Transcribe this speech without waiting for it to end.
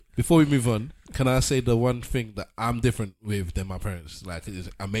Before we move on, can I say the one thing that I'm different with than my parents? Like, it is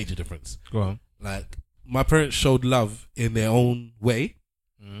a major difference. Go on. Like, my parents showed love in their own way.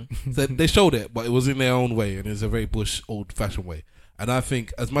 So they showed it, but it was in their own way, and it's a very bush, old-fashioned way. And I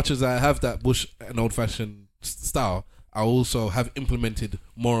think, as much as I have that bush and old-fashioned style, I also have implemented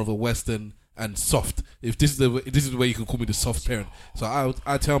more of a Western and soft. If this is the way you can call me, the soft parent. So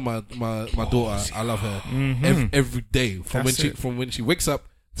I tell my daughter I love her every day from when she wakes up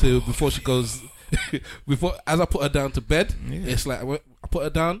to before she goes. As I put her down to bed, it's like I put her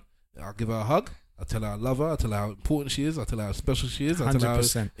down. I'll give her a hug. I tell her I love her. I tell her how important she is. I tell her how special she is. I tell her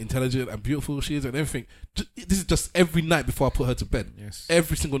how intelligent and beautiful she is and everything. This is just every night before I put her to bed. Yes.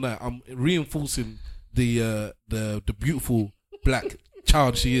 Every single night, I'm reinforcing the beautiful black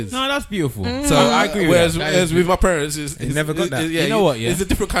child she is. No, that's beautiful. So I agree. Whereas with my parents, it's never got that. Yeah, you know what? Yeah, it's a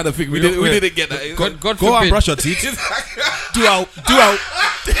different kind of thing. We didn't get that. God Go forbid. and brush your teeth. do out. What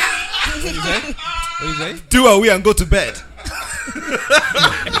do you say? Do our way and go to bed.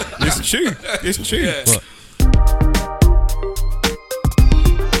 It's true. It's true. Yeah. But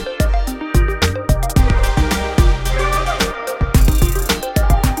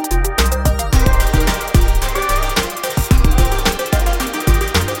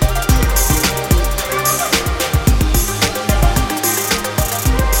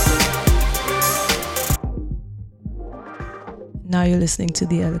Now you're listening to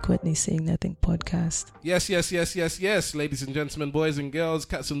the Eloquently Saying Nothing podcast. Yes, ladies and gentlemen, boys and girls,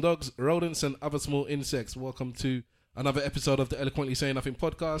 cats and dogs, rodents and other small insects. Welcome to another episode of the Eloquently Saying Nothing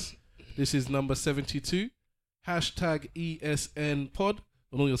podcast. This is number 72. Hashtag ESN Pod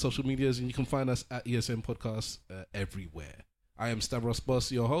on all your social medias, and you can find us at ESN Podcast everywhere. I am Stavros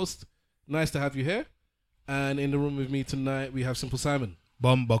Boss, your host. Nice to have you here. And in the room with me tonight, we have Simple Simon.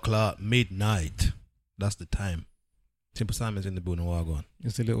 Bumbuckler midnight. That's the time. Simple Simon's in the building. While gone.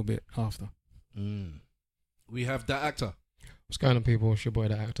 Just a little bit after. We have that actor. What's going on, people? It's your boy,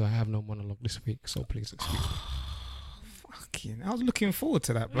 the actor. I have no monologue this week, so please excuse me. Fucking, I was looking forward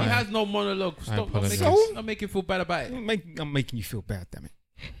to that, bro. he has no monologue. Stop. apologise. Not making you feel bad about it. I'm making you feel bad, damn it.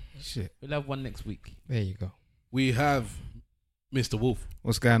 Shit. We'll have one next week. There you go. We have Mr. Wolf.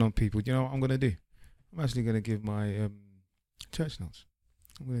 What's going on, people? Do you know what I'm going to do? I'm actually going to give my church notes.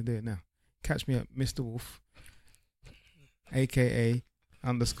 I'm going to do it now. Catch me at Mr. Wolf, a.k.a. _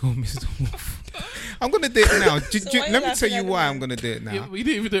 Mr. Wolf. I'm going to do it now. Let me tell you why I'm going to do it now. Yeah, we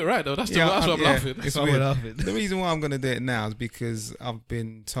didn't even do it right, though. That's why I'm laughing. It's weird. The reason why I'm going to do it now is because I've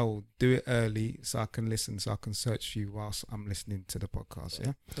been told do it early so I can listen, so I can search you whilst I'm listening to the podcast.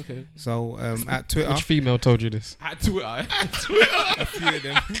 Yeah. Okay. So at Twitter, Which female told you this? At Twitter. a few of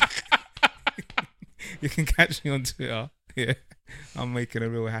them. You can catch me on Twitter. Yeah, I'm making a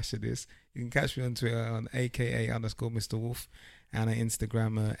real hash of this. You can catch me on Twitter on aka _ Mr. Wolf and on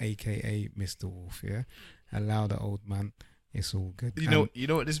Instagram aka Mr. Wolf. Yeah, allow the old man. It's all good. You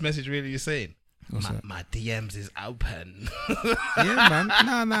know what this message really is saying? That? My DMs is open. Yeah,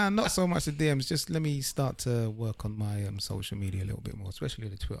 man. Nah, not so much the DMs. Just let me start to work on my social media a little bit more, especially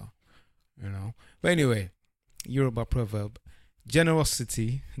the Twitter. You know. But anyway, Yoruba proverb: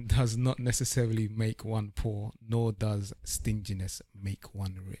 generosity does not necessarily make one poor, nor does stinginess make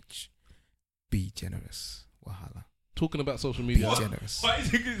one rich. Be generous. Wahala. Talking about social media. Be generous. Why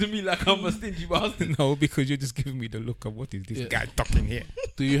is it looking to me like I'm a stingy bastard? No, because you're just giving me the look of what is this guy talking here.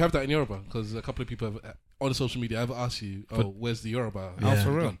 Do you have that in Yoruba? Because a couple of people have, on social media have asked you, where's the Yoruba? Oh,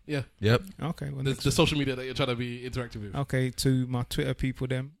 for real? Yeah. Yep. Okay. Well, The social media that you're trying to be interactive with. okay, to my Twitter people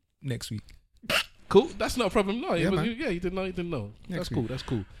then, next week. Cool. That's not a problem. No, Yeah, man. you didn't know. Next That's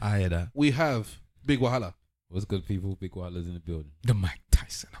cool. I hear that. We have Big Wahala. What's good, people? Big Wilders in the building. The Mike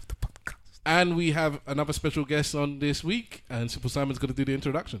Tyson of the podcast. And we have another special guest on this week, and Simple Simon's going to do the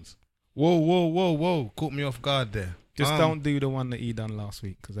introductions. Whoa. Caught me off guard there. Just don't do the one that he done last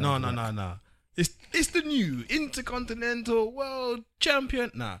week. No. It's the new Intercontinental World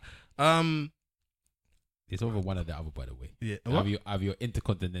Champion. It's over one or the other, by the way. Yeah. Have your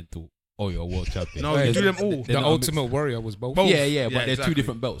Intercontinental or your World Champion. No, you do them all. The Ultimate Warrior was both. Yeah, but they're exactly. two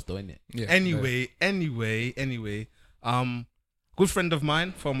different belts, though, isn't it? Yeah. Anyway. Good friend of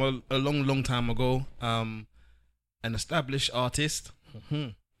mine from a long time ago. An established artist,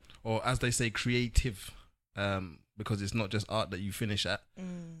 or as they say, creative. Because it's not just art that you finish at.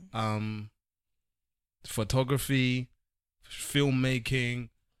 Photography, filmmaking.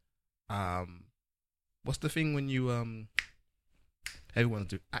 What's the thing when you everyone's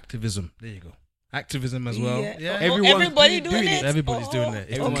doing activism? There you go. Activism as well. Yeah. Everybody doing it. Everybody's doing it.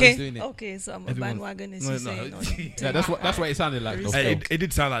 Everyone's Okay. doing it. Okay, so I'm a Everyone- bandwagon, as No, you no. say. Yeah, that's what it sounded like. though. Hey, it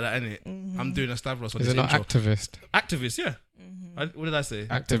did sound like that, innit? I'm doing a Stavros on Is this it not intro. activist? Activist, yeah. What did I say?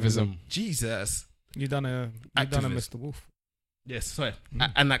 Activism. Jesus. You done a Activist. Mr. Wolf. Yes, sorry.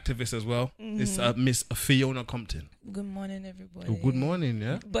 An activist as well. It's Miss Fiona Compton. Good morning, everybody. Oh, good morning,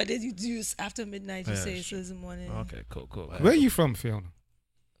 yeah. But it you do after midnight, you Yeah, say so it's the morning. Okay, cool. Where are you from, Fiona?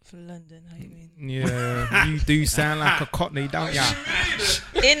 From London, how you mean? Yeah, you do sound like a Cockney, don't ya?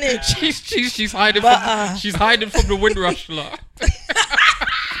 In it. She's hiding But, from she's hiding from the Windrush lot.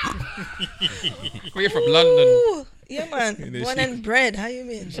 We're from London. Ooh, yeah, man. You know, Born she- and bred. How you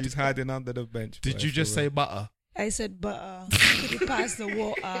mean? She's hiding under the bench. Did you just say butter? I said butter. Could you pass the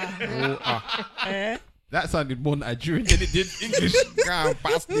water? Eh? That sounded more Nigerian than it did English.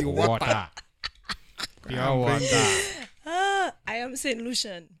 pass the water. I am St.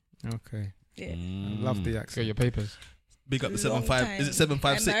 Lucian. Okay, Yeah. I love the Got accent. your papers. Big up the Long 75. time. Is it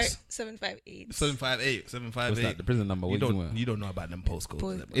 756? 758. 758. What's 758. that? The prison number? You What don't, you don't know about them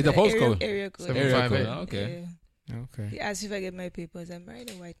postcodes. It's a postcode. Area code. 758. Oh, okay. Yeah. Okay. He asked if I get my papers. I married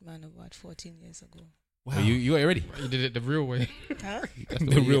a white man about 14 years ago. Wow. You got it ready? You did it the real way. Huh? That's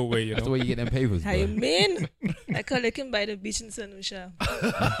The real way, you That's the know. way you get them papers. How bro. you mean? I collect him by the beach in St. Lucia. You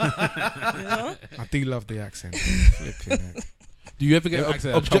know? I do love the accent. Flipping it. Do you ever get Your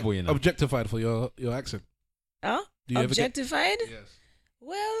accent have trouble, you know. objectified for your accent? Huh? Do you ever get? Objectified? Yes.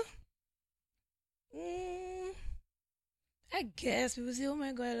 Well, I guess people say, "Oh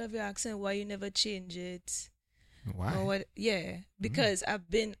my God, I love your accent. Why you never change it?" Or Why? what? Yeah, because I've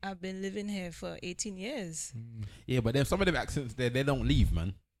been living here for 18 years. Yeah, but there's some of them accents there, they don't leave,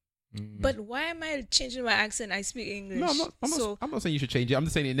 man. But why am I changing my accent? I speak English. No, I'm not saying you should change it. I'm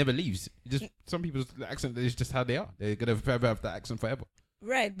just saying it never leaves. Just some people's accent is just how they are. They're gonna forever have that accent forever.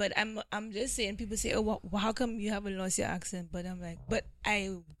 Right, but I'm just saying. People say, "Oh, how come you haven't lost your accent?" But I'm like, but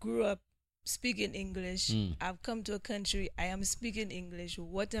I grew up speaking English. I've come to a country. I am speaking English.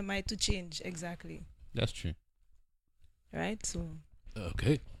 What am I to change exactly? That's true. Right. So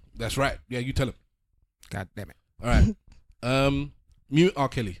Okay, that's right. Yeah, you tell him. God damn it. All right. Mute R.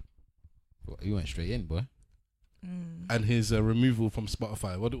 Kelly You went straight in, boy. and his removal from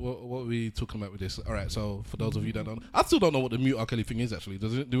Spotify. What are we talking about with this? All right. So for those of you that don't, I still don't know what the Mute R. Kelly thing is actually.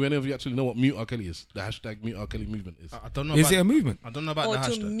 Do any of you actually know what Mute R. Kelly is? The hashtag Mute R. Kelly movement is. I don't know. Is about, it a movement? I don't know about or the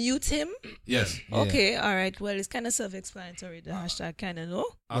to hashtag. mute him. Yes. Yeah. Okay, all right. Well, it's kind of self-explanatory. The hashtag kind of no.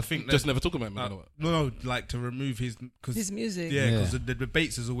 I think Just never talk about him. I don't know. no, like to remove his because His music. yeah, because Yeah. the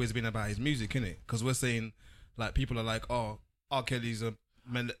debates has always been about his music, innit? Because we're saying like people are like, oh, R. Kelly's a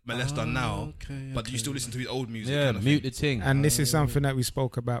molester now, but you still listen to his old music. Yeah, kind of mute thing. the thing. And this is something that we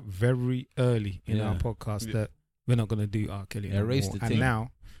spoke about very early in Yeah. our podcast Yeah. that we're not going to do R. Kelly anymore. Erase the And thing.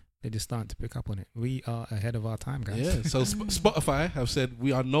 now they're just starting to pick up on it. We are ahead of our time, guys. Yeah. So Spotify have said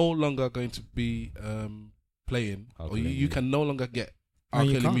we are no longer going to be playing, R. or Kelly you music. can no longer get No, R.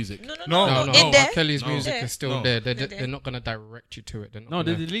 you Kelly can't. music. No. No, In R. there. Kelly's No. music Yeah. is still No. there. They're They're not going to direct you to it. They're not No,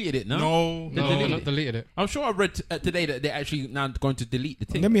 they gonna- deleted it. No, No, No, deleted they're not it. deleted it. I'm sure I read today that they're actually now going to delete the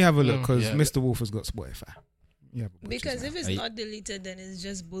thing. Let me have a look because Yeah. Mr. Wolf has got Spotify. Yeah, Because if it's Are you- not deleted, then it's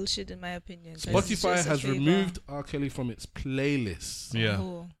just bullshit, in my opinion. 'Cause it's Spotify just a has favor. removed R. Kelly from its playlist Yeah,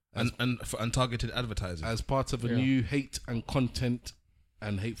 Oh. and targeted advertising. as part of a Yeah. new hate and content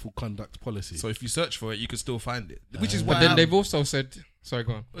and hateful conduct policy. So if you search for it, you can still find it. Which is But why then they've also said, sorry,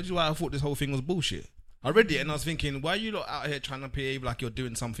 go on. which is why I thought this whole thing was bullshit. I read it and I was thinking, why are you lot out here trying to behave like you're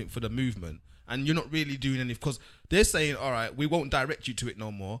doing something for the movement and you're not really doing anything? Because they're saying, all right, we won't direct you to it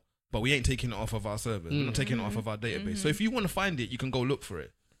no more, but we ain't taking it off of our servers. We're not taking it off of our database. So if you want to find it, you can go look for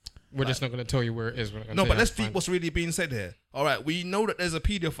it. We're just not going to tell you where it is. We're not gonna No, tell but you let's how to see find what's really being said here. All right, we know that there's a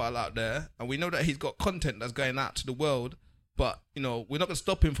paedophile out there and we know that he's got content that's going out to the world. But, you know, we're not going to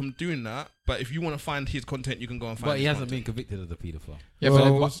stop him from doing that. But if you want to find his content, you can go and find But he his hasn't been content. convicted as a paedophile Yeah,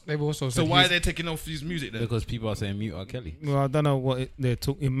 Well, but they've also said So why are he's- they taking off his music then? because people are saying mute R. Kelly. Well, I don't know what they're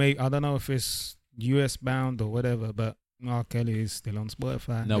talking. I don't know if it's US bound or whatever, but R. Kelly is still on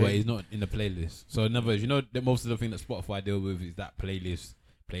Spotify. No, They- but he's not in the playlist. So in other words, you know that most of the thing that Spotify deal with is that playlist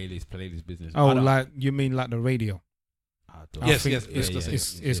business. Oh, I don't- like you mean like the radio? I don't- I Yes, think yes, It's, yeah,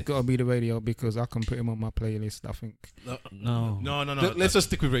 it's yes. got to be the radio because I can put him on my playlist. I think. No. No. Let's just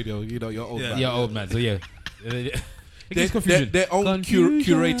stick with radio. You know, you're old. Yeah. man. Yeah, old man. So yeah. Their own Confusion.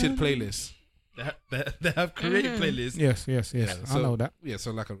 curated playlist. They have created playlists. Yes. Yeah, I so- know that. Yeah,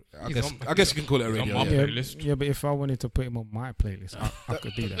 so like I He's guess on- I guess you can call it a he's on radio. my Yeah. Yeah, playlist. yeah, but if I wanted to put him on my playlist, I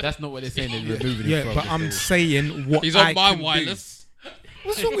could do that. That's not what they're saying. They're removing him Yeah, from but the I'm thing. saying what He's I on my can do. wireless.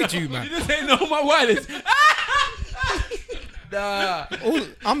 What's wrong with you, man? You just saying no my wireless. Nah.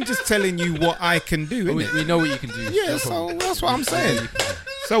 I'm just telling you what I can do, innit? We know what you can do. Yeah, No so problem. that's what I'm saying.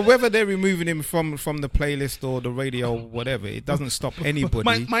 So whether they're removing him from the playlist or the radio or whatever, it doesn't stop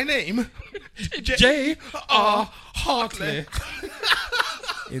anybody. My name, J.R. Hartley.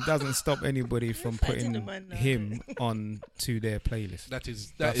 It doesn't stop anybody from Fighting the putting man now. him on to their playlist.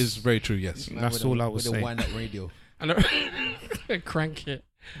 That is very true. Yes. That's all I was With the saying. wind up radio. And crank it.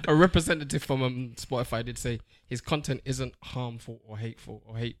 A representative from Spotify did say his content isn't harmful or hateful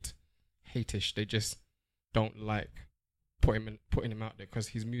or hate-ish. They just don't like putting him out there because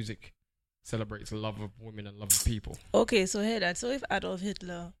his music celebrates love of women and love of people. Okay, so hear that. So if Adolf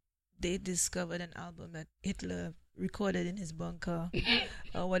Hitler, they discovered an album that Hitler recorded in his bunker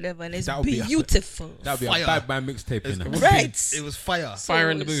or whatever, and it's That would be a- beautiful. That'd be Fire. a bad man mixtape. It's- innit? Right. It was fire.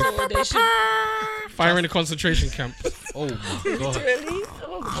 Fire in the booth. So they should Fire in the concentration camp. Oh my god. literally.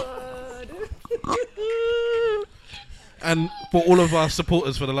 Oh God. And for all of our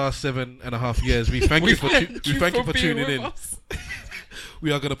supporters for the last 7.5 years, we thank you for tuning in.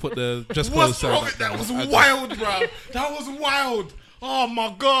 We are going to put the Just Close What's wrong sound with up that? now. Was And wild, bro. That was wild. Oh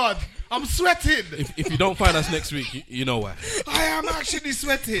my god, I'm sweating. If you don't find us next week, you know why. I am actually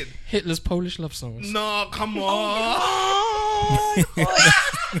sweating. Hitler's Polish love songs. No, come on.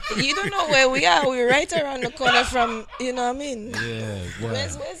 You don't know where we are. We're right around the corner from, you know what I mean? Yeah,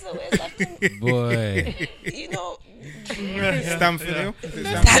 Where's that thing? boy. You know, Stanford Hill? Is it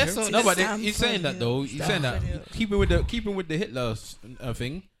That's Stanford Hill? it. No, but Stanford he's saying that though. He's saying that Stanford keeping with the Hitler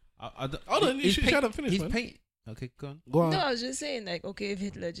thing. Oh, no, you should shut up, finish, He's man. paint. Okay, go on. Go on. No, I was just saying, like, okay, if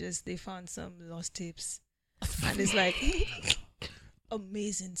Hitler they found some lost tapes, and it's like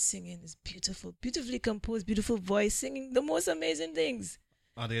amazing singing, it's beautiful, beautifully composed, beautiful voice, singing the most amazing things.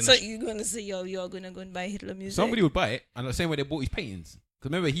 Are they in So the you're gonna say, you're gonna go and buy Hitler music? Somebody would buy it, and the same way they bought his paintings. Because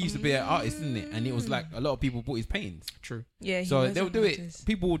remember, he used to be an artist, isn't it? And it was like a lot of people bought his paintings. True. Yeah, he So was they'll an do artist. it.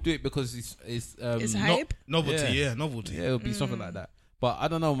 People will do it because it's It's hype. novelty? Yeah. Yeah, novelty. Yeah, it'll be something like that. But I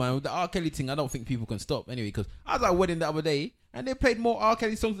don't know, man. With the R. Kelly thing, I don't think people can stop anyway. Because I was at a wedding the other day, and they played more R.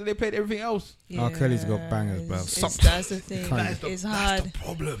 Kelly songs than they played everything else. R. Kelly's got bangers, bro. That's the thing. That's It's That's hard. the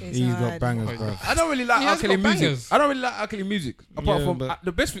problem. It's He's got hard. bangers, bro. I don't really like He R. has Kelly got music. bangers. I don't really like R. Kelly music. Apart Yeah, from but-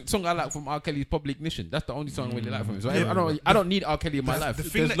 the best song I like from R. Kelly is probably Ignition. That's the only song I really like from him. So I don't need R. Kelly in my life. The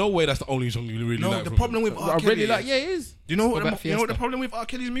thing There's that- no way that's the only song you really No, like. the from problem him. with R. I Kelly really like. is- Yeah, it is. Do you know what? about You know what the Fiesta? problem with R.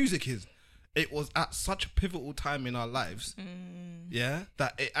 Kelly's music is? It was at such a pivotal time in our lives, yeah,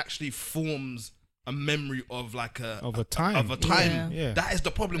 that it actually forms a memory of like Of a time. Of a time. Yeah. Yeah. That is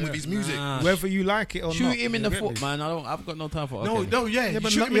the problem with his music. Nah. Whether you like it or Shoot not. him in the you get foot, me? man. I've got no time for R. No, Kelly. no, yeah, Yeah, you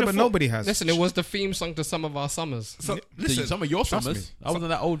but, shoot no, him in yeah, the but foot. nobody has. Listen, it was the theme song to some of our summers. So listen, Some of your trust summers. me. I wasn't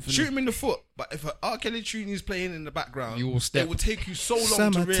that old. For shoot him in the foot. But if an R. Kelly tune is playing in the background, You will step. it will take you so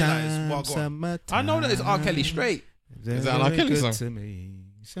long to realize what go on. summertime. I know that it's R. Kelly straight. Is that an R. Kelly Good song? to me.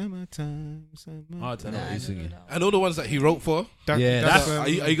 Summertime, summertime. I don't know what he's singing. And all the ones that he wrote for. Yeah, that's- Are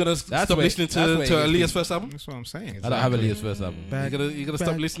you gonna stop where- listening that's to where it gets Aaliyah's me. first album? That's what I'm saying. I don't have Aaliyah's first album. You're gonna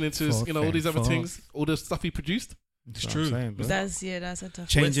stop listening to all these other things, all the stuff he produced. It's true. That's a tough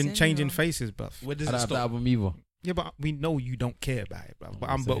Changing question, you know. faces, bruv. Where I does don't it have that stop? album either. Yeah, but we know you don't care about it, bruv. But,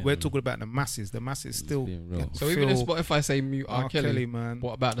 I'm but saying, we're man. talking about the masses. The masses still. being real. get So even if feel Spotify say mute R. Kelly, man.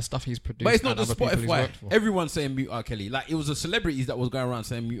 what about the stuff he's produced? But it's not and the other people he's Spotify. worked for? Everyone's saying mute R. Kelly. Like it was the celebrities that was going around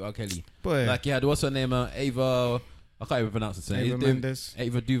saying mute R. Kelly. Boy, Like yeah, what's her name? Ava. I can't even pronounce her name. Ava Mendes.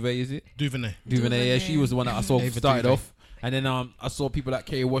 Ava DuVernay, is it? Duvernay. DuVernay. Yeah, she was the one that I saw Ava started DuVernay. off. And then I saw people like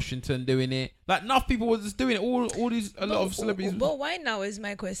Kerry Washington doing it. Like enough people were just doing it. A lot of celebrities. But why now is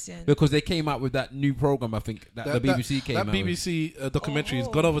my question. Because they came out with that new program. I think that the BBC came that out. with. BBC documentary has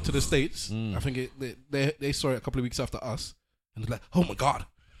gone over to the States. I think they saw it a couple of weeks after us, and it's like, oh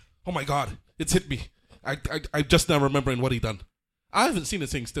my god, it's hit me. I just now remembering what he done. I haven't seen the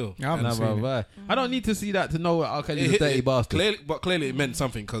thing still. I haven't seen it. I don't need to see that to know R. Kelly's a dirty bastard. Clearly it meant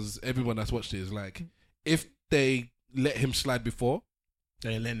something because everyone that's watched it is like, if they let him slide before,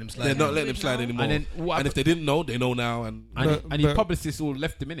 They're letting him slide. they're not letting him slide anymore. And then And if they didn't know, they know now. And and his publicists all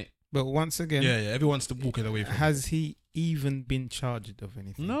left him in it. But once again, Yeah, everyone's still walking away from. has he even been charged of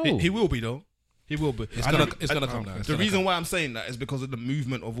anything? No, He will be though. He will be. it's I gonna don't- come now. It's The gonna reason come. why I'm saying that is because of the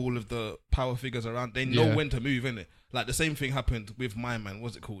movement of all of the power figures around. They know Yeah. when to move, innit? Like the same thing happened with my man.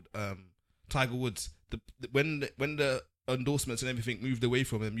 What's it called? Tiger Woods. When the endorsements and everything moved away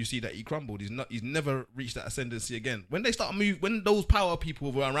from him, you see that he crumbled. He's never reached that ascendancy again. When those power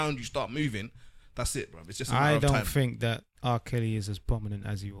people around you start moving, that's it, bro. It's just a matter I of don't time. think that R. Kelly is as prominent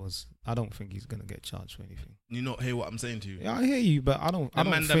as he was. I don't think he's gonna get charged for anything. You not hear what I'm saying to you? Yeah, I hear you, but I don't. The I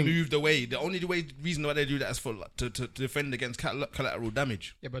don't man that think. moved away. The only reason why they do that is for to defend against collateral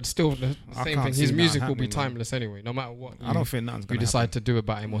damage. Yeah, but still the I same can't thing. see His that music will be happening, man. timeless anyway. No matter what I don't think nothing's you gonna decide happen. to do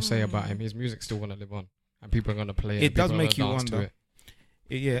about him or say about him, his music's still gonna live on, and people are gonna play it. It does people are make you gonna dance to wonder. it.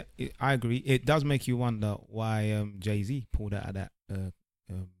 I agree. It does make you wonder why Jay-Z pulled out of that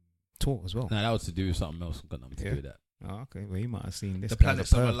tour as well. No, that was to do with something else. Got nothing to do with that. Oh, okay. Well, you might have seen this. The guy's a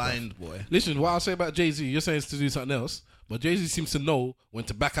planets have perv, aligned, boy. Listen, what I'll say about Jay-Z, you're saying it's to do something else, but Jay-Z seems to know when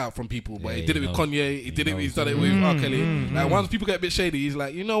to back out from people. But Yeah, he did it he with knows. Kanye, He he's done it knows. with R. Kelly. Like once people get a bit shady, he's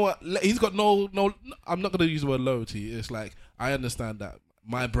like, you know what? He's got no. I'm not gonna use the word loyalty. It's like I understand that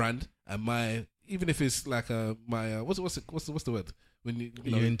my brand and my, even if it's like my what's the word when you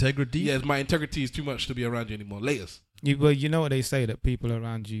know, Your integrity. yeah, my integrity is too much to be around you anymore. Laters. You know what they say, that people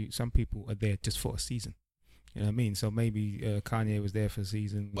around you, some people are there just for a season. You know what I mean? So maybe Kanye was there for a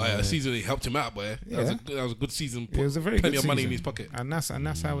season. But a season he helped him out, boy. Yeah. That was a good season. It was a very plenty good of money in season. his pocket. And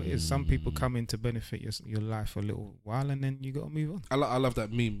that's how it is. Some people come in to benefit your life for a little while, and then you got to move on. I love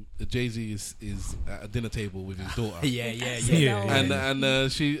that meme. Jay-Z is at a dinner table with his daughter. Yeah. And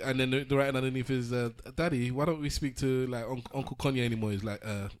then the writing underneath is, Daddy, why don't we speak to like Uncle Kanye anymore? He's like,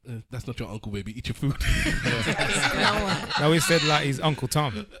 that's not your uncle, baby. Eat your food. No, he said like he's Uncle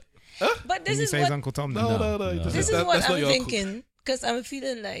Tom. But Did this he is say he's what Uncle Tom? No. this is That's what not I'm your uncle. thinking, because I'm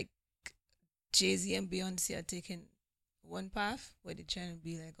feeling like Jay-Z and Beyonce are taking one path where they're trying to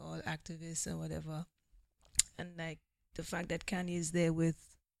be like all activists and whatever, and like the fact that Kanye is there with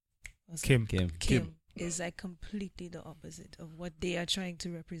Kim. Kim is like completely the opposite of what they are trying to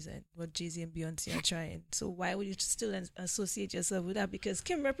represent, what Jay-Z and Beyonce are trying. So why would you still associate yourself with that? Because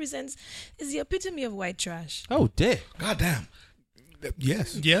Kim is the epitome of white trash. Oh, dear. God damn.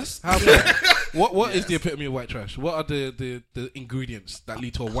 Yes. Yes. How what is the epitome of white trash? What are the ingredients that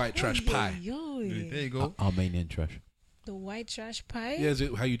lead to a white trash pie? Yo, There you go. Armenian trash. the white trash pie. Yeah, is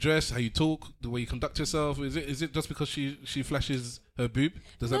it how you dress, how you talk, the way you conduct yourself? Is it just because she flashes her boob?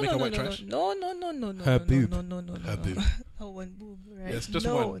 Does that make her white trash? No. Her boob. No. Her boob. Her one boob, right? Yes, just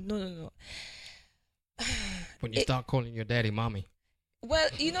no, one. No. When you start calling your daddy mommy. Well,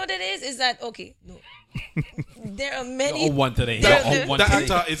 you know what it is that okay? No, there are many. On one today. There- On there- one That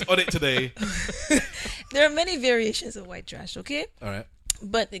today. actor is on it today. There are many variations of white trash. Okay, All right.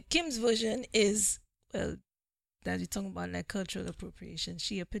 but Kim's version is that you're talking about like cultural appropriation.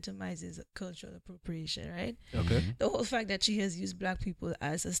 She epitomizes cultural appropriation, right? Okay. The whole fact that she has used black people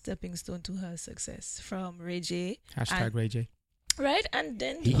as a stepping stone to her success, from Ray J, Hashtag Ray J. right? And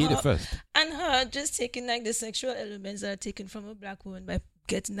then He hit her- it first. and her just taking like the sexual elements that are taken from a black woman by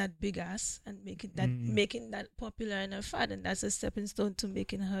getting that big ass and making that popular in her fad, and that's a stepping stone to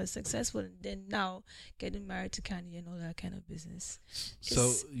making her successful. And then now getting married to Kanye and all that kind of business. So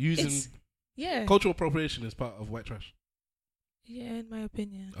It's- using it's- Yeah, cultural appropriation is part of white trash. yeah, in my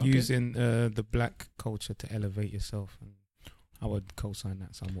opinion. Okay. Using the black culture to elevate yourself, and I would co-sign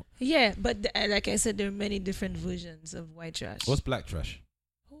that somewhat. Yeah, but like I said, there are many different versions of white trash. What's black trash?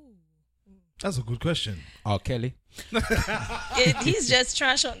 Ooh. That's a good question. R. Kelly. He's just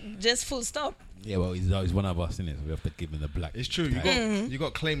trash, just full stop. Yeah, well, he's one of us, innit? So we have to give him the black. It's true. You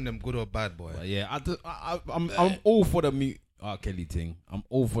got to claim them good or bad, boy. But yeah, I'm all for the R. Kelly thing. I'm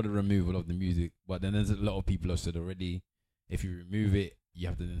all for the removal of the music. But then there's a lot of people who have said already, if you remove it, you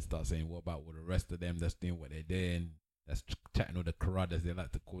have to then start saying, what about all the rest of them that's doing what they're doing? That's chatting all the crud, as they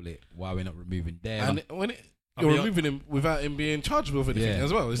like to call it. Why are we not removing them? And when you're removing him without him being charged with anything Yeah.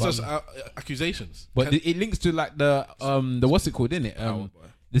 as well. It's Well, just accusations. But it links to like the what's it called, innit? Boy.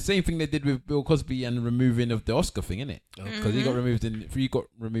 The same thing they did with Bill Cosby and removing of the Oscar thing, innit? Because he got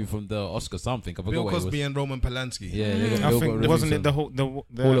removed from the Oscar something. I forgot Bill what it was. Cosby and Roman Polanski. Yeah, they I got think removed wasn't it from-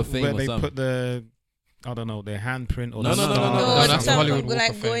 the Hall of Fame where or they something. put the, I don't know, their handprint or No, the no, no, star? no, No, that's it's the Hollywood like Walk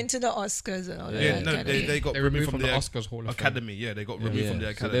of Fame. going to the Oscars and all that. Yeah, no, kind of they thing. got They removed removed from from the the Oscars Hall of Fame. Academy. Yeah, they got removed from the So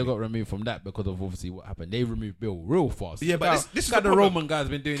Academy. they got removed from that because of obviously what happened. They removed Bill real fast. Yeah, but Now, this is guy, the the problem. Roman guy's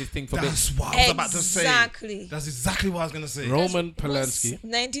been doing his thing for bit. That's what I was about to say. Exactly. That's exactly what I was going to say. Roman It was Polanski.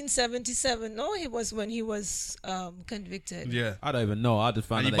 1977. No, it was when he was convicted. Yeah. I don't even know. I just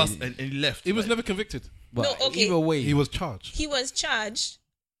found And he, out that and he left. He was never convicted. but No, okay. either way, He was charged. He was charged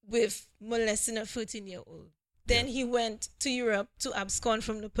with molesting a 14-year-old. Then he went to Europe to abscond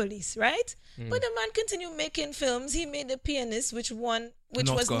from the police, right? But the man continued making films. He made The Pianist, which won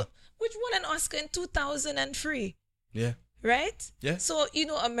an Oscar in 2003, Yeah. right? Yeah. So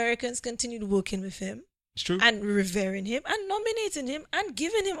Americans continued working with him It's true. and revering him and nominating him and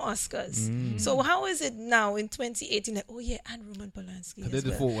giving him Oscars. So how is it now in 2018? Like, oh yeah, and Roman Polanski they as just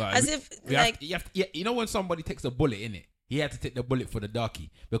well. thought, well, As if you know when somebody takes a bullet in it, he had to take the bullet for the darkie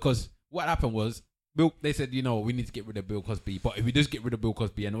because what happened was they said we need to get rid of Bill Cosby, but if we just get rid of Bill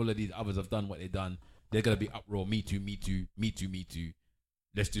Cosby and all of these others have done what they've done, they're gonna be uproar. Me too, me too, me too, me too.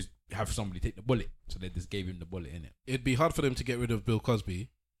 Let's just have somebody take the bullet. So they just gave him the bullet in it. It'd be hard for them to get rid of Bill Cosby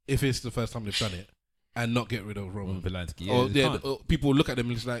if it's the first time they've done it. and not get rid of Roman. Polanski. Or they can't. people look at him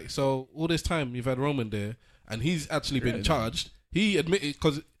and it's like, so all this time you've had Roman there, and he's actually been charged. He admitted,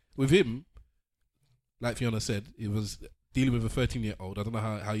 because with him, like Fiona said, it was dealing with a 13-year-old. I don't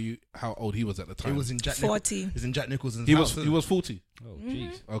know how old he was at the time. It was in Jack 40. It was in Jack Nicholson's he house. was 40. Oh,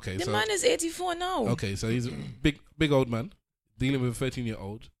 jeez. Okay, The so man is 84 now. okay, so he's a big old man dealing with a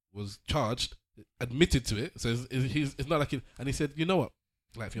 13-year-old. Was charged, admitted to it. So it's not like and he said, you know what,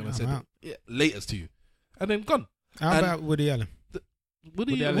 like Fiona I'm said, out. yeah, laters to you, and then gone. How And- about Woody Allen?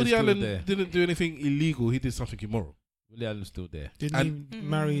 Woody Allen's still Allen there. didn't do anything illegal. He did something immoral. Willie Allen's still there. Didn't he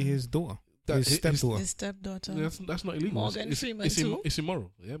marry his daughter? His stepdaughter. His stepdaughter. That's not illegal. Morgan Freeman it's too. It's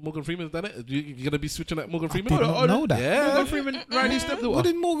immoral. Yeah, Morgan Freeman's done it. You're gonna be switching at Morgan Freeman. I did not know that. Yeah, Morgan Freeman ran his What stepdaughter.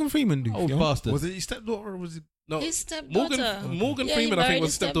 did Morgan Freeman do? Old Fionn? bastard. Was it his stepdaughter or was it? no. His stepdaughter. Morgan Yeah, he Freeman, I think, married was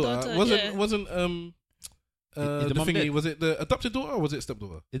his stepdaughter. stepdaughter, Wasn't Is the the mum thingy? dead? Was it the adopted daughter or was it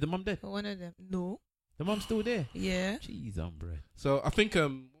stepdaughter? Is the mum dead? One of them. No. The mum's still there. Yeah. Jeez, hombre. So I think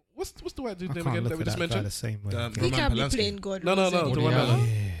what's the white dude's I name can't again that look we at just that guy mentioned? the same way. Um, He Roman can't be Polanski. playing God. No. Rose. The Woody one Allen.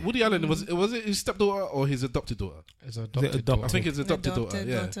 Woody Allen was it his stepdaughter or his adopted daughter? It's Is adopted. it adopted? I think it's adopted daughter. Adopted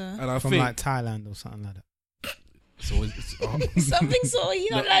Yeah, daughter. and I From think like Thailand or something like that. so. Something so he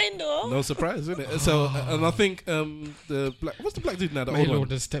not lying though. No surprise, isn't it? So, and I think what's the black dude now? The old Mail one?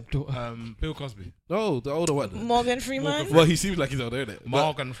 the stepdaughter. Bill Cosby. No, the older one. Morgan Freeman. Well, he seems like he's older, isn't it?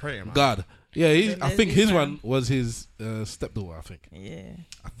 Morgan Freeman. God, yeah. I think Leslie his man. one was his stepdaughter. Yeah.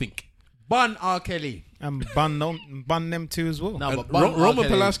 I think. Bun R. Kelly. And bun them too as well. No, And but Bun R. Roman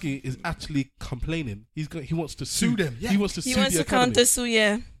Kelly- Polanski is actually complaining. He wants to sue them, yeah. He wants to He sue wants the to Academy. counter sue.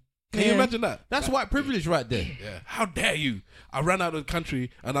 Yeah. Can you imagine that? That's white privilege right there. Yeah. How dare you? I ran out of the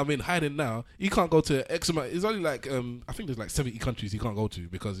country and I'm in hiding now. You can't go to X amount. It's only like I think there's like 70 countries you can't go to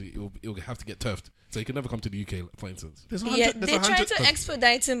because it'll have to get turfed. So you can never come to the UK, for instance. There's Yeah. They tried to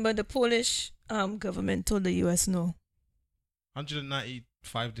expedite him, but the Polish government told the US no.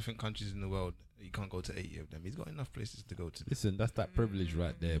 195 different countries in the world. You can't go to 80 of them. He's got enough places to go to. Listen, that's that privilege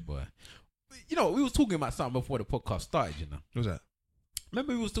right there, boy. You know, we was talking about something before the podcast started, you know. What was that?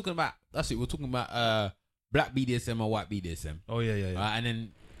 Remember we was talking about, that's it, we were talking about black BDSM or white BDSM. Oh, yeah.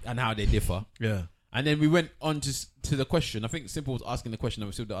 Right? And how they differ. Yeah. And then we went on to the question. I think Simple was asking the question and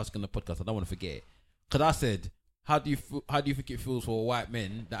we're still asking the podcast. I don't want to forget it. Because I said, how do you think it feels for white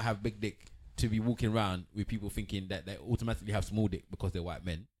men that have big dick to be walking around with people thinking that they automatically have small dick because they're white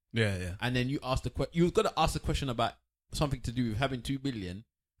men? Yeah. And then you asked you was gonna ask the question about something to do with having 2 billion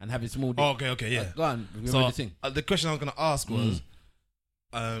and having small dick. Oh, okay, yeah. Go on. Remember So the thing. the question I was going to ask was,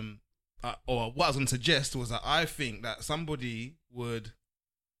 or what I was going to suggest was that I think that somebody would,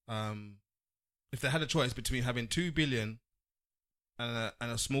 if they had a choice between having 2 billion and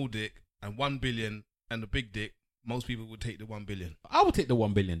a small dick and 1 billion and a big dick, most people would take the 1 billion. I would take the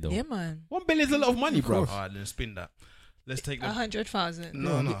 1 billion though. Yeah, man. 1 billion is a lot of money, bro. All right, then spin that. Let's take the 100,000.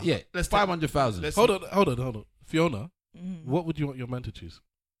 No. Yeah, Let's take- 500,000. let's- Hold on. Fiona, Mhm. what would you want your man to choose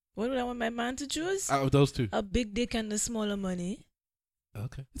What would I want my man to choose? out of those two? A big dick and the smaller money.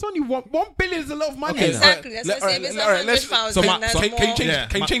 Okay. It's only 1 billion is a lot of money. Okay, you know. Exactly. That's what I'm saying. It's all right, let's- 100,000. that's Can you more. change? Yeah,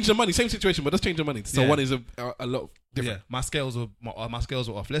 Can you my- change the money? Same situation, but let's change the money. So Yeah. one is a lot different. Yeah, my scales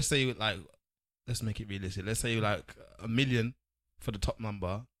were off. Let's say like, let's make it realistic. Let's say like $1 million for the top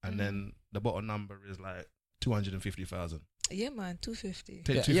number, and then the bottom number is like 250,000. Yeah, man. 250.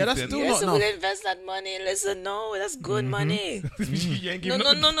 Take Yeah, that's 250 still Yeah, not so enough. we'll invest that money. Listen, no, that's good money. You ain't No,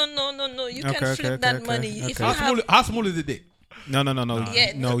 giving no, nothing. no. You Okay, can flip that okay. money. If Okay. you have, How small is the dick? No.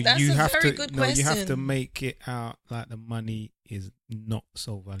 Yeah, no, that's you a have very to. good No, you have to question. make it out like the money is not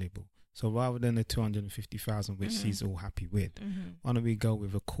so valuable. So rather than the 250,000, which she's all happy with, why don't we go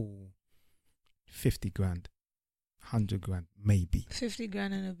with a cool 50 grand, 100 grand, maybe. 50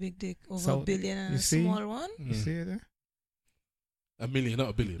 grand and a big dick over So, a billion and you a see? small one. You see it there? $1 million,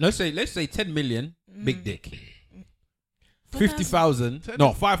 not $1 billion. Let's say 10 million, big dick. But 50,000,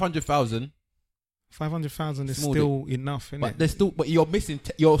 no, 500,000. 500,000 is Small still enough, isn't But it? there's still, but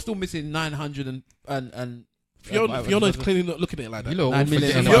you're still missing 900 and Fiona's clearly not looking at it like that. You lot all 9 million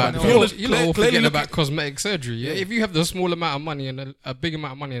forgetting and about, five. Fiona's you lot all clearly forgetting looking- about cosmetic surgery. Yeah? Yeah. If you have the small amount of money and a big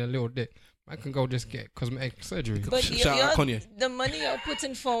amount of money and a little dick, I can go just get cosmetic surgery. But Shout out Kanye. the money you're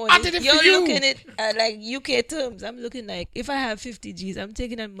putting forward, I did it you're for you. looking at like UK terms. I'm looking like if I have 50 G's, I'm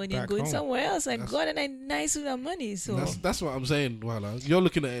taking that money and Back going home. somewhere else. I'm going and I'm nice with that money. So That's what I'm saying, Wala. You're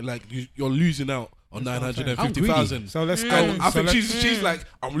looking at it like you're losing out on That's what I'm saying. 950,000. So let's go. I so think let's, she's like,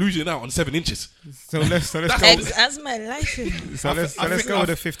 I'm losing out on 7 inches. so let's go. as my life is. So let's think go I've- with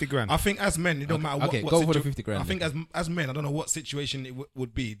the 50 grand. I think as men, it don't matter what. Okay, what go for the situ- 50 grand I think then. as men, I don't know what situation it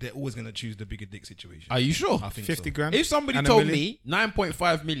would be. They're always going to choose the bigger dick situation. Are you sure? I think 50 so. grand. If somebody And a told million? me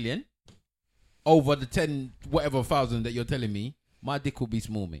 9.5 million over the 10 whatever thousand that you're telling me, my dick will be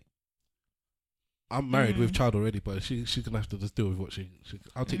small, mate. I'm married with child already, but she's gonna have to just deal with what she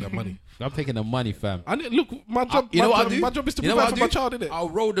I'll take that money. I'm taking the money, fam. And look, my job. You know what I do? My job is to You know provide what for I my do? child, innit? I'll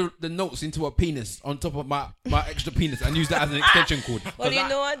roll the notes into a penis on top of my extra penis and use that as an extension cord. Well, 'Cause you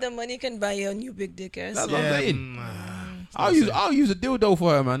know what? The money can buy you a new big dick. Yes? That's what I'm saying. I'll use a dildo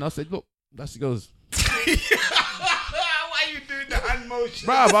for her, man. I said, look, there she goes. Why are you doing the hand motion?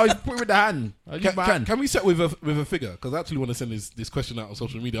 Bruv, I was putting with the hand. I use my hand. Can we set with a figure? Because I actually want to send this question out on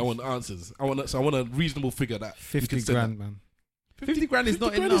social media. I want answers. I want a reasonable figure that you 50 can send grand, out. man. 50 grand is 50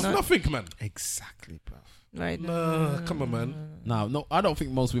 not grand is enough. nothing, man. Exactly, bro. Right. Nah, come on, man. No, I don't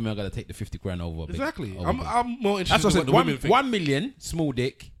think most women are going to take the 50 grand over. Exactly. Over big. I'm more That's interested what I in what said. the women think. 1 million, small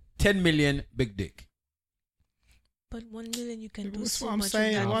dick. 10 million, big dick. But 1 million, you can do That's so what I'm much.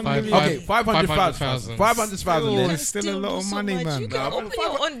 saying, with that. 1 Five- million. Okay, 500,000. 500,000 Still, then. it's still a lot do of so money, much. man. You can open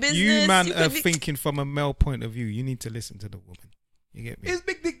your own business. You man you are can be- thinking from a male point of view. You need to listen to the woman. You get me? Is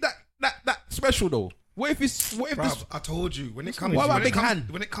big dick that special though? What if this? Bruv, I told you when it comes. What about when it big comes- hand?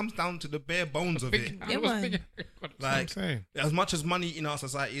 When it comes down to the bare bones of it, Yeah, man. That's what I'm like saying. as much as money in our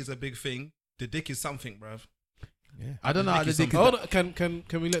society is a big thing, the dick is something, bruv. Yeah. I don't know how the dick is. Hold on, can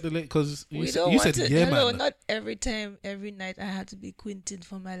we let the lady? Because We you don't want said to. yeah, Hello, man. not every time, every night. I had to be quinted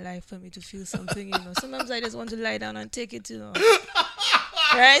for my life for me to feel something. You know, sometimes I just want to lie down and take it. You know,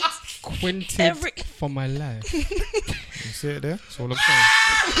 right? Quinted Every- for my life. You see it there? That's all I'm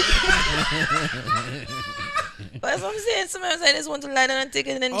saying. But as I'm saying, sometimes I just want to lie down and take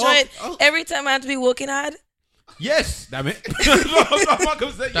it and enjoy Oh, it. oh. Every time I have to be working hard. Yes, damn it. I'm not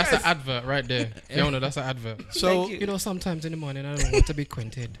gonna say That's yes. an advert right there. Fiona, that's an advert. So Thank You know, sometimes in the morning I don't want to be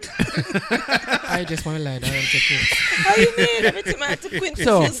quinted. I just want to lie down and take it. How you mean? Every time I have to quint to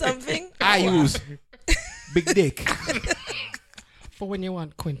So, feel something. I use big dick. For when you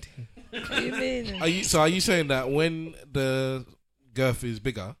want quinting. What you mean? are you saying that when the girth is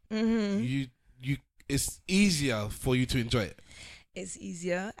bigger, you it's easier for you to enjoy it? It's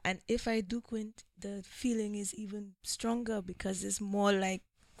easier, and if I do quint, the feeling is even stronger because it's more like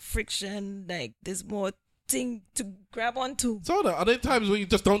friction, like there's more thing to grab onto. So are there times where you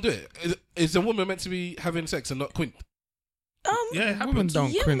just don't do it? Is a woman meant to be having sex and not quint? Yeah, it Women happens.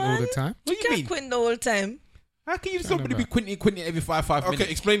 don't Yeah, quint all man. the time. What do You you can't mean? quint the whole time. How can you somebody be quinting every 5 Okay,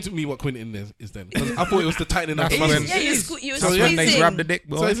 minutes? explain to me what quinting is then. 'Cause I thought it was the tightening up That's the when- muscles. Yeah, It you're So That's when they squeezing. grab the dick,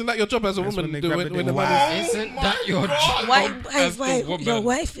 boy. So isn't that your job as a That's woman? when they Do grab when the when dick. the man Wow. is... Isn't that your job? as the Your woman?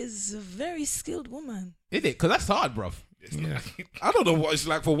 wife is a very skilled woman. Is it? Because that's hard, bruv. Yeah. I don't know what it's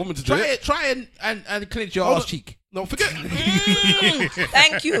like for a woman to do Try it. it. Try and clench your Hold ass on. cheek No, forget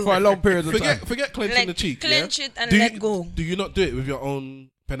Thank you. for a long period of time. forget clenching Like, the cheek. clench yeah? it and do let you, go. Do you not do it with your own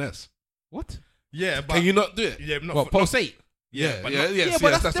penis? What? Yeah, but Can you not do it? yeah, not What? for, Pulsate? Yeah, but yeah, not- yes, Yeah,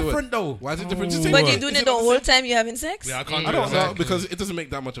 but yes, that's the word. different though. Why is it different? Oh. But What? you're doing it the whole time you're having sex? Yeah, I can't I do don't that. know because it doesn't make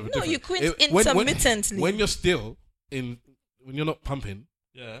that much of a No, difference. you quint When intermittently. when you're still in, when you're not pumping,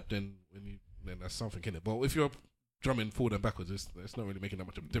 Yeah. then that's something in it. But if you're drumming forward and backwards, it's not really making that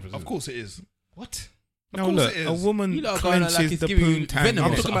much of a difference. Of is it? course it is. What? No, course look, it a is. woman You lot are going clenches like it's the giving you poon tang. venom.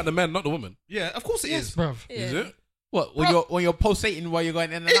 I'm Yeah. talking about the man, not the woman. Yeah, of course it Yes, is. bruv. Yeah. Is it? What? When you're pulsating while you're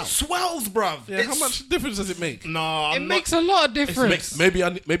going in and It out? swells, bruv. Yeah. It's- How much difference does it make? No, It I'm makes a lot of It's difference. Maybe I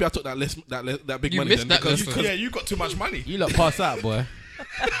took that big You money missed then that because lesson. Yeah, you got too much money. You lot pass out, boy.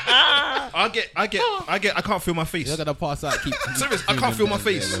 I can't feel my face. You're gonna pass out. Keep Serious, I can't feel my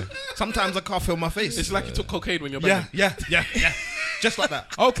face. Sometimes I can't feel my face. it's like you took cocaine when you're yeah, banging. yeah. Just like that.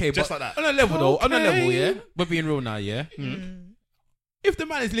 Okay, Just but like that. on a level though, on a Okay. level, yeah. We're being real now, yeah. If the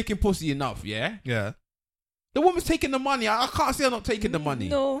man is licking pussy enough, yeah, Yeah. the woman's taking the money. I can't say I'm not taking the money.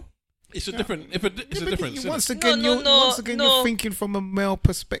 No. It's a different. It's a difference. isn't Once it? again, No, no. you're thinking from a male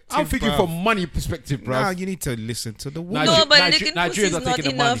perspective. I'm thinking bruv. from money perspective, bro. Nah, you need to listen to the woman. No, but Nigerians licking are pussy is not taking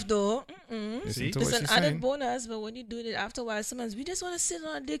the enough, money. though. Listen See? to It's what an she's added saying. bonus, but when you do it after a while, sometimes we just want to sit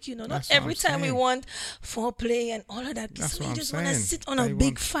on a dick, you know. Not That's what every I'm time we saying. want foreplay and all of that. That's Some what you I'm just want to saying. sit on a They big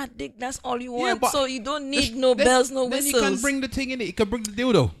want- fat dick. That's all you Yeah, want. but So you don't need no bells, no Then whistles. you can bring the thing in it. You can bring the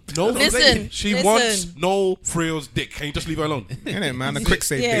dildo. No, Listen, she listen. wants no frills dick. Can you just leave her alone? Innit, man? A quick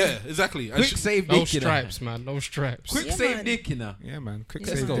save. Yeah. dick. Yeah, exactly. And Quick she- save No dick, you know. stripes, man. No stripes. Quick Yeah, save man. dick, you know. Yeah, man. Quick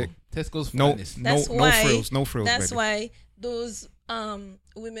save Tesco. dick. Tesco's No, finest. no, That's no why- frills. No frills, That's baby. why those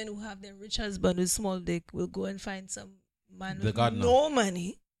women who have their rich husband with small dick will go and find some man The with gardener. no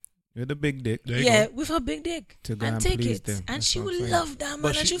money. With a big dick. Yeah, with a big dick. To go and and take please it. them. And That's she what will I'm saying. love that man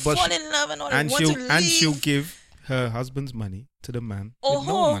But and she- she'll but fall she- in love and all And that. Want to leave. she'll give her husband's money to the man Oh, with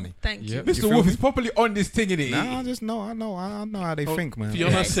no money. thank you. Yep. Mr. feel Wolf me? is properly on this thing in it. Nah, I know how they Oh, think, man.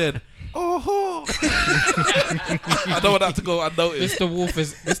 Fiona Right. said Oh, I don't want that to go unnoticed.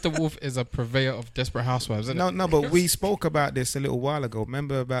 Mr. Wolf is a purveyor of Desperate Housewives, isn't it? No, but we spoke about this a little while ago.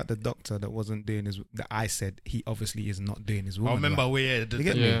 Remember about the doctor that wasn't doing his. That I said he obviously is not doing his I woman. remember right. where You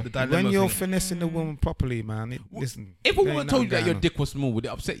get Yeah. me? the dilemma When you're thing. finessing the woman properly, man. Listen, If a there woman ain't told you nothing that your going on. dick was small, would it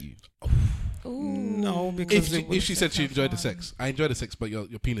upset you? Ooh. No, because If she said she enjoyed the sex, I enjoy the sex, but your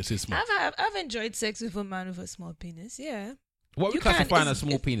penis is small. I've enjoyed sex with a man with a small penis. Yeah. What are we You can't- classifying as it's-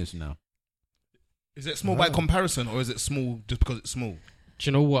 small penis now? Is it small by comparison, or is it small just because it's small? Do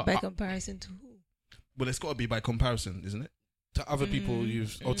you know what? By comparison to who? Well, it's got to be by comparison, isn't it? To other people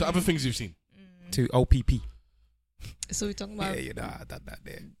or to other things you've seen. to OPP. So we're talking Yeah, about you know, that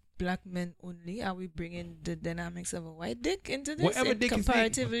there. black men only. Are we bringing the dynamics of a white dick into this? Whatever dick is dick.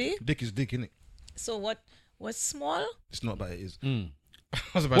 comparatively. Dick is dick, innit? So what's small? It's not, but it is. I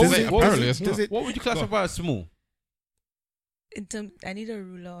was about What to would say, it- what apparently was it's not. What would you classify as small? In term, I need a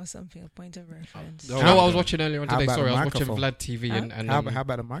ruler or something, a point of reference. No. You know what I was watching earlier on How today? about Sorry, the I was watching microphone? Vlad TV and How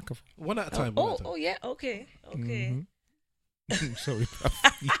about the microphone? One at a time. Oh, yeah. Okay. Mhm. Sorry.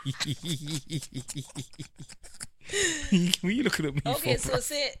 What are you looking at me Okay, for? so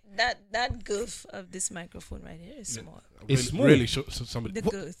say that girth of this microphone right here is small. It's Really, small. really short. So somebody. The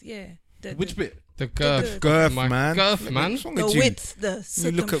What- girth, yeah. which bit? the girth. girth. Girth, My man. girth, man. What's wrong The with you? width, the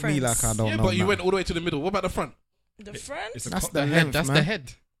You look at me like I circumference. don't Yeah, know. but you man. went all the way to the middle. What about the front? The front. It's a That's co- the The head. length, That's man. the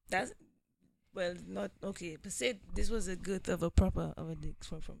head. That's well, not okay. But say this was a girth of a proper of a dick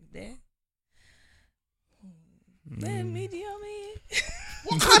from there. Then medium.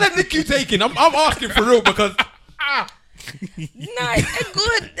 What kind of dick you taking? I'm asking for real because Nice, it's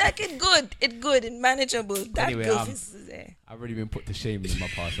good. Like it's good. It's good. It's manageable. That Anyway, girth is there. I've already been put to shame in my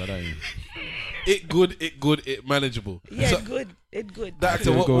past. I don't even. It good, it manageable. Yeah, So, it's good. It's good.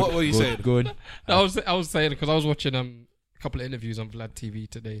 Doctor, what were you saying? Good. No, I was saying because I was watching a couple of interviews on Vlad TV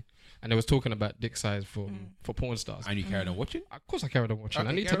today, and they was talking about dick size for porn stars. And you carried on watching? Of course, I carried on watching. I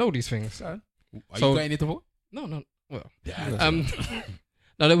Okay, need to carry know these things. Are So- you got anything for? No. Well, Yeah.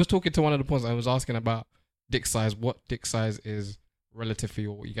 no, they was talking to one of the porns. I was asking about dick size. What dick size is relative for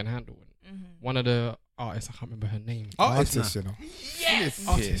you, or what you can handle? And one of the artists, I can't remember her name. Artists, you know. Yes.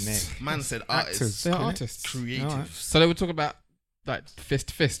 Artists. Man said Actors. artists. They're innit? artists. Creative. Alright. So they were talking about like fist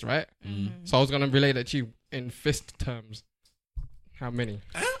to fist, right? So I was gonna relate that to you in fist terms. How many?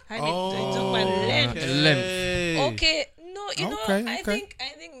 I think talking about length. Length. Okay, no, you know, Okay, I okay.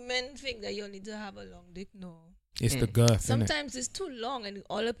 think men think that you need to have a long dick. No, It's the girth, innit? sometimes it's too long and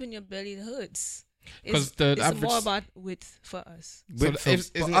all up in your belly. It hurts. 'Cause It's, the it's average- more about width for us. So Width of-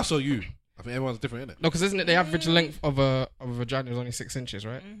 isn't But it, us or you? I think everyone's different, isn't it? no, because isn't it the average length of a vagina is only 6 inches,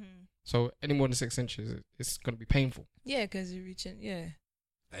 right? Mm-hmm. So any more than 6 inches, it's gonna be painful. Yeah, because you're reaching. Yeah,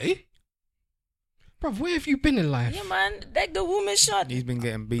 Hey, Bruv, where have you been in life? yeah, man. Like the woman shot. He's been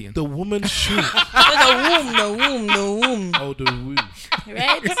getting beaten. the woman shoot. the womb, Oh, the womb.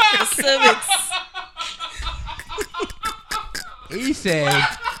 right? The cervix. He said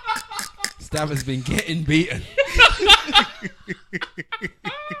Stab has been getting beaten.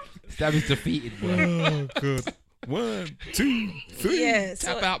 Stab is defeated, bro. Oh, good. 1, 2, 3. Yeah,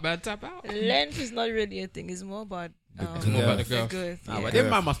 so Tap out, man, tap out. length is not really a thing. It's more about It's more about the girth. girth. Nah, Yeah. but them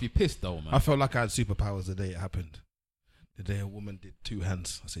man must be pissed though, man. I felt like I had superpowers the day it happened. The day a woman did 2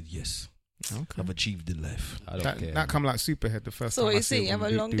 hands. I said, yes, Okay. I've achieved in life. I don't That, care. that come like Superhead the first So time. you I see say you a have a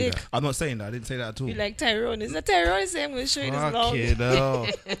woman long do dick? that. I'm not saying that. I didn't say that at all. You like Tyrone? Is that Tyrone? Say I'm going to show you this long. Fucking hell.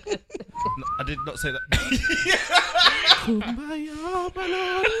 No, I did not say that.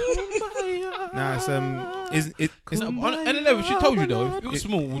 Nah, it's No, on any level, she told you though. If it was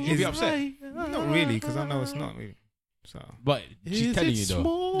small, would you be Is- upset? not really because I know it's not really. So But she's telling you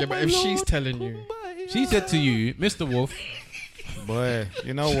though. Yeah, but if she's telling you, She said to you, Mr. Wolf. boy,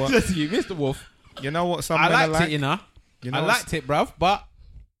 you know She what? said to you, Mr. Wolf. You know what? Some I men are liked like. it, you know. You know I what's- liked it, bruv. But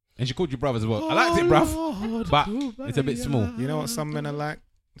and she called you bruv as well. I liked it, bruv. But it's a bit small. You know what some men are like?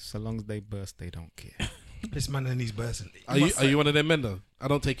 So long as they burst, they don't care. This man and his person. Are you one of them men though? I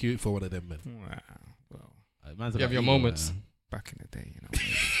don't take you for one of them men. Wow. Well, Man's You have about your ego, moments. man. back in the day,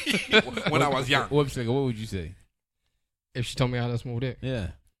 you know. When I was young. What would you say? if she told me I had a small dick,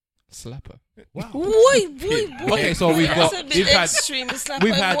 Yeah. slap her. Boy. Okay, so we've That's got a bit we've had extreme. It's like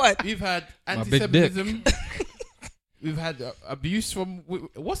we've like had what? we've had My big dick. anti-Semitism. We've had abuse from.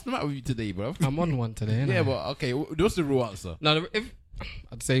 What's the matter with you today, bro? I'm on one today. Innit? Yeah, but okay. What's the real answer? no, if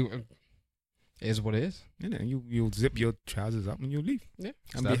I'd say it is what it is. You know, you'll zip your trousers up and you'll leave. Yeah.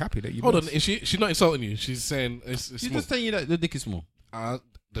 And be Stab. happy that you. Hold on, lost. is she's not insulting you? She's saying it's She's small. just telling you that the dick is small.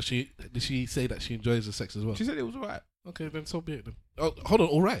 Did she say that she enjoys the sex as well? She said it was alright. Okay, then so be it. Then. Oh, hold on.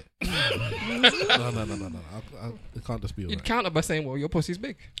 All right. No. It can't just be all You'd right. counter by saying, well, your pussy's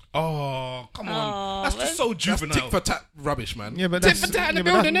big. Oh, come on. Oh, That's just so That's juvenile. tick for tat rubbish, man. Yeah, but Tit that's for tat in the yeah,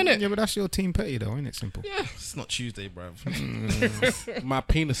 but building, that- innit? Yeah, but that's your team petty, though, isn't it? Simple. Yeah. It's not Tuesday, bruv. My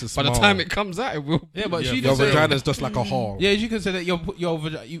penis is By small. the time it comes out, it will. Yeah, but Yeah. she Your just said, vagina's just like a hall. yeah, you can say that your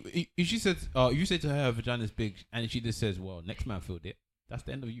vagina. You said you said to her, her vagina's big, and she just says, "Well, next man filled it." That's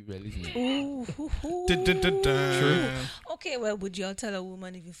the end of you, really, isn't it? Ooh, hoo, hoo. True. Okay, well, would y'all tell a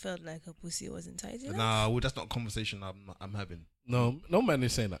woman if you felt like her pussy wasn't tight enough? Nah, well, that's not a conversation I'm having. No man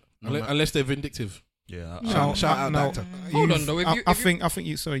is saying that No, man. unless they're vindictive. Yeah. Shout out no. that. Hold on, though. If you- I think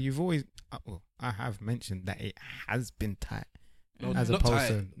you. Sorry, you've always. Well, I have mentioned that it has been tight, No, as not opposed tight.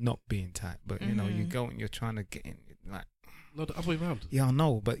 to not being tight. But you know, you Mhm. go and you're trying to get in, like, No, the other way around. yeah, I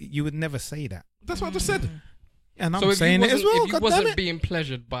know, but you would never say that. That's what I just said. And I'm So if saying you it as wasn't, well. if you God damn wasn't it. being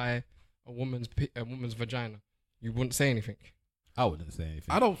pleasured by a woman's vagina, you wouldn't say anything. I wouldn't say anything.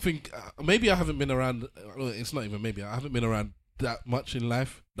 I don't think. Maybe I haven't been around. It's not even maybe. I haven't been around that much in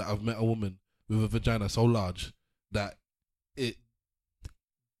life that I've met a woman with a vagina so large that it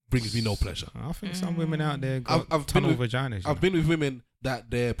brings me no pleasure. I think some women out there got I've been tunnel with- vaginas. I've been with women that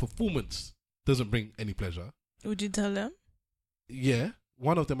their performance doesn't bring any pleasure. Would you tell them? Yeah,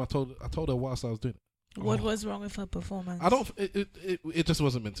 one of them I told her whilst I was doing it. What was wrong with her performance? I don't. It just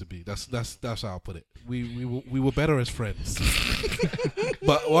wasn't meant to be. That's how I'll put it. We were better as friends,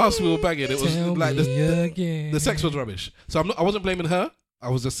 but whilst we were banging, it was like the sex was rubbish. So I wasn't blaming her. I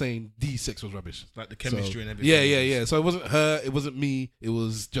was just saying the sex was rubbish. Like the chemistry So, and everything. Yeah. So it wasn't her. It wasn't me. It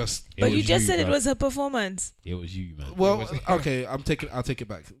was just. But you just said it bro. was her performance. It was you, man. Well, okay. I'll take it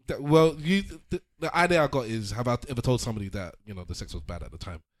back. Well, the idea I got is, have I ever told somebody that the sex was bad at the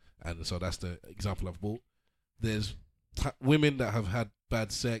time? And so that's the example I've brought. There's women that have had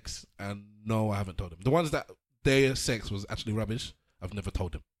bad sex, and no, I haven't told them. The ones that their sex was actually rubbish, I've never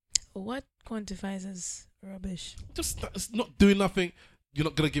told them. What quantifies as rubbish? Just it's not doing nothing. You're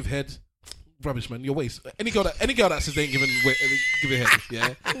not gonna give head. Rubbish, man. Your waste. Any girl that says they ain't giving head,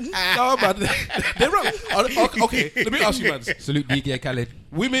 yeah. No, man. They're rubbish. Okay, let me ask you, man. Salute DJ Khaled.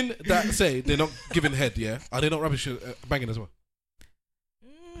 Women that say they're not giving head, yeah, are they not rubbish banging as well?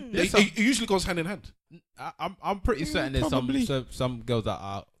 It usually goes hand in hand. I'm pretty certain there's probably. some girls that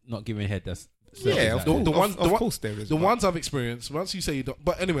are not giving head. That's Yeah, like of that. course, the one- of course there is. The but- ones I've experienced, once you say you don't,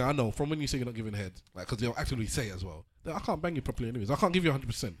 but anyway, I know from when you say you're not giving head, like, because they'll actually say it as well. I can't bang you properly, anyways. I can't give you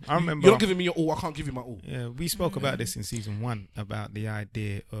 100%. I remember. You're not giving me your all. I can't give you my all. Yeah, we spoke about this in season 1 about the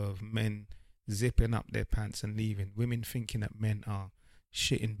idea of men zipping up their pants and leaving. Women thinking that men are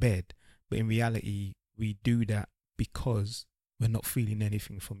shit in bed, but in reality, we do that because we're not feeling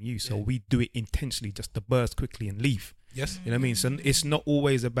anything from you. So we do it intentionally just to burst quickly and leave. Yes. You know what I mean? So it's not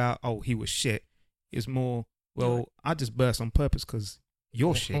always about, oh, he was shit. It's more, well, I just burst on purpose because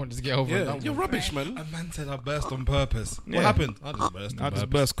you're I shit. want to get over it. Yeah, you're rubbish, man. A man said I burst on purpose. Yeah. What happened? I just burst on I just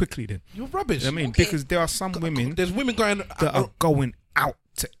purpose. burst quickly then. You're rubbish. You know what I mean? Okay. Because there are some women There's women going. that are going out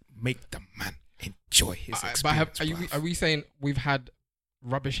to make the man enjoy his experience. But are bruv. we saying we've had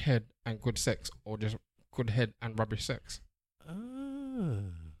rubbish head and good sex, or just good head and rubbish sex?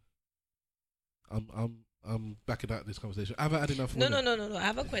 I'm backing out this conversation. I haven't had enough. No. women. I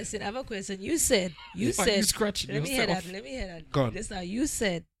have a question. You said. It's like you scratching Let me hear yourself. that. Let me hear that. Go on. Listen, now, you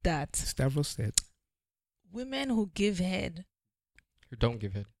said that Stavros said, women who give head. Who don't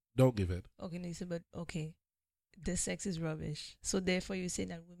give head? Don't give head. Okay, no, you said, but okay, the sex is rubbish. So therefore, you're saying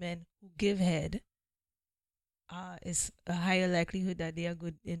that women who give head, is a higher likelihood that they are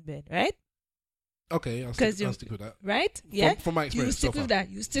good in bed, right? Okay, I'll 'Cause stick with that. Right? Yeah. From my You experience, stick so with far. that.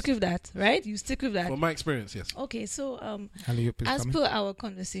 You stick with that, right? You stick with that. From my experience, yes. Okay, so alley-oop is as coming. per our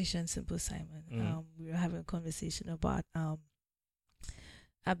conversation, Simple Simon, Mm. we were having a conversation about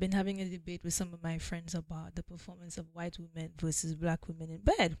I've been having a debate with some of my friends about the performance of white women versus black women in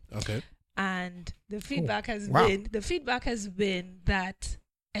bed, Okay. and the feedback has wow. been that,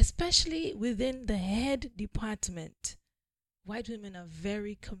 especially within the head department, white women are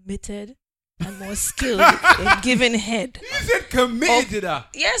very committed and more skilled in giving head. You said committed to that.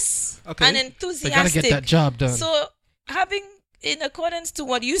 Yes, Okay. and They gotta enthusiastic. get that job done. So, having in accordance to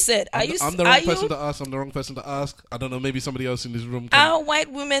what you said, I'm the wrong person to ask. I'm the wrong person to ask. I don't know. Maybe somebody else in this room. are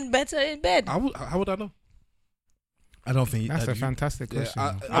white women better in bed? How would I know? I don't think That's a fantastic Yeah,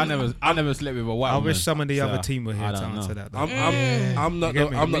 question. I never slept with a white I woman. wish some of the so other team were here I to don't answer know. that. though. I'm not. You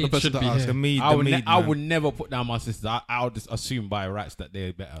get me? I'm not the Mead person should to be ask. here. The mead, I the would, mead, I man. would never put down my sisters. I would just assume by rights that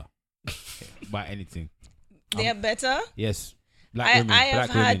they're better by anything. They are better. Yes, black women. Black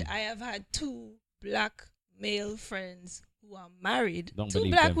women. I have had 2 black male friends who are married. Don't 2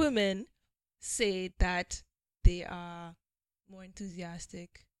 believe black them. women say that they are more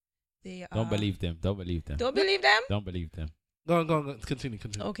enthusiastic. They are. Don't believe them. Don't believe them. Don't believe them. Don't believe them. Go on. Continue.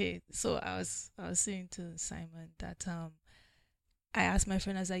 Okay, so I was saying to Simon that I asked my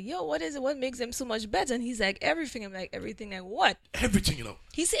friend, I was like, yo, what is it? What makes them so much better? And he's like, everything. I'm like, everything like what? Everything, you know.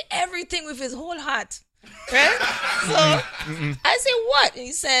 He said everything with his whole heart. Right? So I said, what? And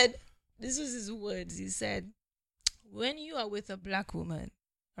he said, this was his words. He said, when you are with a black woman,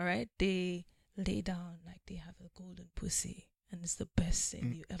 all right, they lay down like they have a golden pussy. And it's the best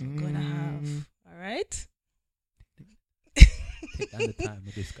thing you ever gonna have. All right? Take down the time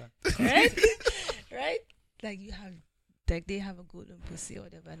with this guy. Right? Right? Like they have a golden pussy or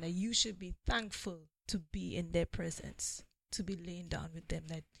whatever. And that you should be thankful to be in their presence, to be laying down with them.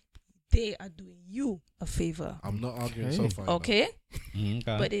 That they are doing you a favor. I'm not arguing so far. Okay? Okay.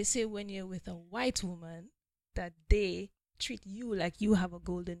 But they say when you're with a white woman, that they treat you like you have a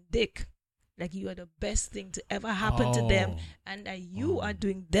golden dick. Like you are the best thing to ever happen to them. And that you are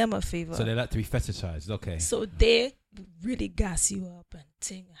doing them a favor. So they like to be fetishized. Okay. So they really gas you up and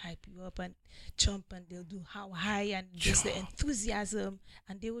hype you up and jump, and they'll do how high and just the enthusiasm,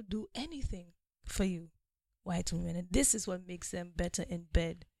 and they will do anything for you, white women. And this is what makes them better in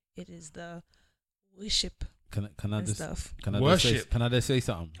bed. It is the worship Can I and just stuff. can I Worship. just say, can I just say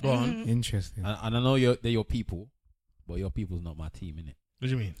something? Go on. Interesting. And I know they're your people, but your people's not my team, innit? What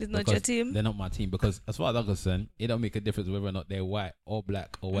do you mean? It's not Because your team. They're not my team, because as far as I'm concerned, it don't make a difference whether or not they're white or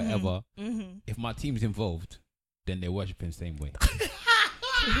black or whatever. Mm-hmm. If my team's involved, then they're worshiping the same way.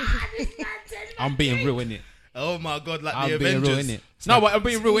 I'm being real, innit? Oh my God, like I'm the being Avengers. real, innit? No, but I'm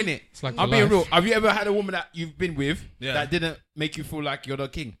being real, innit? It's like I'm life. being real. Have you ever had a woman that you've been with Yeah. that didn't make you feel like you're the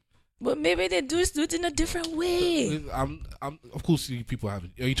king? But maybe they do it in a different way. I'm of course you people have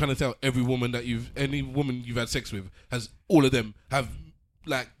it. Are you trying to tell any woman you've had sex with has all of them have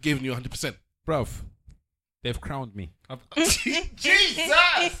like given you 100%? Bruv, they've crowned me. Jesus!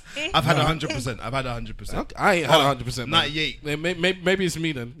 I've had 100%. I've had 100%. I ain't had 100%. 98. Maybe it's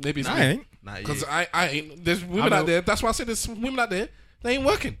me then. Maybe it's I me. ain't. 98. Because I ain't. There's women out there. That's why I said there's women out there. They ain't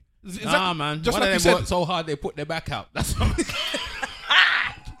working. Nah, man. Just One like of you them said. worked so hard they put their back out. That's what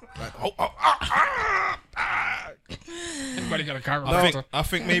Everybody got a car. I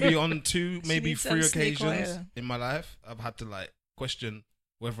think maybe on 2, maybe needs 3 some snake occasions oil. in my life, I've had to like question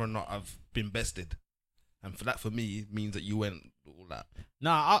whether or not I've been bested, and for that, for me, means that you went all that.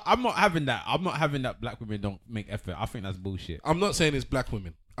 Nah, I'm not having that. I'm not having that black women don't make effort. I think that's bullshit. I'm not saying it's black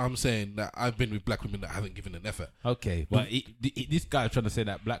women. I'm saying that I've been with black women that haven't given an effort. Okay, but this guy is trying to say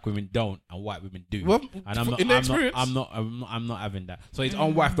that black women don't and white women do. Well, and I'm not, in their experience. I'm not having that. So his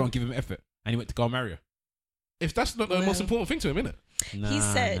own wife don't give him effort, and he went to go marry her. If that's not the Well, most important thing to him, innit?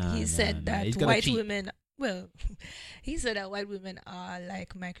 He said that He's gonna white cheat. women. Well, he said that white women are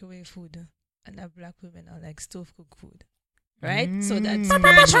like microwave food, and that black women are like stove cooked food. Right? So that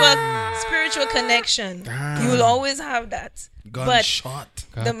spiritual connection, you will always have that. Gunshot.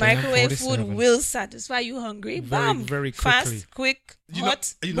 The microwave food will satisfy you hungry. Very, Bam, very quickly. fast, quick, You know,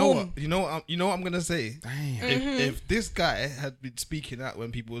 hot. you know boom. what? You know what I'm gonna say. Damn. If this guy had been speaking out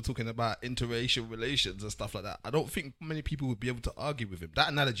when people were talking about interracial relations and stuff like that, I don't think many people would be able to argue with him. That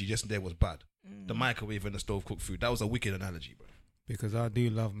analogy just there was bad. The microwave and the stove cooked food. That was a wicked analogy, bro. Because I do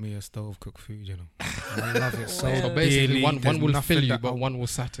love me a stove cooked food, you know. I love it so Well, So basically, dearly. one There's will nothing fill you, that but I- one will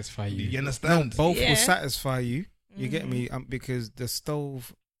satisfy you. You No, understand? both Yeah. will satisfy you. You get me? Because the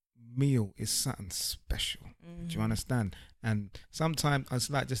stove meal is something special. Do you understand? And sometimes, it's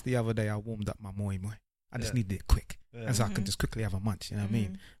like just the other day, I warmed up my moi moi. I just Yeah. needed it quick. Yeah. And so I can just quickly have a munch, you know what I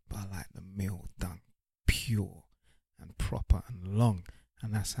mean? Mhm. But I like the meal done pure and proper and long.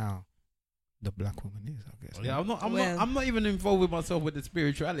 And that's how the black woman is, I guess. Yeah, Well- I'm not even involved with myself with the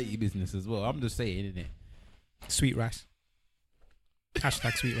spirituality business as well. I'm just saying, innit? Sweet rice.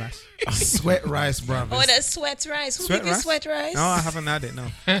 Hashtag sweet rice. Sweat rice, brothers. Oh, the sweat rice. Who Sweat give you rice? sweat rice? No, I haven't had it, no.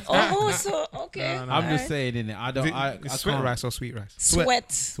 Oh, so okay. No, no. I'm just Alright. saying, innit? I don't. I sweat can't. rice or sweet rice?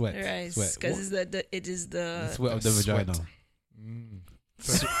 Sweat, Sweat. rice, Sweat. because it is The the sweat of the sweat. vagina.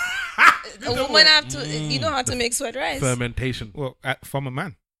 a woman have to. You know how to make sweat rice. Fermentation. Well, from a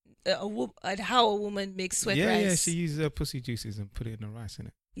man. How a woman makes sweat yeah, rice. yeah, she uses her pussy juices and put it in the rice,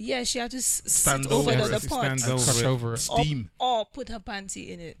 innit? Yeah, she have to Stand sit over over the it. pot Stand over Crush it. over it. Steam. or put her panty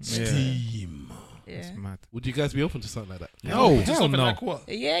in it. Yeah. Steam. Yeah, That's mad. Would you guys be open to something like that? No, Just hell something no. like what?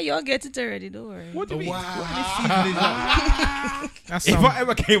 yeah, y'all get it already. Don't worry. What do you mean? That's If some- I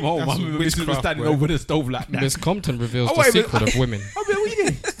ever came home, that's my missus was witchcraft, standing bro. over the stove like that. Miss Compton reveals Oh, the wait a minute. secret of women. I'll be like, what are you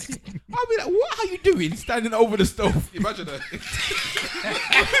doing? I'll be like, what are you doing standing over the stove? Imagine that.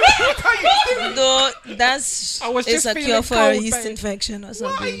 No, that's I was it's just a feeling cure for a cold, yeast babe. infection or are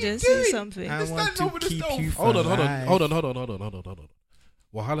something. you Just doing? say something. I Stand want to over the keep stove. you Hold on. alive.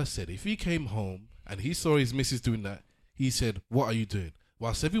 Wahala said if he came home and he saw his missus doing that, he said, "What are you doing?"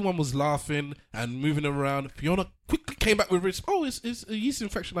 Whilst everyone was laughing and moving around, Fiona quickly came back with this. Oh, it's a yeast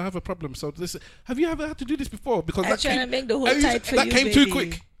infection. I have a problem. So this. Have you ever had to do this before? Because I'm that trying to came, make the whole that tight for that you, came baby. too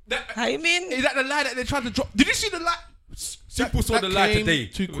quick. How you mean? Is that the lie that they tried to drop? Did you see the lie? Simple saw That the lie came today.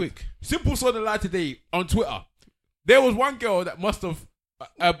 too quick. Simple saw the lie today on Twitter. There was one girl that must have,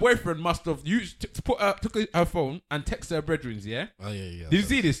 her boyfriend must have took her phone and texted her brethren, yeah? Oh yeah. Did you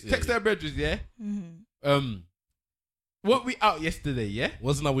see this? Yeah, Text yeah. her brethren, yeah? Mm-hmm. Weren't we out yesterday, yeah?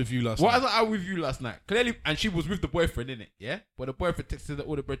 Wasn't I with you last Why night? was I with you last night? Clearly, and she was with the boyfriend, innit? Yeah? But the boyfriend texted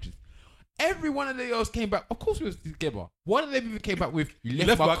all the brethren. Every one of the girls came back. Of course we was together. One of them even came back with, you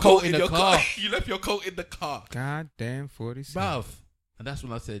left my coat in the your car. You left your coat in the car. God damn 46. Bruv. And that's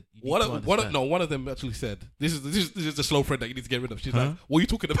when I said, you need to understand. One of them actually said, "This is the slow friend that you need to get rid of." She's like, "What are you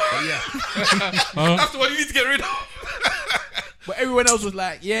talking about?" That's the one you need to get rid of. But everyone else was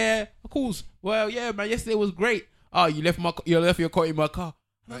like, yeah, of course. Well, yeah, man, yesterday was great. Oh, you left your coat in my car.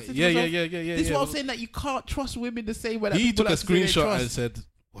 And I said to myself, Yeah. This is what I'm saying, that you can't trust women the same way that He people took a that say they screenshot trust. and said,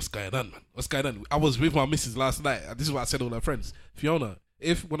 "What's going on, man? What's going on?" I was with my missus last night, and this is what I said to all her friends. Fiona,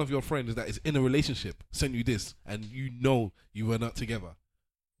 if one of your friends that is in a relationship sent you this, and you know you were not together,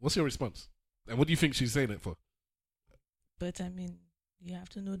 what's your response? And what do you think she's saying it for? But I mean, you have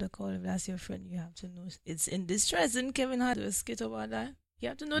to know the call. If that's your friend, you have to know it's in distress. Didn't Kevin Hart do a skit about that? You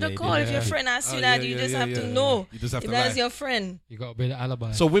have to know Yeah, the he call. did. If your friend asks you that, you just have to know. You just have If to lie. that's your friend. You got a bit of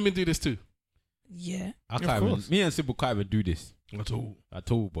alibi. So women do this too. Yeah. I Of can't even, course. me and Sybil can't even do this At all. at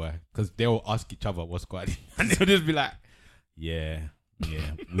all, boy. Because they'll ask each other what's going on. And they'll just be like, yeah,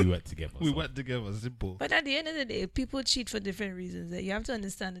 we work together. We so. work together. Simple. But at the end of the day, people cheat for different reasons. You have to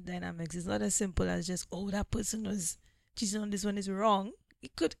understand the dynamics. It's not as simple as just, oh, that person was cheating on this one is wrong.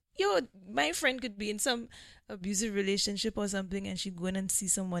 It could, my friend could be in some abusive relationship or something, and she go in and see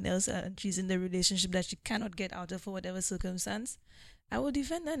someone else, and she's in the relationship that she cannot get out of for whatever circumstance. I will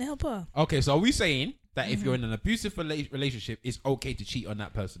defend her and help her. Okay, so are we saying that if you're in an abusive relationship, it's okay to cheat on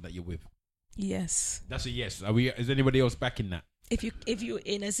that person that you're with? Yes. That's a yes. Are we? Is anybody else backing that? If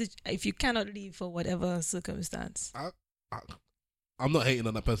you cannot leave for whatever circumstance. I'm not hating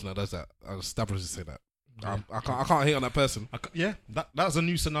on that person that does that. I'll establish to say that. I can't hate on that person. That's a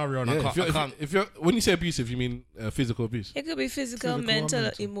new scenario. And I can't. If you're when you say abusive, you mean physical abuse. It could be physical, mental,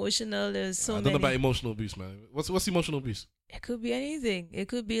 emotional. There's so I don't many. know about emotional abuse, man. What's emotional abuse? It could be anything. It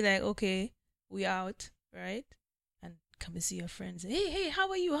could be like, okay, we out, right? And come and see your friends. Hey, how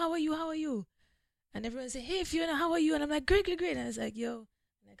are you? And everyone say, hey, Fiona, how are you? And I'm like, great. And it's like, yo.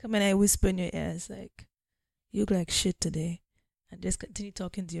 And I come and I whisper in your ear. It's like, you look like shit today. And just continue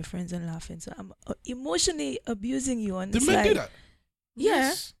talking to your friends and laughing. So I'm emotionally abusing you on this Do men side. do that? Yeah.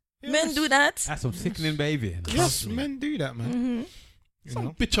 Yes. Men do that. That's some sickening behavior. Yes, men do that, man. Mm-hmm. You Some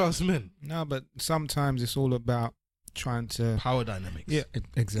know? bitch ass men. No, but sometimes it's all about trying to Power dynamics.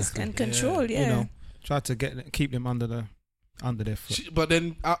 exactly. And control, yeah. You know, try to keep them under their foot. But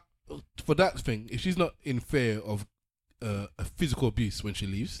then for that thing, if she's not in fear of a physical abuse when she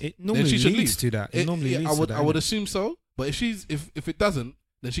leaves, It then normally she should leads leave. to that. It normally leads I would to that. I would innit? assume so. But if it doesn't,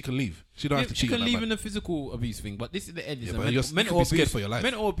 then she can leave. She don't have to She cheat can on that leave man. in the physical abuse thing, but this is the end. Yeah, Is but you mental could be scared abuse for your life.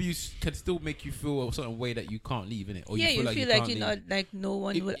 Mental abuse can still make you feel a certain way that you can't leave in it, or Yeah, you feel like you're can't not leave. like no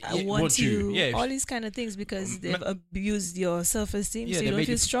one It- will it want wants you. you. Yeah, All these kind of things because they've Ma- abused your self-esteem, Yeah, so they you don't made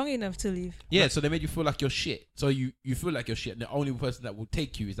feel you- strong enough to leave. Yeah, so they made you feel like you're shit. So you feel like you're shit, and the only person that will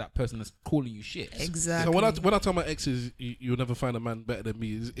take you is that person that's calling you shit. Exactly. So when I tell my exes, you'll never find a man better than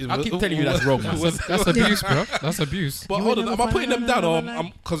me. I keep telling you that's wrong, man. That's abuse, bro. That's abuse. But hold on, am I putting them down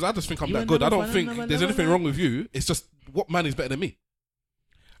or because I just think I'm that good? I don't think there's anything wrong with you. It's just what man is better than me.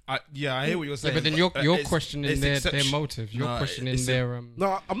 I hear what you're Yeah, saying. but then you're it's- questioning it's their exception- motives. You're No, questioning it's- their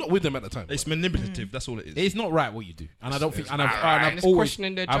No, I'm not with them at the time. It's manipulative. That's all it is. It's not right what you do, and I don't think. And and I've it's always,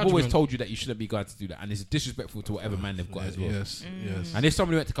 questioning their I've always judgment. told you that you shouldn't be going to do that, and it's disrespectful to whatever man they've got as well. Yes, yes. And if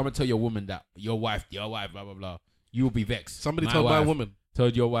somebody went to come and tell your woman that your wife, blah blah blah, you will be vexed. Somebody told my wife woman,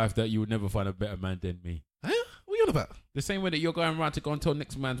 told your wife that you would never find a better man than me. "Huh? What are you on about?" The same way that you're going around to go and tell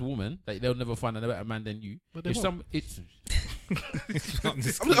next man's woman that they'll never find a better man than you. But they If won't. some, it's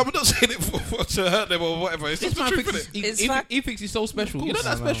I'm not saying it for to hurt them or whatever. It's just this the man truth, thinks innit? he, It's he, fact. he thinks he's so special. You're not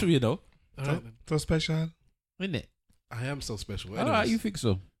course. that special, you know, All right, then. So special. isn't it? I am so special. All right, Anyways. you think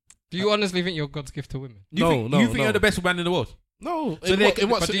so? Do you honestly think you're God's gift to women? You No, think, no, you think no. you're the best man in the world? No, So in they- what, in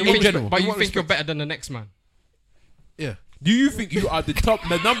what, But do in you what think, general? but In you what think you're respect? better than the next man? Yeah. Do you think you are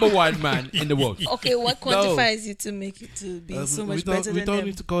the number one man in the world? Okay, what quantifies you to make it to be so much better we than don't them?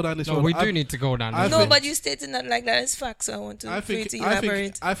 need to go down this No, road. we do need to go down. I this No, road. but you stated that like that as fact, so I want to for you to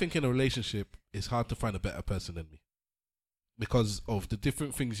elaborate. I think in a relationship, it's hard to find a better person than me because of the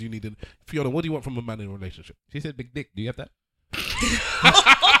different things you need. Fiona, what do you want from a man in a relationship? She said big dick. Do you have that?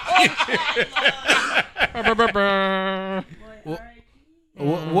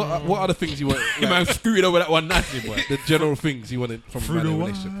 What are the things you want? You man screwed over that one nicely, boy. The general things you want from a man in a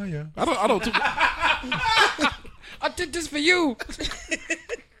relationship. I don't. I did this for you.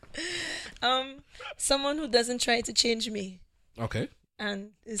 Someone who doesn't try to change me Okay.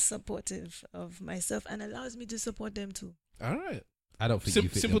 and is supportive of myself and allows me to support them too. All right. I don't think you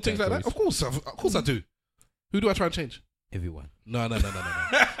fit Simple them things like that. categories. Of course, I do. Who do I try and change? Everyone. No.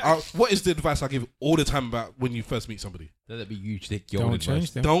 What is the advice I give all the time about when you first meet somebody? Let that be huge dick. Don't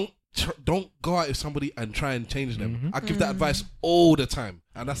change them. Don't go out with somebody and try and change them. Mhm. I give that advice all the time,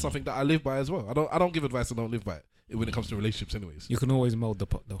 and that's something that I live by as well. I don't give advice and don't live by it when it comes to relationships, anyways. You can always mold the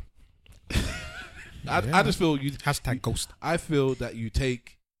pot though. I just feel you. Hashtag ghost. I feel that you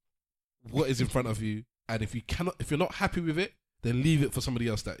take what is in front of you, and if you're not happy with it, then leave it for somebody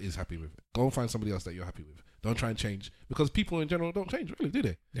else that is happy with it. Go and find somebody else that you're happy with. Don't try and change, because people in general don't change, really, do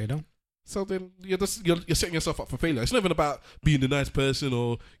they? They don't. So then you're setting yourself up for failure. It's not even about being a nice person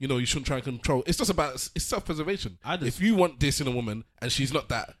or you shouldn't try and control. It's just about it's self-preservation. If you want this in a woman and she's not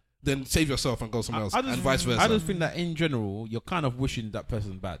that, then save yourself and go somewhere else, and vice versa. I just think that in general, you're kind of wishing that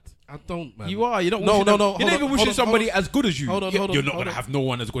person bad. I don't, man. You are. You're not. No, wishing no, them- no. You're hold not even on, wishing hold on, somebody hold on. as good as you. Hold on, You're hold not on, gonna hold on. have no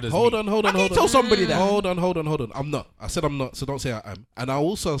one as good as Hold me. on, hold on, How hold can you on. tell somebody that? Hold on. I'm not. I said I'm not, so don't say I am. And I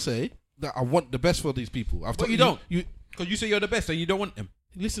also say that I want the best for these people. But you don't. Because you say you're the best and you don't want them.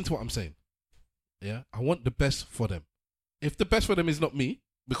 Listen to what I'm saying. Yeah, I want the best for them. If the best for them is not me,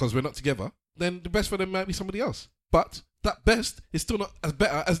 because we're not together, then the best for them might be somebody else. But that best is still not as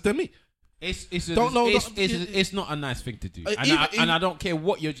better as than me. It's not a nice thing to do. And I don't care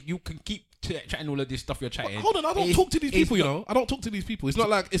what you can keep chatting all of this stuff you're chatting. Hold on, I don't talk to these people. I don't talk to these people. It's not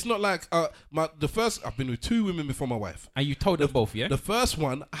like I've been with 2 women before my wife. And you told them both, yeah. The first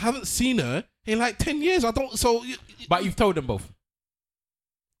one, I haven't seen her in like 10 years. But you've told them both.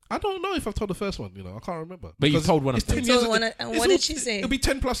 I don't know if I've told the first one. I can't remember. But you Because told one of it's them. 10 You years. told one, and what did she say? It'll be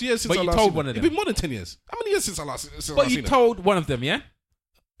 10 plus years since But I you last told seen one her. of It'll them. be more than 10 years. How many years since I last But you seen her? told one of them, yeah.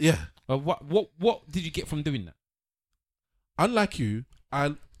 Yeah. What did you get from doing that? Unlike you,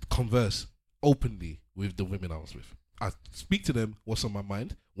 I converse openly with the women I was with. I speak to them what's on my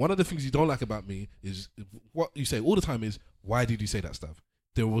mind. One of the things you don't like about me is what you say all the time is, why did you say that stuff?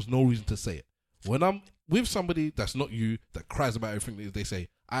 There was no reason to say it. When I'm with somebody that's not you, that cries about everything that they say,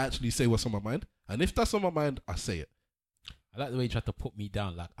 I actually say what's on my mind. And if that's on my mind, I say it. I like the way you tried to put me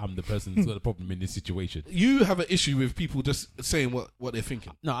down like I'm the person who's got the problem in this situation. You have an issue with people just saying what they're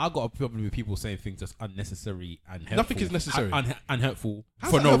thinking. No, I've got a problem with people saying things that's unnecessary and hurtful. Nothing is necessary. And hurtful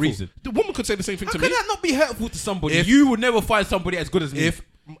How's for that no hurtful? reason. The woman could say the same thing How to can me. that not be hurtful to somebody? If- You will never find somebody as good as me.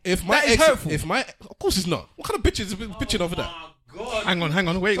 If my That is ex, hurtful. of course it's not. What kind of bitches is bitching over that? God. Hang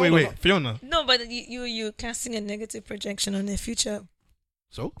on. Wait. Fiona. No, but you casting a negative projection on their future.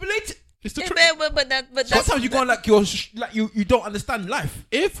 So Relate. it's the Eh, truth. but that's Sometimes you go on like you're like you don't understand life.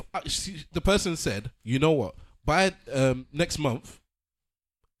 If the person said, you know what, by next month,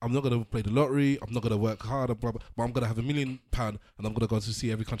 I'm not gonna play the lottery. I'm not gonna work hard, blah, blah, but I'm gonna have £1 million and I'm gonna go to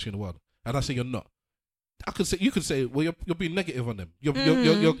see every country in the world. And I say you're not. You could say, well, you're being negative on them. You're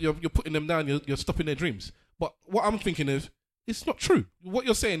putting them down. You're stopping their dreams. But what I'm thinking is, it's not true. What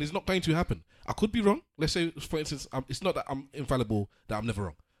you're saying is not going to happen. I could be wrong. Let's say, for instance, it's not that I'm infallible, that I'm never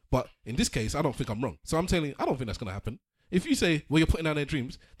wrong. But in this case, I don't think I'm wrong. So I'm telling you, I don't think that's going to happen. If you say, well, you're putting down their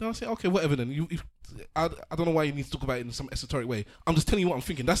dreams, then I'll say, okay, whatever then. I don't know why you need to talk about it in some esoteric way. I'm just telling you what I'm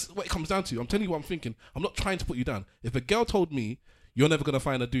thinking. That's what it comes down to. I'm telling you what I'm thinking. I'm not trying to put you down. If a girl told me, you're never going to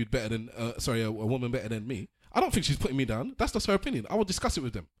find a dude better than, a woman better than me, I don't think she's putting me down. That's just her opinion. I will discuss it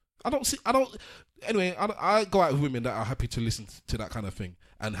with them. Anyway, I go out with women that are happy to listen to that kind of thing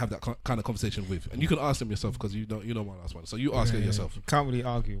and have that kind of conversation with. And you can ask them yourself because you know my last one. So you ask her yourself. Can't really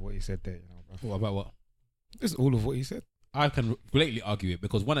argue what he said there. Bro. What about what? Just all of what he said. I can blatantly argue it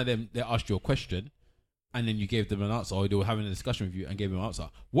because one of them, they asked you a question and then you gave them an answer, or they were having a discussion with you and gave them an answer.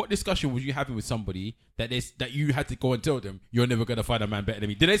 What discussion was you having with somebody that you had to go and tell them you're never going to find a man better than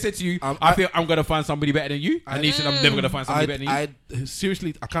me? Did they say to you, I feel I'm going to find somebody better than you? And you said, I'm never going to find somebody better than you?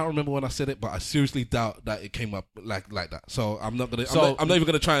 Seriously, I can't remember when I said it, but I seriously doubt that it came up like that. So I'm not gonna. I'm not even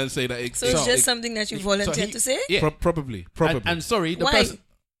gonna try and say that. So it's just something that you volunteered to say. Yeah. Probably. And sorry, the Why? person.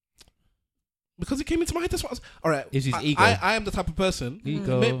 because it came into my head. That's what I was, all right. It's his ego. I am the type of person,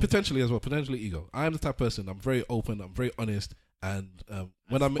 Ego. potentially as well, potentially ego. I am the type of person. I'm very open. I'm very honest, and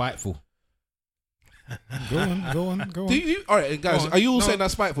when I'm spiteful. Go on. do you, all right, guys, Go on. are you all No. saying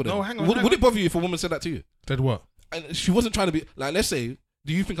that's spiteful? Then? No, hang on, Would, hang would on. it bother you if a woman said that to you? Said what? And she wasn't trying to be like. Let's say,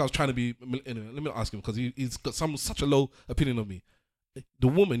 do you think I was trying to be? Anyway, let me ask him because he's got such a low opinion of me. The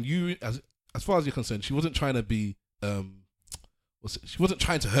woman, you as far as you're concerned, she wasn't trying to be. She wasn't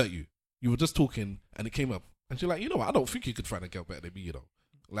trying to hurt you. You were just talking, and it came up, and she's like, you know what? I don't think you could find a girl better than me. You know,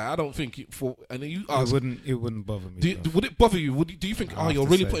 like I don't think for. And then you ask, It wouldn't bother me. would it bother you? Do you think? I Oh, have you're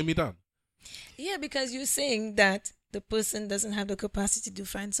to really say. putting me down. Yeah, because you're saying that the person doesn't have the capacity to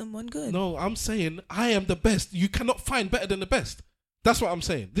find someone good. No, I'm saying I am the best. You cannot find better than the best. That's what I'm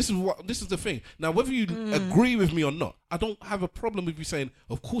saying. This is the thing. Now, whether you agree with me or not, I don't have a problem with you saying,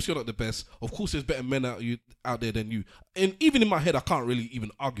 of course you're not the best. Of course there's better men out there than you. And even in my head, I can't really even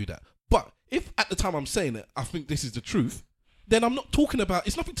argue that. But if at the time I'm saying it, I think this is the truth, then I'm not talking about,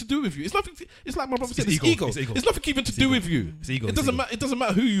 it's nothing to do with you. It's nothing, it's like my brother said, it's ego. It's nothing even to do with you. It's ego. It doesn't matter. It doesn't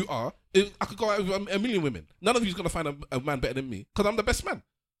matter who you are. I could go out with a million women. None of you's gonna find a man better than me because I'm the best man.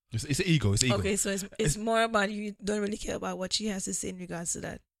 It's ego. It's ego. Okay, so it's more about you don't really care about what she has to say in regards to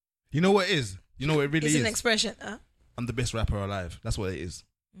that. You know what it is? You know what it really It's is? an expression. Huh? I'm the best rapper alive. That's what it is.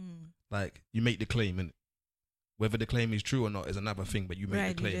 Mm. Like, you make the claim, and whether the claim is true or not is another thing, but you make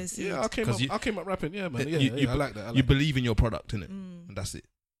Right, the claim. you just say Yeah, it. I came up rapping. Yeah, man. You- Yeah, you- I like that. I like You that. believe in your product, innit? Mm. And that's it.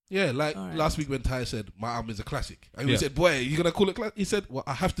 Yeah, like All right. last week when Ty said my album is a classic, and we Yeah. said, "Boy, you gonna call it classic?" He said, "Well,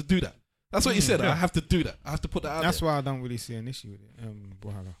 I have to do that." That's what he said. Yeah. I have to do that. I have to put that out. That's there. why I don't really see an issue with it.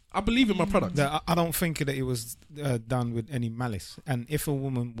 Wahala. I believe in my product. I don't think that it was done with any malice. And if a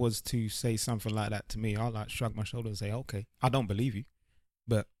woman was to say something like that to me, I'll like shrug my shoulders and say, okay, I don't believe you.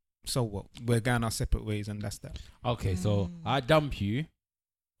 But so what? We're going our separate ways and that's that. Okay, so I dump you,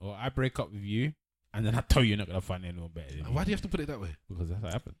 or I break up with you, and then I tell you you're not gonna find anyone better than me. Why do you have to put it that way? Because that's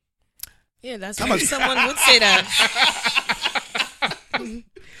what happened. Yeah, that's why someone would say that.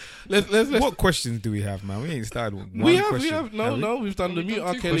 Let's What questions do we have, man? We ain't started with one we question. have no. We've done the We've Mute done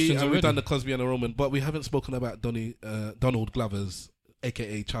R. two Kelly questions and we've done already. the Cosby and the Roman, but we haven't spoken about Donald Glover's,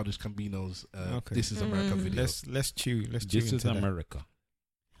 aka Childish Gambino's. Okay. This is America video. Let's chew This into is that. America.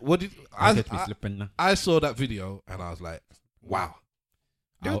 What did I get me slipping now. I saw that video and I was like, wow.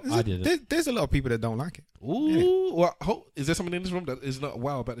 I did it. There's a lot of people that don't like it. Ooh, is there someone in this room that is not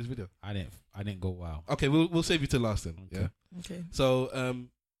wow about this video? I didn't go wow. Okay, we'll save you till last then. Okay. Yeah. Okay. So,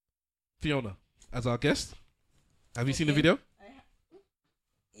 Fiona, as our guest, have you seen the Okay. video?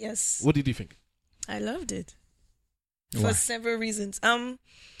 Yes, What did you think? I loved it Why? for several reasons. Well,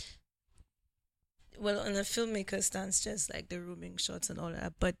 on a filmmaker stance, just like the rooming shots and all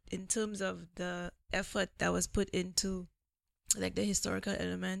that, but in terms of the effort that was put into, like the historical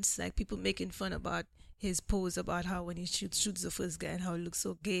elements, like people making fun about his pose about how when he shoots the first guy and how it looks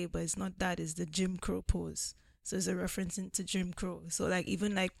so gay, but it's not that, it's the Jim Crow pose. So it's a reference into Jim Crow. So like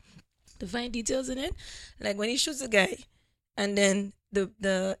even like the fine details in it, like when he shoots the guy, and then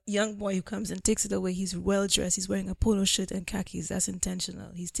the young boy who comes and takes it away, he's well dressed, he's wearing a polo shirt and khakis. That's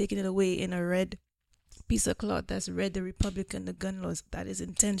intentional. He's taking it away in a red piece of cloth that's read the Republican, the gun laws. That is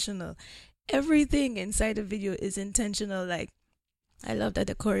intentional. Everything inside the video is intentional. Like I love that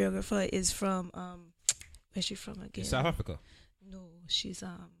the choreographer is from where's she from again? South Africa. No, she's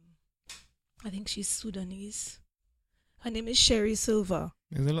I think she's Sudanese. Her name is Sherry Silva.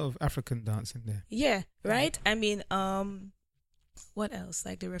 There's a lot of African dance in there. Yeah, right? I mean, what else?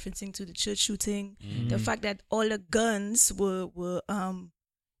 Like they're referencing to the church shooting. The fact that all the guns were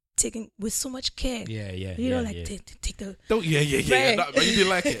taken with so much care. Yeah. You know, like take the Don't yeah. Right. No, you didn't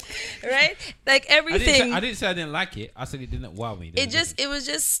like it. right? Like everything. I didn't say I didn't like it. I said it didn't wow me. It's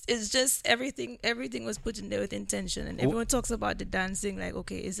just everything was put in there with intention, and everyone talks about the dancing. Like,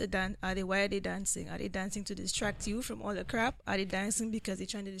 okay, is it why are they dancing? Are they dancing to distract you from all the crap? Are they dancing because they're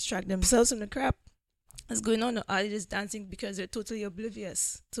trying to distract themselves from the crap that's going on? Or are they just dancing because they're totally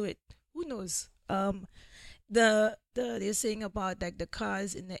oblivious to it? Who knows? They're saying about like the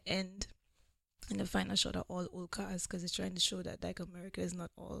cars in the end, in the final shot are all old cars because it's trying to show that like America is not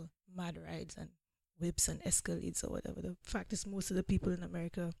all mad rides and whips and Escalades or whatever. The fact is most of the people in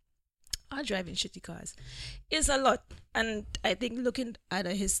America are driving shitty cars. It's a lot. And I think looking at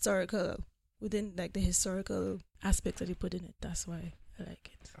a historical, within like the historical aspects that he put in it, that's why I like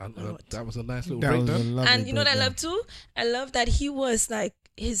it. And, a lot. that was a nice little That was a breakdown. lovely And you know what I breakdown. love too? I love that he was like,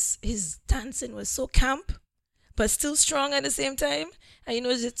 his dancing was so camp, but still strong at the same time. And you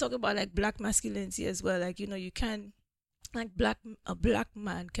know, just talk about like black masculinity as well. Like, you know, you can, like a black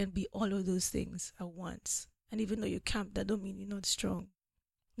man can be all of those things at once. And even though you camp, that don't mean you're not strong.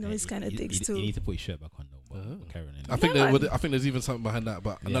 noise kind of things You too. need to put your shirt back on though. But carry on. I think Yeah, there man. would, I think there's even something behind that,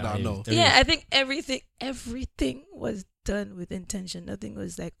 but Yeah, not that I it know. is. Yeah, I think everything was done with intention. Nothing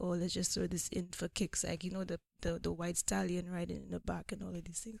was like, oh, let's just throw this in for kicks. Like, you know, the white stallion riding in the back and all of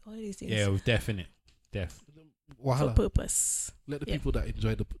these things. All of these things Yeah, with definite. for Wahala. purpose. Let the Yeah. people that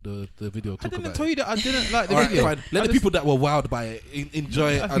enjoyed the video I talk didn't about tell it. you that I didn't like the All right, video. fine. Let the people that were wowed by it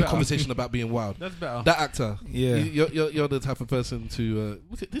enjoy That's a better. conversation about being wowed. That's better. That actor, Yeah. you're the type of person to.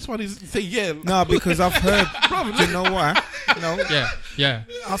 This one is say yeah. No, because I've heard. Do you know why? No, Yeah.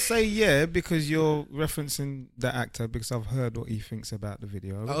 I'll say yeah because you're referencing the actor because I've heard what he thinks about the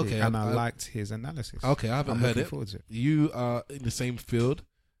video. already, Okay, and I I- liked his analysis. Okay, I haven't I'm heard looking it. forward to it. You are in the same field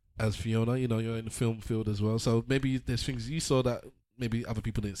as Fiona. You know, you're in the film field as well. So maybe there's things you saw that maybe other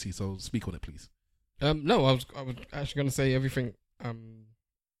people didn't see. So speak on it, please. No, I was actually going to say everything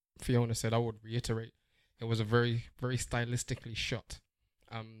Fiona said. I would reiterate. It was a very, very stylistically shot.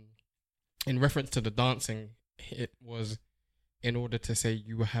 In reference to the dancing, it was in order to say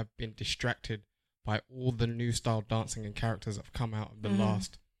you have been distracted by all the new style dancing and characters that have come out of the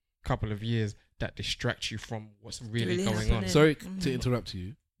last couple of years that distract you from what's really going on. happening. Sorry Mhm. to interrupt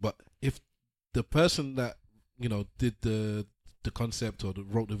you, but if the person that did the concept or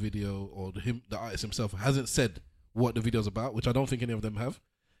wrote the video or the artist himself hasn't said what the video's about, which I don't think any of them have,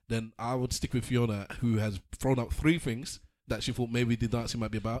 then I would stick with Fiona, who has thrown up 3 things that she thought maybe the dancing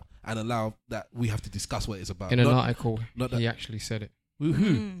might be about, and allow that we have to discuss what it's about. In an Not- article, not that- he actually said it. who?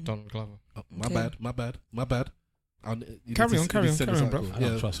 Mm. Donald Glover. Oh, my Okay. bad. You need Carry to- on, you carry need to on, send carry this on, article. bro. I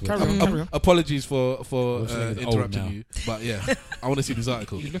don't trust Carry what- on, carry on. Apologies for This nigga's old interrupting now. you, but yeah, I want to see this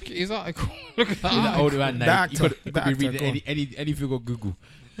article. You look at his article. Look at that He's an article. older man The now. actor, You could the be actor, reading go on. anything on Google.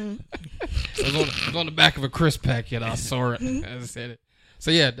 It was on the back of a crisp packet. I saw it as I said it. So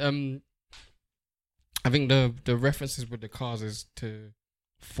yeah, I think the references with the cars is to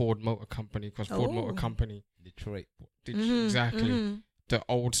Ford Motor Company because Ford Motor Oh. Company Detroit. did Mhm, exactly mhm. the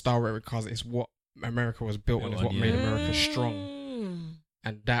old style rhetoric cars. It's what America was built on. It's what made America strong, Mm.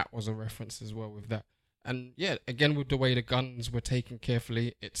 and that was a reference as well with that. And yeah, again with the way the guns were taken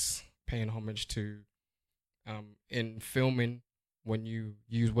carefully, it's paying homage to in filming. When you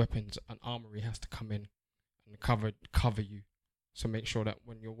use weapons, an armory has to come in and cover you. So make sure that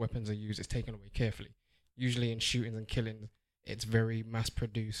when your weapons are used, it's taken away carefully. Usually in shootings and killings, it's very mass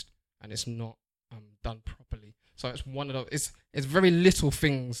produced and it's not done properly. So it's one of those. It's very little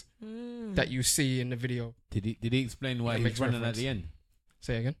things Mm. that you see in the video. Did he explain why That he was makes running reference. at the end?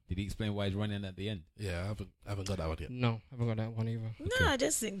 Say again? Did he explain why he's running at the end? Yeah, I haven't got that one yet. No, I haven't got that one either. No, I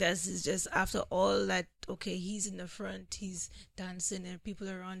just think that's is just after all that. Okay, he's in the front, he's dancing, and people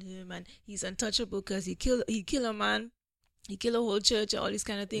around him, and he's untouchable because he kill a man, he kill a whole church, and all these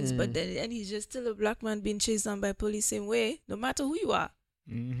kind of things. But then and he's just still a black man being chased down by police same way, no matter who you are.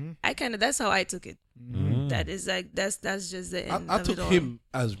 Mm-hmm. That's how I took it. Mm. That is like that's just the end I of took it all. him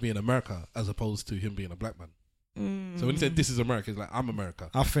as being America as opposed to him being a black man. Mm. So when he said this is America, it's like I'm America.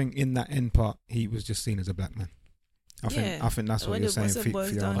 I think in that end part, he was just seen as a black man. I think that's what When you're it saying. was- it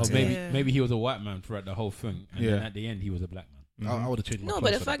boils down Oh, to- maybe Yeah. maybe he was a white man throughout the whole thing, and then Yeah. at the end he was a black man. I would have changed my No, clothes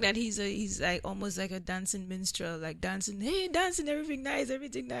but the for fact that he's like almost like a dancing minstrel, like dancing, hey, dancing, everything nice,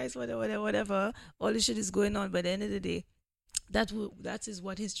 whatever. All this shit is going on, but at the end of the day, that is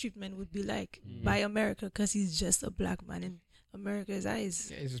what his treatment would be like by America, because he's just a black man in America's eyes.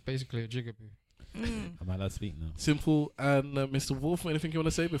 Yeah, it's just basically a jigaboo. Mm. Am I allowed to speak now? Simple and Mr. Wolf. Anything you want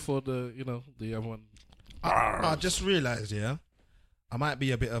to say before the other one? I just realised, I might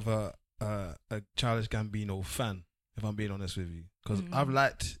be a bit of a Childish Gambino fan, if I'm being honest with you, because I've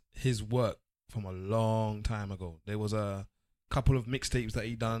liked his work from a long time ago. There was a couple of mixtapes that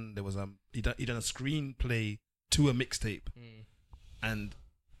he done. There was he done a screenplay to a mixtape, and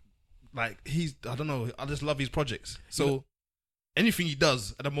like I don't know, I just love his projects. So anything he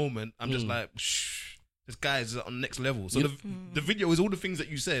does at the moment, I'm just like, shh, this guy is on the next level. So the video is all the things that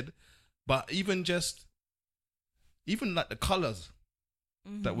you said, but even like the colors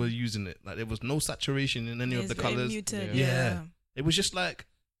that were using it, like there was no saturation in any of the colors. Muted, Yeah. It was just like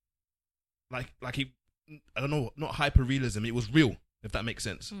he, I don't know, not hyper realism. It was real, if that makes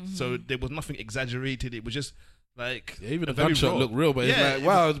sense. So there was nothing exaggerated. It was just like Even the very gunshot raw. looked real, but Yeah, it's like, it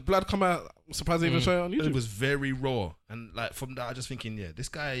wow, blood come out. I'm surprised they even show it on It YouTube. was very raw, and like from that, I just thinking, this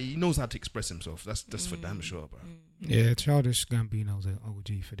guy, he knows how to express himself. That's for damn sure, bro. Yeah, Childish Gambino's an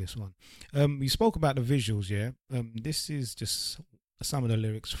OG for this one. You spoke about the visuals, yeah. This is just some of the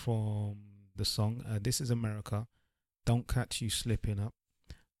lyrics from the song. This is America. Don't catch you slipping up.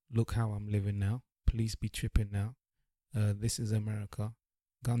 Look how I'm living now. Police be tripping now. This is America.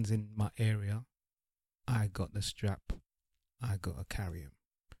 Guns in my area. I got the strap. I gotta carry 'em.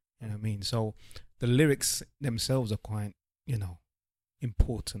 You know what I mean? So the lyrics themselves are quite,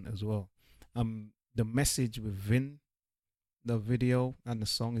 important as well. The message within the video and the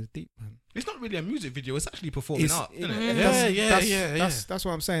song is deep, man. It's not really a music video. It's actually performing art, isn't it? That's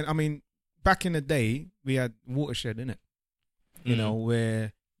what I'm saying. I mean, back in the day, we had Watershed, innit?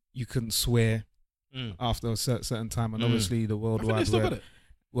 Where you couldn't swear after a certain time, and obviously the World Wide Web.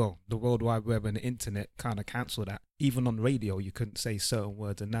 Well, the World Wide Web and the internet kind of cancelled that. Even on radio, you couldn't say certain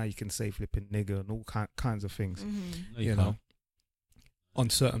words, and now you can say flipping nigger and all kinds of things. Mm-hmm. On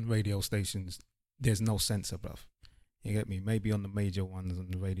certain radio stations, there's no censor, bruv. You get me? Maybe on the major ones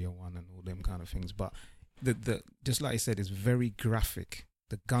and the radio one and all them kind of things. But the just like I said, it's very graphic.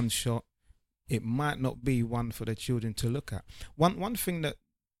 The gunshot, it might not be one for the children to look at. One thing that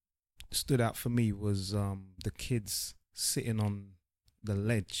stood out for me was the kids sitting on the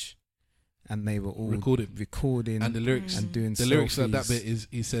ledge, and they were all recording and the lyrics and doing the lyrics at that bit is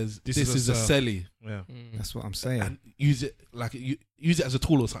he says this is a celly. Yeah, that's what I'm saying. And use it as a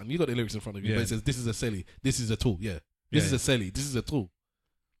tool or something. You got the lyrics in front of you, but it says this is a celly. This is a tool. Yeah, this is a celly. This is a tool.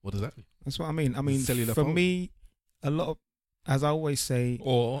 What does that mean? That's what I mean. I mean, for me, a lot of, as I always say,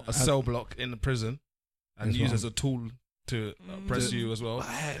 or a cell block in the prison and as use well. as a tool to oppress you as well.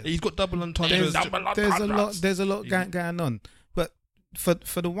 He's got double entendres. There's a lot going on. But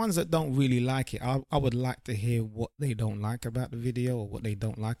for the ones that don't really like it, I would like to hear what they don't like about the video or what they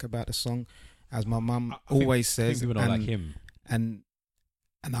don't like about the song. As my mum always says, people don't like him. And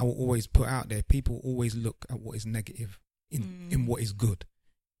I will always put out there, people always look at what is negative in what is good.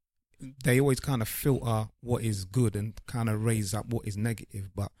 They always kind of filter what is good and kind of raise up what is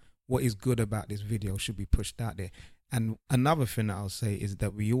negative. But what is good about this video should be pushed out there. And another thing that I'll say is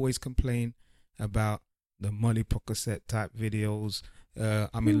that we always complain about the Molly Percocet type videos.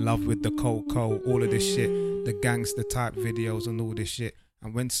 I'm in love with the Coco, all of this shit, the gangster type videos and all this shit.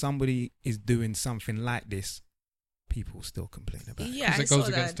 And when somebody is doing something like this, people still complain about it. Yeah, Because it goes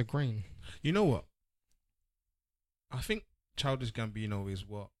against the grain. You know what? I think Childish Gambino is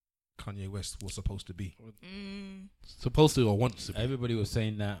what Kanye West was supposed to be. Supposed to or wants to be. Everybody was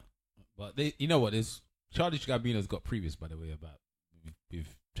saying that, but you know what? There's Childish Gambino's got previous, by the way, about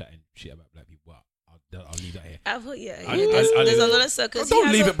with chatting shit about black people. I'll leave that here. There's a lot of circles.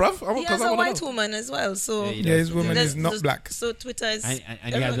 Don't leave it, bruv. He has a white woman as well, so his woman is not black. So Twitter is and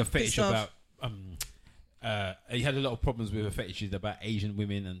he has a fetish about he had a lot of problems with the fetishes about Asian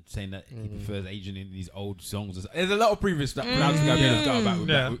women and saying that he prefers Asian in these old songs. There's a lot of previous that pronounced about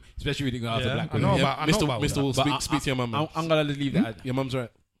black, especially with regards to black women. Mr. will speak to your mum. I'm gonna leave that. Your mum's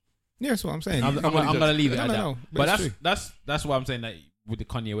right. Yeah, that's what I'm saying. I'm gonna leave it at that. No, but that's why I'm saying that with the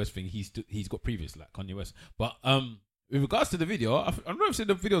Kanye West thing, he's got previous like Kanye West. But with regards to the video, I don't know if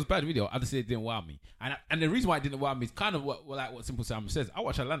the video was a bad video. I just said it didn't wow me, and the reason why it didn't wow me is kind of what Simple Sam says. I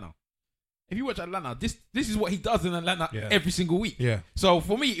watch Atlanta. If you watch Atlanta, this is what he does in Atlanta every single week. Yeah. So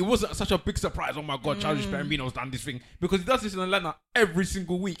for me, it wasn't such a big surprise. Oh my God, Childish Gambino's done this thing, because he does this in Atlanta every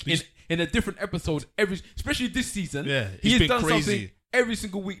single week in a different episode. Especially this season. Yeah, he's been done crazy. something every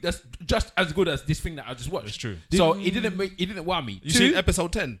single week that's just as good as this thing that I just watched. It's true. So it didn't wow me. You seen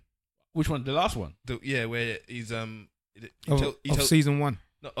episode 10? Which one? The last one? Where he's of season 1.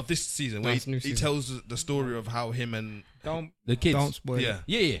 No, of this season, where he tells the story of how him and the kids. Don't spoil it.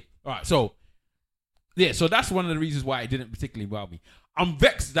 Yeah. All right, so that's one of the reasons why it didn't particularly wow me. I'm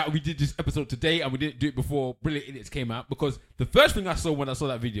vexed that we did this episode today and we didn't do it before Brilliant Idiots came out, because the first thing I saw when I saw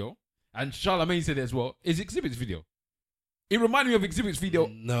that video, and Charlamagne said it as well, is Exhibit's video. It reminded me of Exhibit's video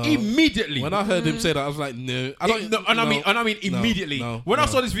immediately. When I heard him say that, I was like, no. I mean immediately. When I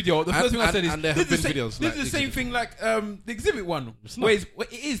saw this video, the first thing I said is, this is the same thing like the Exhibit one. It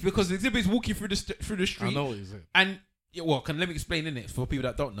is, because the Exhibit is walking through the street. I know what you're saying. And let me explain in it for people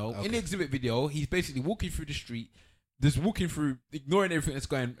that don't know. Okay. In the Exhibit video, he's basically walking through the street, just walking through, ignoring everything that's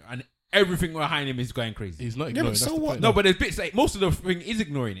going, and everything behind him is going crazy. He's not ignoring. But so what? No, but there's bits that most of the thing is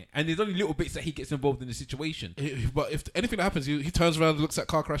ignoring it, and there's only little bits that he gets involved in the situation. But if anything that happens, he turns around and looks at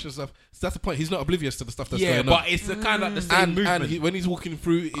car crashes and stuff. So that's the point. He's not oblivious to the stuff that's going on. Yeah, but it's the kind of the same movement. And when he's walking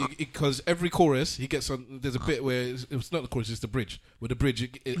through, because every chorus he gets on. There's a bit where it's not the chorus, it's the bridge. With the bridge,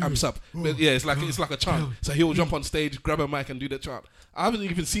 it amps up. But it's like a chant. So he'll jump on stage, grab a mic, and do the chant. I haven't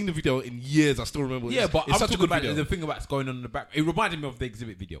even seen the video in years. I still remember. Yeah, but it's I'm such a talking good about video. the thing about what's going on in the back. It reminded me of the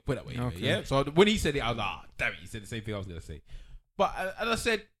Exhibit video. Put it that way. Okay. Yeah. So when he said it, I was like, damn it, he said the same thing I was gonna say. But and I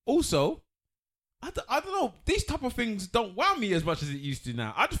said also, I don't know. These type of things don't wow me as much as it used to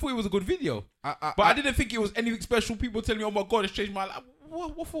now. I just thought it was a good video, but I didn't think it was anything special. People telling me, "Oh my God, it's changed my life."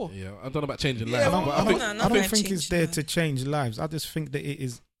 What for? Yeah, I don't know about changing Yeah, lives. well, but I don't think it's there to change lives. I just think that it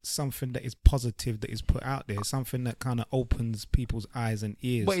is something that is positive that is put out there, something that kind of opens people's eyes and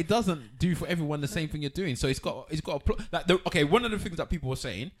ears. But it doesn't do for everyone the same thing you're doing. So it's got okay. One of the things that people were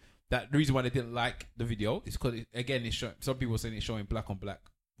saying that the reason why they didn't like the video is because again, some people were saying it's showing black on black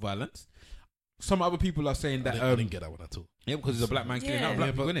violence. Some other people are saying that I didn't get that one at all. Yeah, because it's a black man killing Yeah. out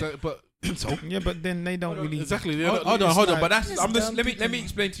black people, innit? But so yeah, but then they don't really exactly. Hold on. But that's It's I'm just dumb let me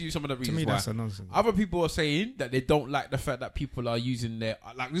explain to you some of the To reasons me, why. that's a nonsense. Other people are saying that they don't like the fact that people are using their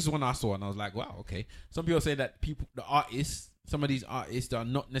like this is one I saw and I was like, wow, okay. Some people are saying that some of these artists that are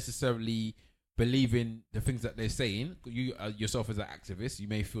not necessarily believing the things that they're saying. You yourself as an activist, you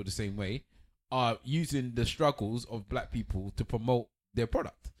may feel the same way. Are using the struggles of black people to promote their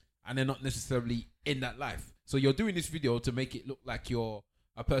product, and they're not necessarily in that life. So you're doing this video to make it look like you're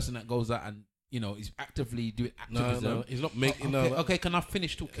a person that goes out and is actively doing activism. No, he's not making. Okay, can I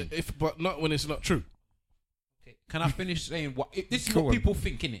finish talking? But not when it's not true. Okay. Can I finish saying what? This is Go what on. people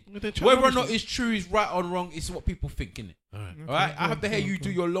think, innit? Then try Whether or to not it's true, is right or wrong, it's what people think, innit? All right. All right, I have to hear you do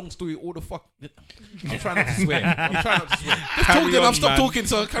your long story. All the fuck. I'm trying not to swear. I'm trying not to swear. Talking, on, I've stopped man. talking,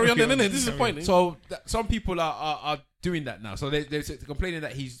 so carry on. Then, innit? This is the point. So some people are doing that now. So they're complaining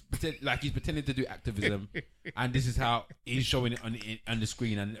that he's pretending to do activism, and this is how he's showing it on the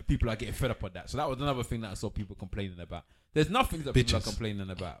screen, and people are getting fed up on that. So that was another thing that I saw people complaining about. There's nothing that people are Bitches. complaining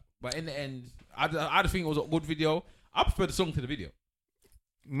about, but in the end, I think it was a good video. I prefer the song to the video.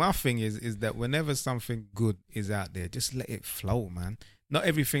 My thing is that whenever something good is out there, just let it flow, man. Not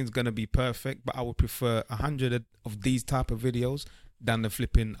everything's gonna be perfect, but I would prefer 100 of these type of videos than the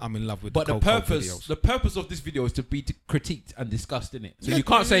flipping I'm in love with. But the the purpose of this video is to be critiqued and discussed, innit? So Yeah, you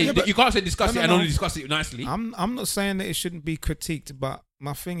can't say but- discuss No, it and no. only discuss it nicely. I'm not saying that it shouldn't be critiqued, but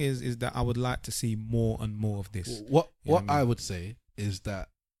my thing is that I would like to see more and more of this. What You know what I mean? I would say is that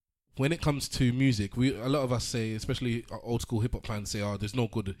when it comes to music, a lot of us say, especially our old school hip hop fans, say, "Oh, there's no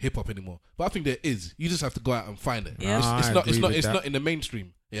good hip hop anymore." But I think there is. You just have to go out and find it. Yeah. I It's not. It's agree not. with It's that. not in the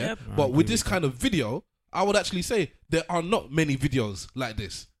mainstream. Yeah. Yep. I But agree with this with kind of video, I would actually say there are not many videos like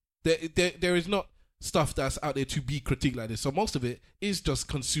this. There is not stuff that's out there to be critiqued like this. So most of it is just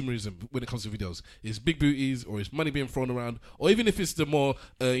consumerism when it comes to videos. It's big booties, or it's money being thrown around, or even if it's the more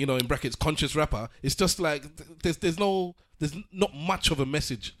in brackets conscious rapper, it's just like there's not much of a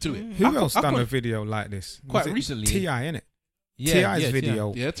message to it. Who else done a video like this? Quite Was it recently. T.I., innit? Yeah, T.I.'s yeah,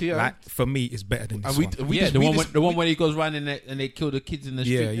 video, Yeah, T.I. like, for me, is better than this And one. we yeah, just- the we one just- when he goes round and they kill the kids in the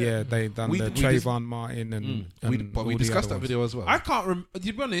street. Yeah, they done We- the we just- Trayvon Martin and but we all the discussed other that ones. video as well. I can't. To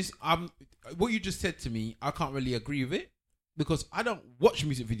be honest, what you just said to me, I can't really agree with it because I don't watch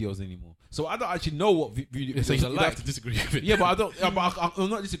music videos anymore. So I don't actually know what videos so are you like. have to disagree with it. Yeah, but I don't. I'm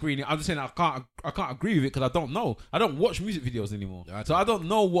not disagreeing. I'm just saying I can't agree with it because I don't know. I don't watch music videos anymore, so I don't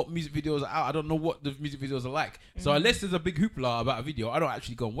know what music videos are out. I don't know what the music videos are like. So unless there's a big hoopla about a video, I don't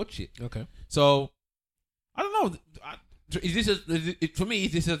actually go and watch it. Okay. So I don't know. Is this for me?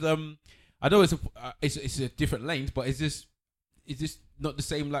 Is this I know it's a different lanes, but is this not the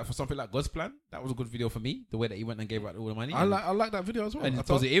same like for something like God's Plan? That was a good video for me. The way that he went and gave out all the money. I like that video as well. and I it's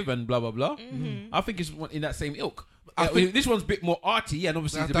thought- positive and blah blah blah. Mm-hmm. I think it's in that same ilk. I think- This one's a bit more arty and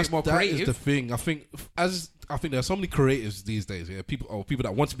obviously it's a bit more that is creative. the thing. I think there are so many creatives these days. Yeah, people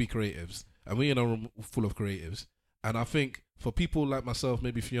that want to be creatives, and we're in a room full of creatives. And I think for people like myself,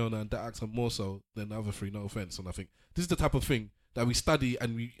 maybe Fiona and that accent more so than the other three. No offense, and I think this is the type of thing that we study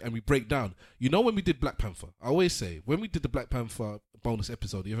and we break down. You know, when we did Black Panther, I always say when we did the Black Panther bonus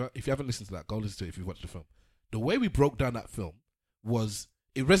episode, if you haven't listened to that, go listen to it if you've watched the film. The way we broke down that film was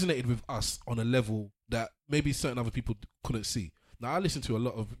it resonated with us on a level that maybe certain other people couldn't see. Now I listen to a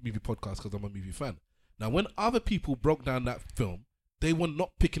lot of movie podcasts because I'm a movie fan. Now when other people broke down that film, they were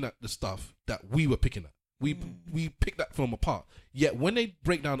not picking at the stuff that we were picking at. We picked that film apart. Yet when they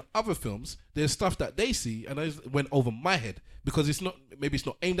break down other films, there's stuff that they see and it went over my head because it's not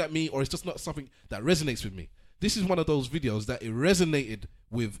aimed at me, or it's just not something that resonates with me. This is one of those videos that it resonated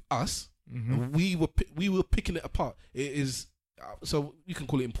with us. And we were picking it apart. It is so you can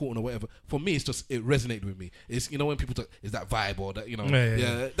call it important or whatever. For me, it's just it resonated with me. It's when people talk, is that vibe or that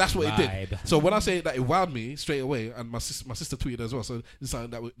Yeah. that's what it did. Vibe. So when I say that it wowed me straight away, and my sister tweeted as well. So it's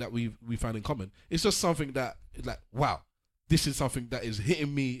something that we found in common. It's just something that like wow, this is something that is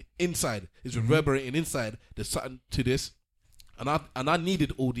hitting me inside. It's reverberating inside. There's something to this, and I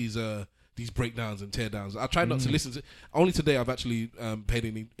needed all these breakdowns and teardowns. I tried not to listen to. Only today I've actually paid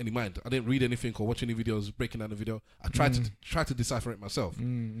any mind. I didn't read anything or watch any videos breaking down the video. I tried to decipher it myself.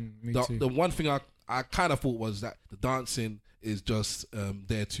 Me too. The one thing I kind of thought was that the dancing is just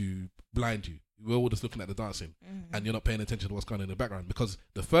there to blind you. We're all just looking at the dancing, and you're not paying attention to what's going on in the background. Because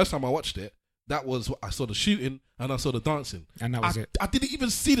the first time I watched it, That was what I saw the shooting and I saw the dancing. And that was it. I didn't even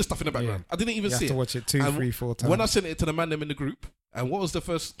see the stuff in the background. I didn't even You have see to it. watch it 2, And 3, 4 times. When I sent it to the man them in the group, and what was the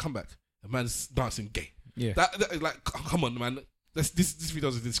first comeback? The man's dancing gay. Yeah. That like, come on, man. This video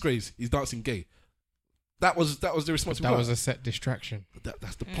is a disgrace. He's dancing gay. That was the response. That was a set distraction.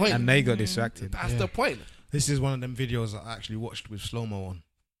 That's the point. And they got distracted. That's the point. This is one of them videos I actually watched with slow-mo on.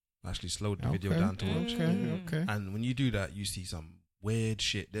 I actually slowed the video down to watch. Okay. And when you do that, you see some weird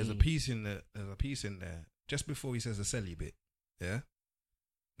shit. There's a piece in there. Just before he says the celly bit. Yeah.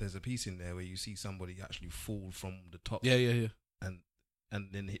 There's a piece in there where you see somebody actually fall from the top. Yeah. And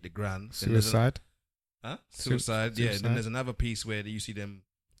then hit the ground. Suicide. Suicide. Yeah. Suicide. Then there's another piece where you see them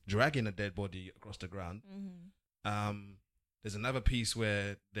dragging a dead body across the ground. There's another piece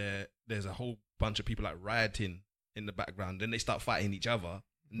where there's a whole bunch of people like rioting in the background. Then they start fighting each other.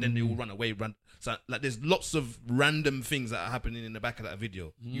 And then they all run away. So like, there's lots of random things that are happening in the back of that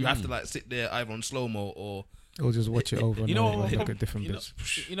video. You have to like sit there either on slow mo or just watch it over and over and look at different bits.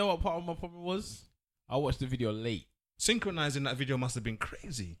 You know what part of my problem was? I watched the video late. Synchronizing that video must have been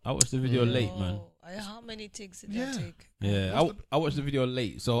crazy. I watched the video late, man. How many takes did that take? Yeah, I watched the video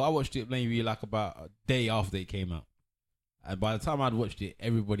late, so I watched it maybe like about a day after it came out. And by the time I'd watched it,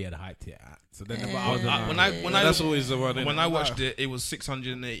 everybody had hyped it. So then That's always the one. When I watched it, it was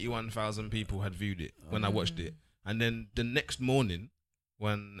 681,000 people had viewed it when I watched it. And then the next morning,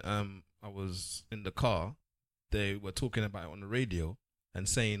 when I was in the car, they were talking about it on the radio and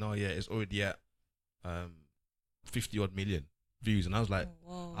saying, "Oh yeah, it's already at 50 odd million views." And I was like,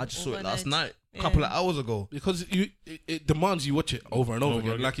 I just saw it last night, a couple of hours ago. Because it demands you watch it over and over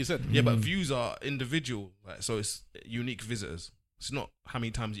again, like you said. Yeah, but views are individual, like, so it's unique visitors. It's not how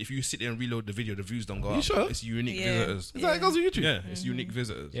many times. If you sit there and reload the video, the views don't go up. Sure? It's unique visitors. Is that how it goes on YouTube? Yeah, it's unique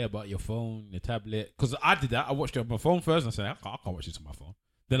visitors. Yeah, but your phone, your tablet. Because I did that. I watched it on my phone first. And I said, I can't watch this on my phone.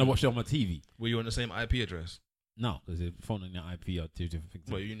 Then I watched it on my TV. Were you on the same IP address? No, because the phone and your IP are two different things.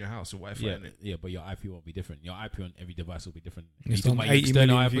 Well, you're in your house, so Wi-Fi, yeah, innit? yeah, but your IP won't be different. Your IP on every device will be different. It's you talking on about your 80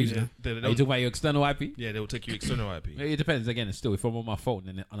 external million IP? views now. They Are you don't- talking about your external IP? Yeah, they will take you external IP. It depends. Again, it's still, if I'm on my phone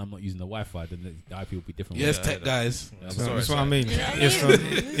and I'm not using the Wi-Fi, then the IP will be different. Yes, Yeah, tech guys. Yeah, So sorry, that's what I mean. Yeah.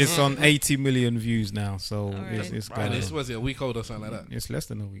 It's on 80 million views now, so Alright. it's And going this on. was it a week old or something like that. It's less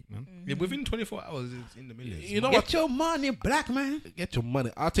than a week, man. Yeah, within 24 hours, it's in the millions. You know what? Get your money, black man. Get your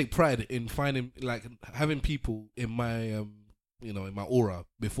money. I take pride in finding, like, having people in my in my aura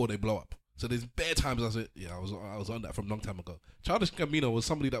before they blow up. So there's bare times I said, I was on that from a long time ago. Childish Gambino was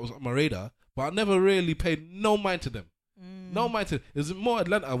somebody that was on my radar, but I never really paid no mind to them. No mind to. It was more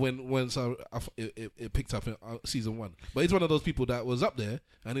Atlanta when it picked up in season 1. But he's one of those people that was up there,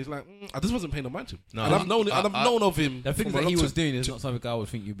 and he's like, I just wasn't paying no mind to him. No, and I've known of him. The things from a that he long was time. doing is not something I would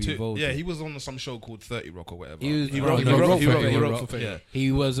think you'd be involved Yeah, in. he was on some show called 30 Rock or whatever. He wrote for Faye. Yeah.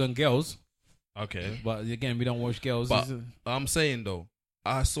 He was on Girls, Okay. but again, we don't watch Girls. But I'm saying though,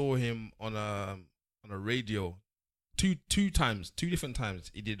 I saw him on a radio two different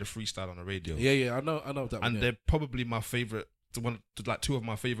times. He did a freestyle on the radio. Yeah, I know that one. And yeah. they're probably my favorite. Two of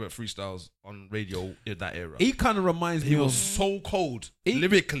my favorite freestyles on radio in that era. he kind of reminds He me was of. so cold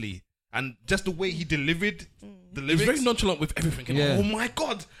lyrically, and just the way he delivered the He's lyrics. very nonchalant with everything. Yeah. Oh my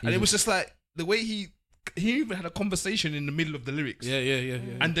god! And it was just like the way he even had a conversation in the middle of the lyrics. Yeah.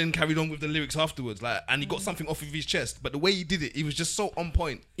 And then carried on with the lyrics afterwards, like, and he got something off of his chest. But the way he did it, he was just so on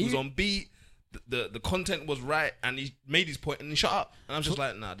point. He was on beat. The content was right, and he made his point, and he shut up. And I'm just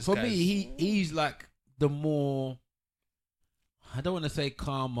like, nah. This For guy me, he's like the more. I don't want to say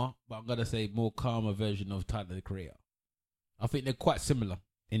calmer, but I'm gonna say more calmer version of Tyler the Creator. I think they're quite similar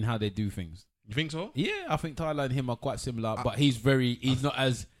in how they do things. You think so? Yeah, I think Tyler and him are quite similar, but he's not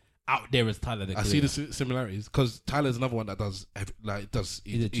as out there as Tyler the I Creator. see the similarities because Tyler's another one that does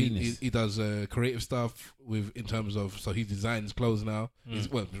He's a genius. He does creative stuff in terms of, so he designs clothes now. He's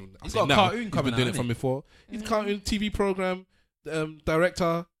got a cartoon He's coming been doing out, it from innit? before. He's a cartoon TV program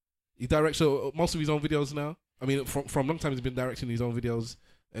director. He directs most of his own videos now. I mean, from long time he's been directing his own videos,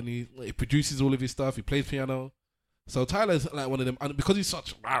 and he produces all of his stuff. He plays piano. So Tyler's like one of them, and because he's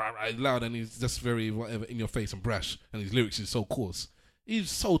such loud and he's just very whatever in your face and brash, and his lyrics is so coarse.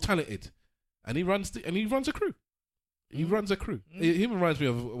 He's so talented, and he runs a crew. He runs a crew. He reminds me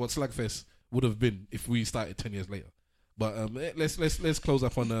of what Slagfest would have been if we started 10 years later. But let's close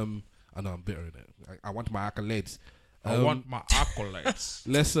up on I know I'm bitter in it. I want my accolades. I want my accolades.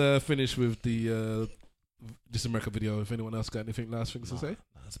 Let's finish with the This America video. If anyone else got anything last things to say,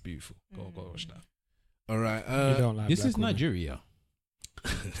 That's beautiful. Go watch that. all right. You don't like This black is women. Nigeria.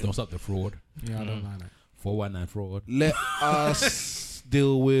 Don't stop the fraud. Yeah, I don't like that. 419 fraud. Let us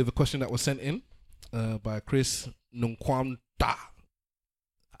deal with a question that was sent in by Chris Nunkwamda.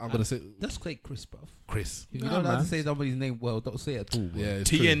 I'm gonna say That's quite Chris, bro. Chris. If you Nah, don't know how man. to say somebody's name well, don't say it at all. Bro. Yeah, it's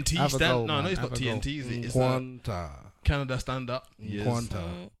true. TNT Have a stand. go, No, man. no, it's Have not a go. TNT. Is it? It's Quanta. Canada Stand Up. Yes. Quanta.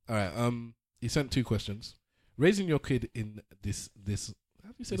 All right. You sent 2 questions. Raising your kid in this. How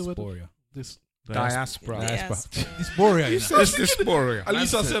do you say the word? Dysphoria. This. Diaspora. Dysphoria. You said dysphoria. At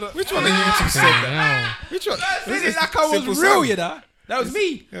least I said it. Which one of you two said that? Which one? I said This it like I simple was real, sound. you know. That was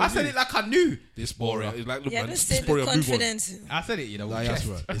me. Yeah, I said it like I knew. Dysphoria. It's like, look, You man, have to say it dysphoria, with move on. confidence. I said it, you know. with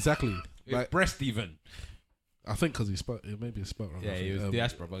Diaspora. chest. Exactly. With Like, breast even. I think because he spelled it, maybe he spelled wrong. Yeah, I it think. was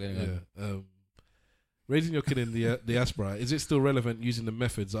diaspora. But anyway. Yeah. Raising your kid in the diaspora, is it still relevant using the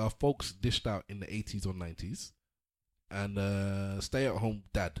methods our folks dished out in the 80s or 90s? And stay at home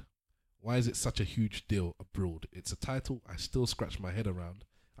dad. Why is it such a huge deal abroad? It's a title I still scratch my head around.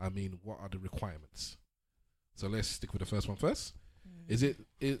 I mean, what are the requirements? So let's stick with the first one first.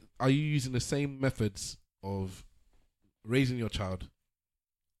 Are you using the same methods of raising your child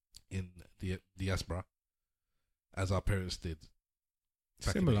in the diaspora as our parents did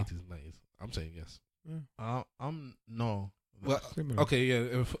back Similar. in the 80s and 90s? I'm saying yes. I'm no. Well, Similar. okay,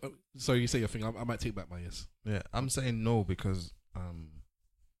 yeah. So you say your thing. I might take back my yes. Yeah, I'm saying no because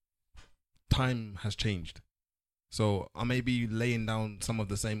time has changed. So I may be laying down some of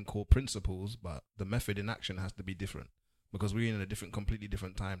the same core principles, but the method in action has to be different because we're in a completely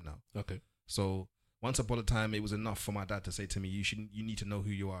different time now. Okay. So once upon a time, it was enough for my dad to say to me, you need to know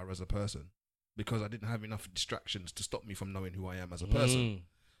who you are as a person, because I didn't have enough distractions to stop me from knowing who I am as a person.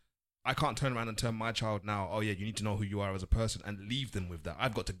 I can't turn around and tell my child now, oh yeah, you need to know who you are as a person, and leave them with that.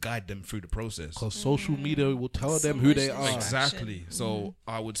 I've got to guide them through the process. Because social media will tell So them who much they are. Exactly. So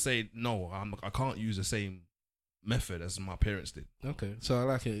I would say no. I can't use the same method as my parents did. Okay, so I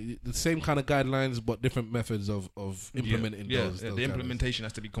like it. The same kind of guidelines, but different methods of implementing those. The guidelines. implementation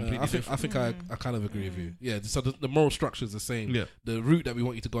has to be completely I think different. I kind of agree with you. Yeah. So the moral structure is the same. Yeah. The route that we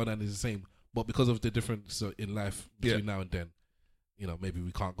want you to go down is the same, but because of the difference in life between now and then, maybe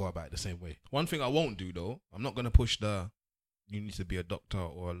we can't go about it the same way. One thing I won't do though, I'm not going to push you need to be a doctor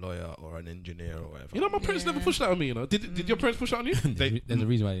or a lawyer or an engineer or whatever. My parents never pushed that on me. Did your parents push that on you? There's a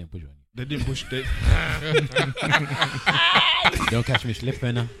reason why they didn't push on you. They didn't push. Don't catch me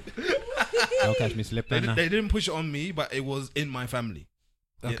slipping. Don't catch me slipping. They didn't push it on me, but it was in my family.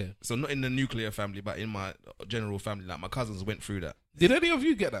 Okay. Yeah, so not in the nuclear family, but in my general family. Like my cousins went through that. Did any of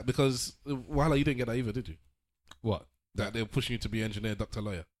you get that? Because Wahala, you didn't get that either, did you? What? That they were pushing you to be engineer, doctor,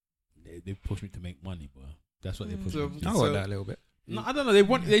 lawyer. They pushed me to make money, bro. That's what they pushed So- me to. I got that a little bit. No, I don't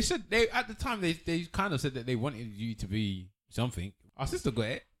know. They said at the time they kind of said that they wanted you to be something. Our sister got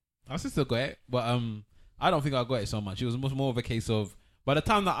it, but I don't think I got it so much. It was more of a case of by the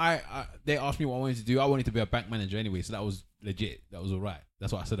time that they asked me what I wanted to do, I wanted to be a bank manager anyway, so that was legit. That was all right.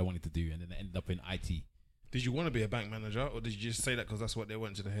 That's what I said I wanted to do, and then I ended up in IT. Did you want to be a bank manager, or did you just say that because that's what they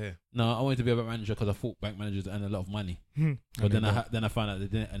wanted to hear? No, I wanted to be a bank manager because I thought bank managers earn a lot of money, but then I found out they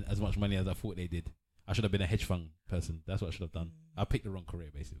didn't earn as much money as I thought they did. I should have been a hedge fund person. That's what I should have done. I picked the wrong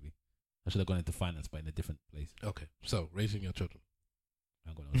career, basically. I should have gone into finance, but in a different place. Okay. So raising your children. I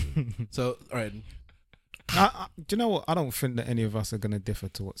ain't got no idea. So all right. Do you know what? I don't think that any of us are going to differ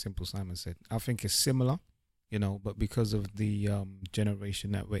to what Simple Simon said. I think it's similar, but because of the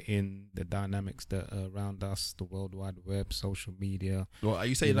generation that we're in, the dynamics that are around us, the World Wide Web, social media. Well, are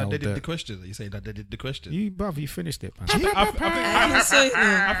you saying that they did the question? Are you saying that they did the question? You finished it, man. I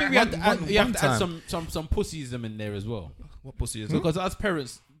think we have to one add time. some pussyism in there as well. What pussy is it? Because as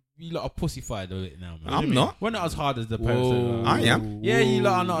parents, you lot are pussyfied a bit now, man. I'm not. We're not as hard as the parents. Whoa. I am. Yeah, you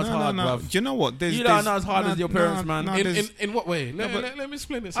lot are not as hard, No. bruv. Do you know what? You lot are not as hard as your parents, man. In what way? Let me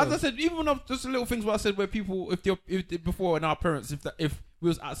explain it. As I said, even of just the little things what I said, where people, if before in our parents, if we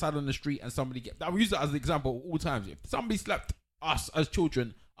was outside on the street and somebody I use that as an example all times. If somebody slapped us as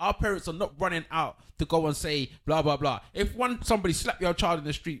children, our parents are not running out to go and say blah blah blah. If somebody slapped your child in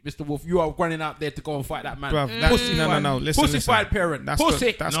the street, Mr. Wolf, you are running out there to go and fight that man. Bruv, no. Listen. Pussyfied parent. That's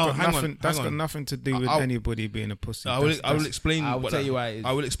Pussy. got hang on. nothing to do with anybody being a pussy. I will explain. I will tell you why it is.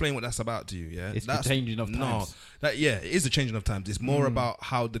 I will explain what that's about to you. Yeah, It's the changing of times. It is the changing of times. It's more about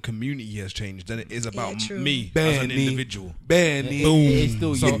how the community has changed than it is about true. me as an Benny. individual. Benny. It's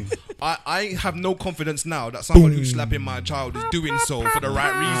still So you. I have no confidence now that someone who's slapping my child is doing so for the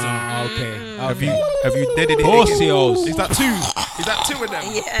right reason. Okay. Have you deaded it? Pussios. Is that two of them?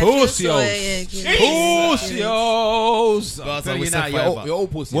 Yeah, Pussios. Pussios. Guys, I Telling will you now, say you're forever. all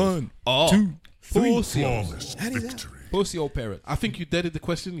pussios. 1, Oh. 2, 3. Pussios. Pussy old parents. I think you deaded the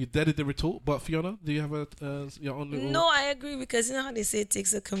question. You deaded the retort. But Fiona, do you have your own little? No, I agree because you know how they say it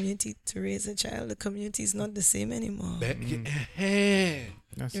takes a community to raise a child. The community is not the same anymore.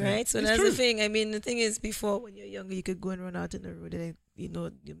 That's Right? it. So that's the thing. I mean, the thing is, before when you're younger, you could go and run out in the road and you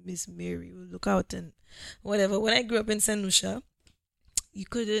know, Miss Mary will look out and whatever. When I grew up in St. Lucia, you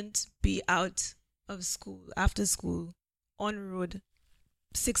couldn't be out of school, after school, on road,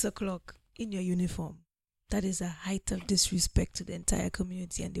 6 o'clock in your uniform. That is a height of disrespect to the entire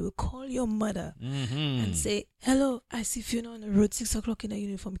community. And they will call your mother and say, hello, I see Fiona on the road, 6 o'clock in a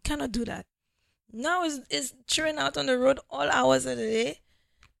uniform. You cannot do that. Now it's chilling out on the road all hours of the day,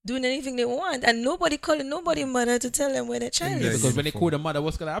 doing anything they want, and nobody calling nobody mother to tell them where their child is. Because when they call the mother,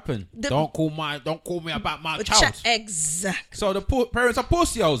 what's gonna happen? Don't call me about my But child. Exactly. So the parents are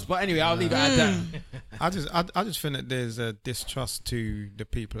pussios. But anyway, I'll leave it at that. I just think that there's a distrust to the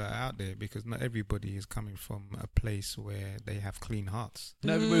people that are out there, because not everybody is coming from a place where they have clean hearts.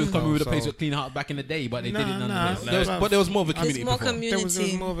 Not everybody was coming with a So- place with clean heart back in the day, but they did it nonetheless. There was more of a There's community more before. community. There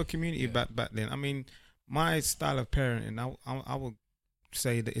was more of a community back then. I mean, my style of parenting, I would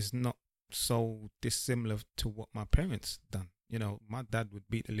say that it's not so dissimilar to what my parents done. You know, my dad would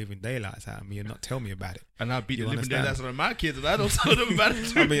beat the living daylights out of me and not tell me about it. And I beat You the living understand? daylights out of my kids, and I don't tell them about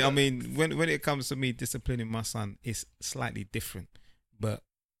it. I mean, when it comes to me disciplining my son, it's slightly different. But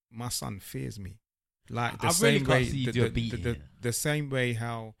my son fears me, like the I same really way. can't see you do a beating. The same way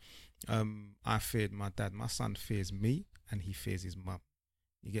how I feared my dad. My son fears me, and he fears his mum.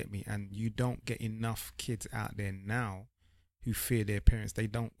 You get me? And you don't get enough kids out there now who fear their parents. They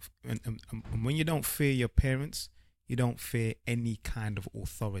don't. And when you don't fear your parents, you don't fear any kind of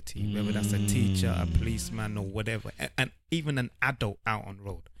authority, whether that's a teacher, a policeman, or whatever, and even an adult out on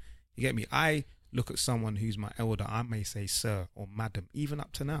road. You get me? I look at someone who's my elder, I may say sir or madam, even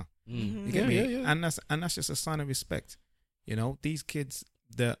up to now. You get me? Yeah. And that's just a sign of respect. You know, these kids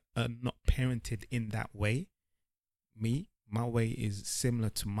that are not parented in that way, my way is similar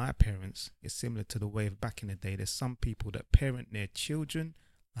to my parents. It's similar to the way of back in the day. There's some people that parent their children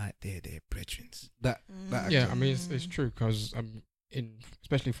like they're their brethren. That Yeah, I mean it's true, because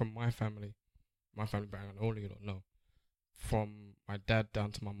especially from my family background, only you don't know, from my dad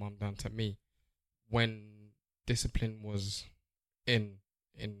down to my mum down to me, when discipline was in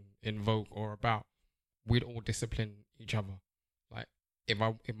vogue or about, we'd all discipline each other. Like if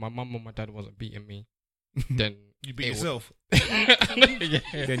my mum or my dad wasn't beating me, then You beat it yourself. yeah.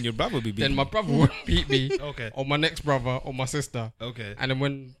 Then your brother will be beaten. Then my brother would beat me, Okay. or my next brother, or my sister. Okay. And then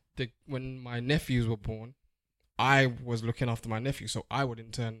when my nephews were born, I was looking after my nephew, so I would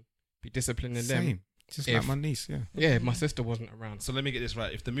in turn be disciplining them. Same. Just If- like my niece, yeah. Yeah, if my sister wasn't around. So let me get this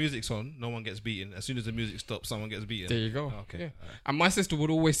right. If the music's on, no one gets beaten. As soon as the music stops, someone gets beaten. There you go. Okay. Yeah. All right. And my sister would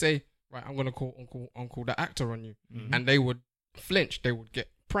always say, right, I'm gonna call uncle the actor on you, Mhm. and they would flinch. They would get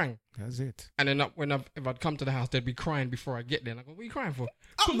prang. That's it. And then if I'd come to the house, they'd be crying before I get there. And I go, what are you crying for?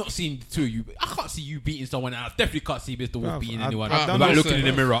 I'm not seeing the two of you. I can't see you beating someone, and I definitely can't see Mr. Wolf Bruv, beating I- anyone I done without this, looking in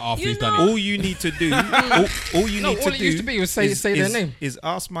the mirror after You he's done know- it. All you need to do, all you No, need all to it do used to be was say their name. Is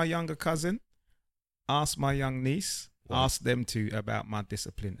ask my younger cousin, ask my young niece, ask them about my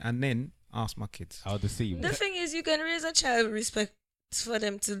discipline, and then ask my kids. I'll deceive. The thing is, you can raise a child with respect for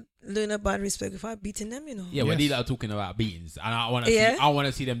them to learn about respect without beating them, you know. Yeah, when Yes. these are talking about beatings, and I want to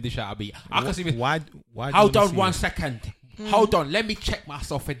Yeah. see them dish out a beat. I can see. Why? do you Hold wanna on see one that? second. Hold on. Let me check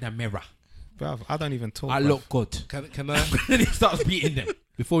myself in the mirror. Bruv, I don't even talk. I bruv. look good. Can I? Then he starts beating them.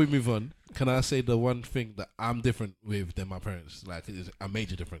 Before we move on, can I say the one thing that I'm different with than my parents? Like, it is a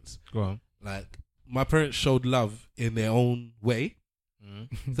major difference. Go on. Like, my parents showed love in their own way.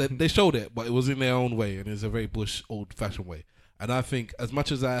 So they showed it, but it was in their own way, and it's a very bush, old-fashioned way. And I think, as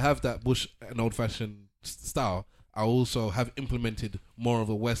much as I have that bush and old-fashioned style, I also have implemented more of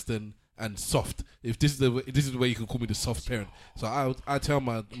a Western and soft. If this is the way you can call me, the soft parent. So I tell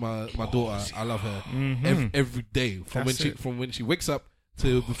my daughter I love her every day from That's when she wakes up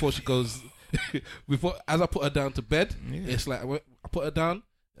to before she goes. As I put her down to bed, Yeah. it's like I put her down,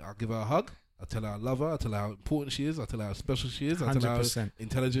 I'll give her a hug, I tell her I love her, I tell her how important she is, I tell her how special she is, I tell her how 100%.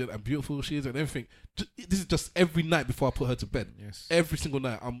 intelligent and beautiful she is, and everything. This is just every night before I put her to bed. Yes. Every single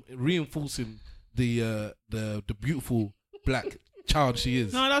night, I'm reinforcing the beautiful black child she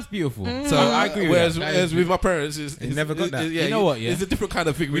is. No, that's beautiful. So I agree with whereas, that. That whereas is with my parents, it's never got that. Yeah, You know what, yeah? it's a different kind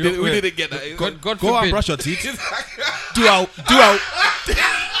of thing. We don't- didn't get that. God Go forbid. and brush your teeth. Do out.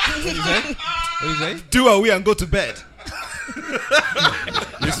 What do you say? Do a wee and go to bed.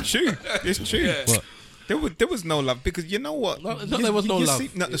 It's true. It's true. Yeah. There was no love, because you know what? There was no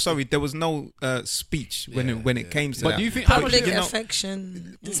love. Sorry, there was no speech when it came to But that. do you think? How much? Public you know-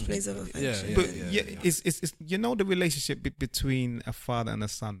 affection, displays of affection. But it's you know, the relationship between a father and a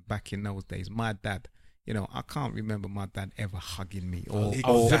son back in those days. My dad, you know, I can't remember my dad ever hugging me or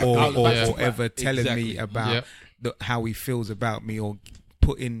ever telling me about how he feels about me, or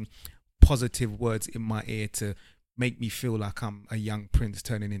putting positive words in my ear to make me feel like I'm a young prince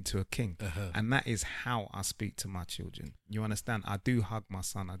turning into a king. Uh-huh. And that is how I speak to my children. You understand? I do hug my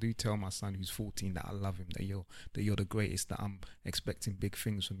son. I do tell my son who's 14 that I love him, that you're the greatest, that I'm expecting big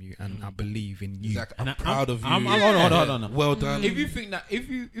things from you, and I believe in you. Exactly. I'm And proud of you. Hold on. Well done. If you think that if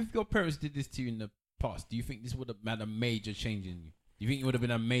your parents did this to you in the past, do you think this would have had a major change in you? Do you think it would have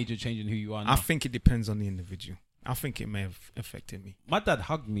been a major change in who you are now? I think it depends on the individual. I think it may have affected me. My dad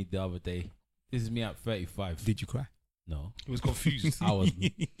hugged me the other day. This is me at 35. Did you cry? No. He was confused. I was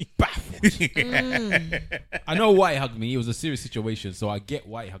baffled. I know why he hugged me. It was a serious situation, so I get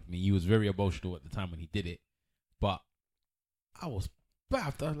why he hugged me. He was very emotional at the time when he did it. But I was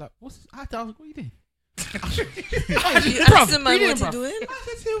baffled. I was like, what are you doing? You asked the man what you doing? I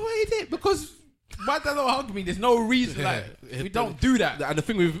said to him, what he did? Because my dad don't hug me. There's no reason. Like, we don't do that. And the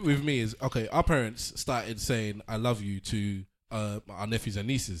thing with me is, okay, our parents started saying "I love you" to our nephews and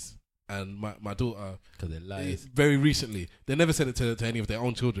nieces, and my daughter. Because they're liars. Very recently, they never said it to any of their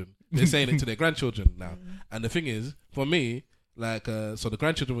own children. They're saying it to their grandchildren now. And the thing is, for me, like, so the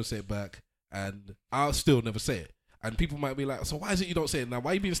grandchildren will say it back, and I'll still never say it. And people might be like, so why is it you don't say it now?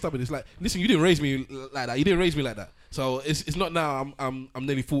 Why are you being stubborn? It's like, listen, you didn't raise me like that. You didn't raise me like that. So it's not now. I'm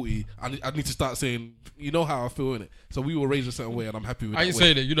nearly 40. I need to start saying, you know how I feel in it. So we were raised a certain way, and I'm happy with I that ain't way.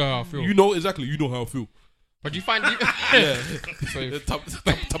 saying that. You know how I feel. You know exactly. You know how I feel. But you find Yeah. so,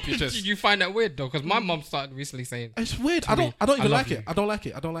 Top your chest. did you find that weird though? Because my mum started recently saying, It's weird. To I me, don't I even love like you. it. I don't like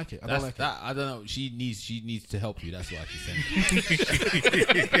it. I don't like it. I don't like it. I don't know. She needs to help you. That's what she said.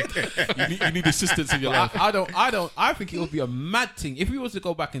 You need assistance in your life. I think it would be a mad thing if we was to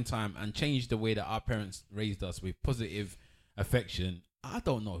go back in time and change the way that our parents raised us with positive affection. I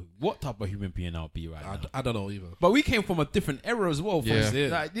don't know what type of human being I'll be right now. I don't know either. But we came from a different era as well. Yeah.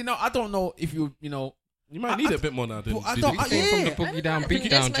 Like, I don't know if you might need it a bit more now. Than I did don't- you I- before. from the Yeah, boogie down, I beat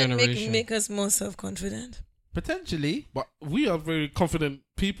think down this might generation. make us more self-confident. potentially. But we are very confident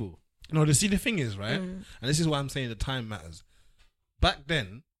people. No, the thing is, right? And this is why I'm saying the time matters. Back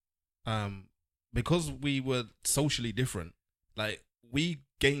then, because we were socially different, like, we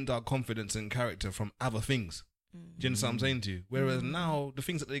gained our confidence and character from other things. Do you understand what I'm saying to you? Whereas now, the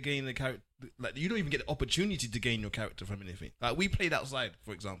things that they gain the character, like, you don't even get the opportunity to gain your character from anything. Like, we played outside,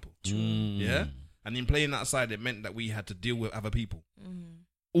 for example. Yeah? And in playing outside, it meant that we had to deal with other people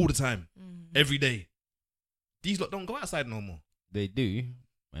all the time, every day. These lot don't go outside no more. They do.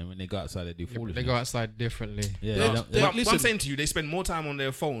 And when they go outside, they do foolishness. They go outside differently. Yeah, They- they don't- they- But listen. I'm saying to you, they spend more time on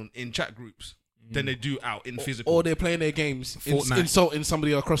their phone in chat groups than they do out in physical. Or they're playing their games, Fortnite. insulting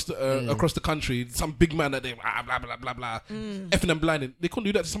somebody across the country, some big man that they blah blah blah blah blah, effing and blinding. They couldn't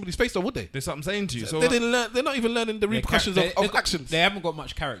do that to somebody's face, though, would they? That's what I'm saying to you. So They didn't learn. They're not even learning the repercussions of actions. They haven't got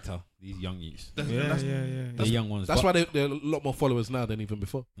much character. These young youths, Yeah. the young ones. That's why they're a lot more followers now than even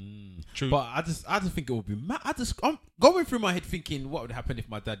before. True. But I just think it would be mad. I'm going through my head thinking, what would happen if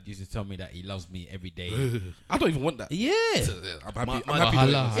my dad used to tell me that he loves me every day? I don't even want that. Yeah. I'm happy. My- I'm happy.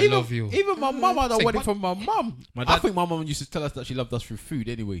 Mahala, I love you. Even my mum, I don't Say want it what? from my mum. My I dad- think my mum used to tell us that she loved us through food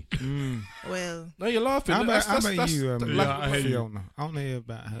anyway. Well, No, you're laughing. How about That's- you, like- I hear you. Fiona? I want to hear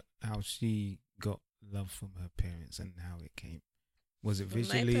about how she got love from her parents and how it came. Was it From my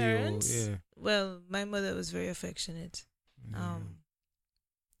visually or parents? yeah? well, my mother was very affectionate.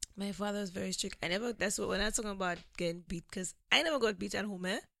 My father was very strict. That's what when I talking about getting beat, because I never got beat at home.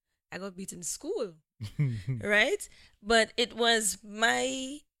 I got beat in school, right? But it was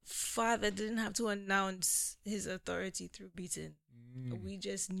my father didn't have to announce his authority through beating. We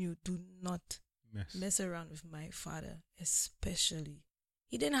just knew, do not mess around with my father, especially.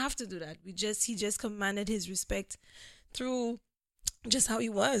 He didn't have to do that. He just commanded his respect through just how he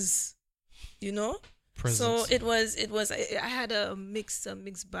was, Presence. So it was. I had a mixed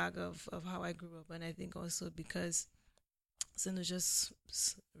bag of how I grew up, and I think also because St. Lucia's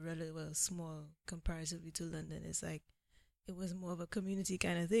really small comparatively to London. It's like it was more of a community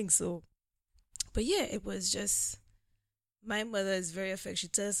kind of thing. So, but yeah, it was just. My mother is very affectionate. She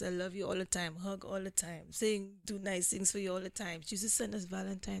tells us, I love you all the time, hug all the time, do nice things for you all the time. She used to send us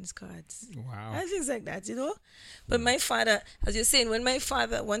Valentine's cards. Wow. And things like that, But my father, as you're saying,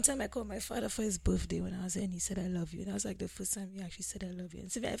 one time I called my father for his birthday when I was there, and he said, I love you. And that was like the first time he actually said, I love you.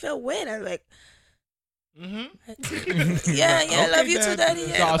 And so I felt weird. I was like, yeah, I love you too, Daddy.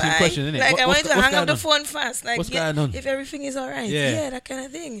 Yeah, Start asking bye. questions, innit? Like, I What's wanted to what's hang up going the on? phone fast. Like, What's yeah, going on? if everything is all right. Yeah. Yeah, that kind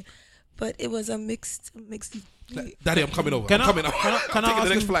of thing. But it was a mixed. Daddy, I'm coming over. Can I'm I coming. can I Taking the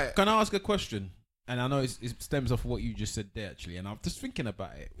next ask flight. can I ask a question? And I know it stems off what you just said there, actually. And I'm just thinking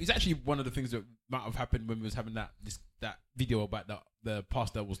about it. It's actually one of the things that might have happened when we was having that video about the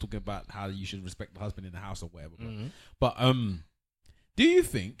pastor was talking about how you should respect the husband in the house or whatever. But do you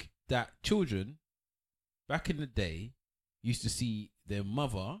think that children back in the day, you used to see their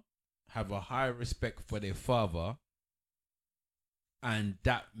mother have a higher respect for their father, and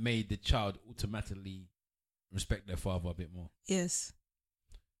that made the child automatically respect their father a bit more. Yes.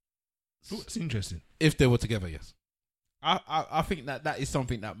 Oh, it's interesting. If they were together, yes. I think that is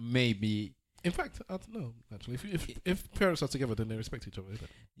something that maybe. In fact, I don't know. Actually, if parents are together, then they respect each other.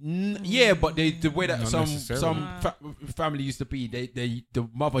 Isn't it? Yeah, but the way that Not some necessarily. family used to be, the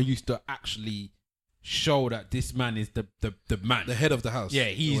mother used to actually show that this man is the man. The head of the house. Yeah,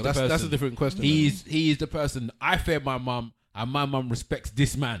 he's the that's a person. different question. He is the person. I fed my mum, and my mum respects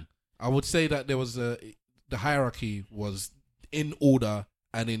this man. I would say that there was the hierarchy was in order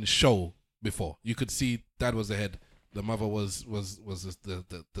and in show before. You could see dad was the head, the mother was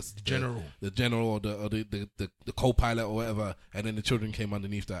the general. the general or the co-pilot or whatever, and then the children came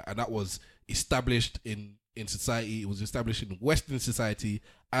underneath that, and that was established in society. It was established in Western society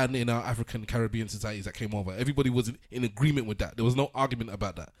and in our African Caribbean societies that came over. Everybody was in agreement with that. There was no argument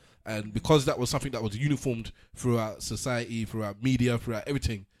about that, and because that was something that was uniformed throughout society, throughout media, throughout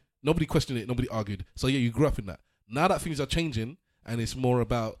everything, nobody questioned it, nobody argued. So yeah, you grew up in that. Now that things are changing and it's more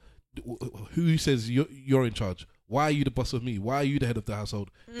about who says you're in charge. Why are you the boss of me? Why are you the head of the household?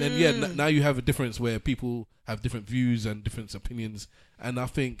 Then yeah, now you have a difference where people have different views and different opinions, and I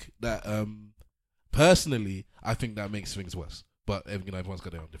think that personally, I think that makes things worse. But everyone's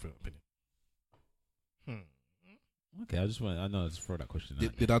got their own different opinion. Okay, I know, just throw that question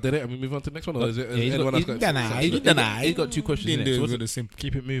out. Did I do it? And we move on to the next one, or is it? Yeah, anyone else got? He's got two questions. Didn't Next. do What's, with the same.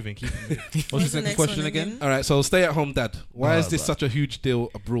 Keep it moving. Keep it moving. what's the second next question one again? All right, so stay-at-home dad. Why is this right. such a huge deal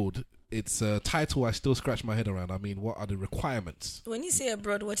abroad? It's a title I still scratch my head around. I mean, what are the requirements? When you say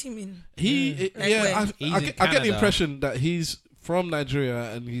abroad, what do you mean? He, Like yeah, where? I He's in get the Canada. impression that he's from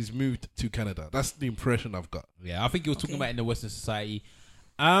Nigeria and he's moved to Canada. That's the impression I've got. Yeah, I think you were talking Okay. about in the Western society.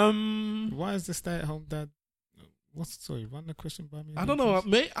 Why is the stay-at-home dad? Run the question by me. I don't know.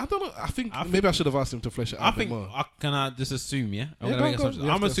 I don't know. I think maybe I should have asked him to flesh it out I a bit think more. can I just assume? Yeah, Yeah, go on.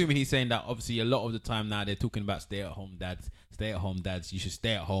 Yeah, I'm go. assuming he's saying that obviously a lot of the time now they're talking about stay-at-home dads. Stay-at-home dads, you should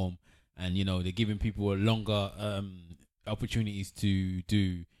stay at home, and they're giving people a longer opportunities to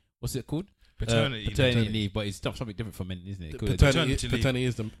do what's it called? Paternity leave, but it's something different for men, isn't it? Paternity leave.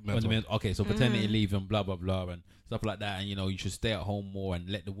 is the men's one. Okay, so paternity leave and blah blah blah and stuff like that, and you should stay at home more and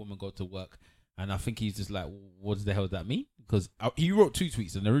let the woman go to work. And I think he's just like, what the hell does that mean? Because he wrote two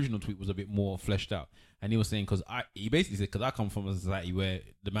tweets, and the original tweet was a bit more fleshed out, and he was saying he basically said because I come from a society where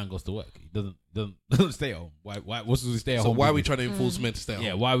the man goes to work, he doesn't stay at home. Why? What's the stay at So home? why are we business? trying to enforce men to stay at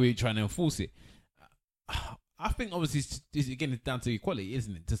Yeah, home? why are we trying to enforce it? I think obviously it's down to equality,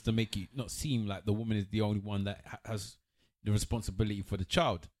 isn't it? Just to make it not seem like the woman is the only one that has the responsibility for the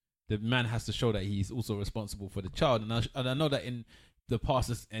child. The man has to show that he's also responsible for the child. And I know that in the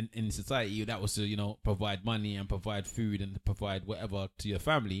past in society, that was to provide money and provide food and provide whatever to your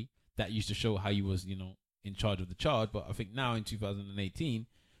family. That used to show how you was in charge of the child. But I think now in 2018,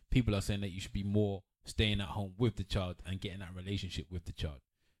 people are saying that you should be more staying at home with the child and getting that relationship with the child.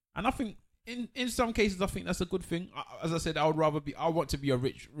 And I think in some cases, I think that's a good thing. As I said, I want to be a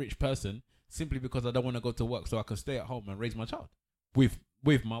rich person simply because I don't want to go to work, so I can stay at home and raise my child with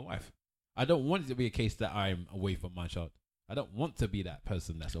my wife. I don't want it to be a case that I'm away from my child. I don't want to be that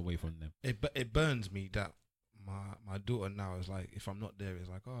person that's away from them. It burns me that my daughter now is like, if I'm not there, it's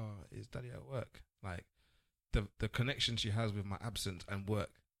like, oh, is daddy at work? Like the connection she has with my absence and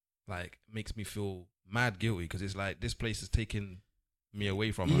work, like, makes me feel mad guilty because it's like this place is taking me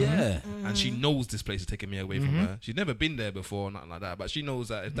away from her. Yeah. And she knows this place is taking me away from her. She's never been there before, nothing like that. But she knows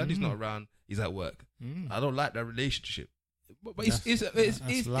that if daddy's not around, he's at work. I don't like that relationship. But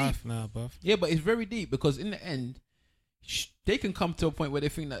it's life deep. now, bruv. Yeah, but it's very deep because in the end, they can come to a point where they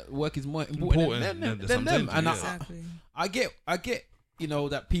think that work is more important than them. And Exactly. I get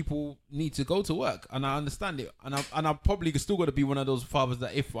that people need to go to work, and I understand it, and I'm probably still going to be one of those fathers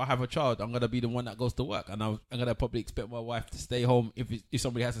that if I have a child, I'm going to be the one that goes to work, and I'm going to probably expect my wife to stay home if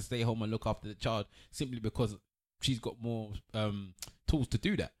somebody has to stay home and look after the child simply because she's got more tools to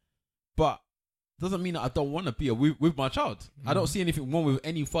do that. But doesn't mean that I don't want to be with my child. I don't see anything wrong with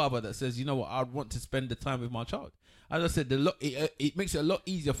any father that says, you know what, I'd want to spend the time with my child. As I said, it makes it a lot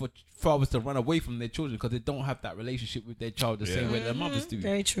easier for fathers to run away from their children because they don't have that relationship with their child the same way their mothers do.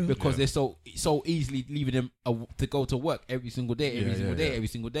 Very true. Because they're so easily leaving them to go to work every single day, every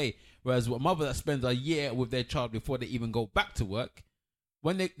single day. Whereas a mother that spends a year with their child before they even go back to work,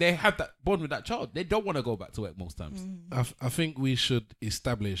 when they have that bond with that child, they don't want to go back to work most times. I think we should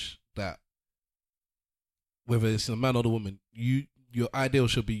establish that whether it's a man or the woman, your ideal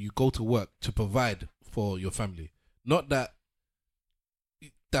should be you go to work to provide for your family. Not that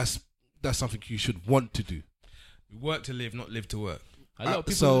that's that's something you should want to do. Work to live, not live to work. A lot of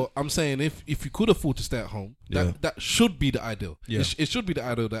people. So I'm saying if you could afford to stay at home, that should be the ideal. Yeah. It should be the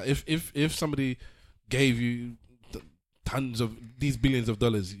ideal that if somebody gave you tons of these billions of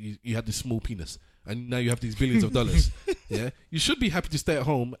dollars, you had this small penis, and now you have these billions of dollars. Yeah, you should be happy to stay at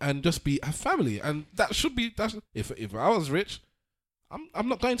home and just have family, and that's if I was rich, I'm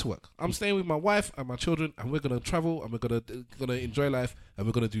not going to work. I'm staying with my wife and my children, and we're gonna travel, and we're gonna enjoy life, and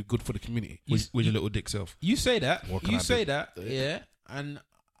we're gonna do good for the community. With your little dick self. You say that. What can You I say do? that. Yeah. And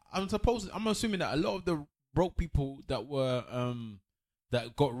I'm assuming that a lot of the broke people that were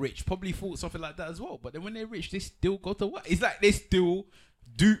that got rich probably thought something like that as well. But then when they're rich, they still go to work. It's like they still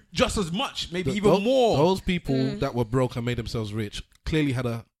do just as much, maybe even more. Those people that were broke and made themselves rich clearly had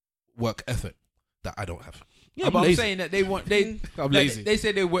a work ethic that I don't have. Yeah, I'm but lazy. I'm saying that I'm lazy. They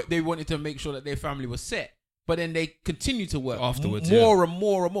said they wanted to make sure that their family was set, but then they continue to work Afterwards, more and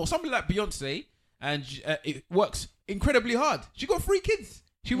more and more. Somebody like Beyonce, and it works incredibly hard. She got 3 kids.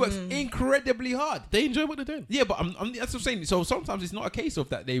 She works incredibly hard. They enjoy what they're doing. Yeah, but that's what I'm saying. So sometimes it's not a case of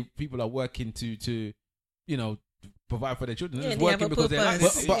that people are working to provide for their children. They're Yeah, just they have working a because they like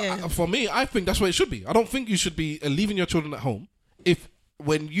purpose. it. But for me, I think that's what it should be. I don't think you should be leaving your children at home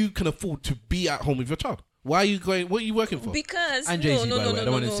when you can afford to be at home with your child. Why are you going? What are you working for? Because And Jay-Z, by the way. I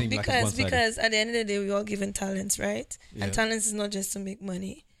don't want to seem like it's one-sided. Because at the end of the day, we all given talents, right? Yeah. And talents is not just to make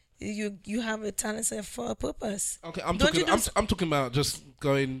money. You have a talent set for a purpose. Okay, I'm Don't you talking. do I'm talking about just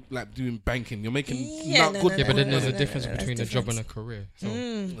going doing banking. You're making Yeah, not no, good. no, Yeah, but then no, there's a no, difference no, that's between a job and different. a career. So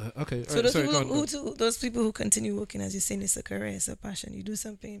Okay, So those sorry, people go on. those people who continue working, as you're saying, it's a career, it's a passion. You do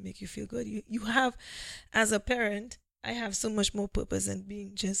something, it make you feel good. You have, as a parent, I have so much more purpose than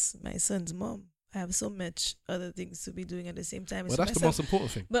being just my son's mom. I have so much other things to be doing at the same time. Well, as that's the myself. most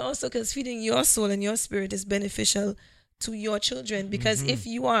important thing. But also because feeding your soul and your spirit is beneficial to your children. Because if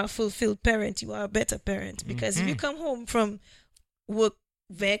you are a fulfilled parent, you are a better parent. Because if you come home from work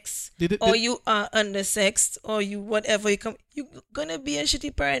vexed, or you are undersexed, or you whatever, you're gonna be a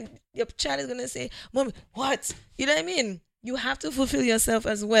shitty parent. Your child is gonna say, "Mom, what?" You know what I mean? You have to fulfill yourself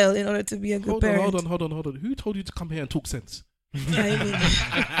as well in order to be a good parent. Hold on. Who told you to come here and talk sense?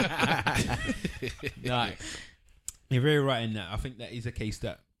 Nah, you're very right in that. I think that is a case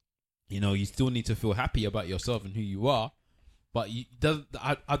that you still need to feel happy about yourself and who you are, but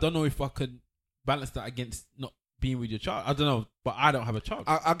I don't know if I could balance that against not being with your child. I don't know, but I don't have a child.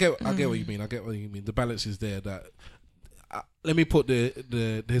 I get what you mean. I get what you mean. The balance is there. That let me put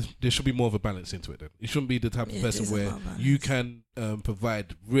there should be more of a balance into it. Then you shouldn't be the type of person there's a where lot of balance. you can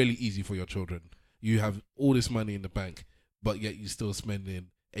provide really easy for your children. You have all this money in the bank, but yet you're still spending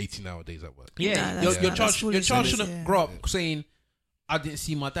 18-hour days at work. Yeah, Nah, your that's child foolishness, shouldn't yeah. grow up saying, "I didn't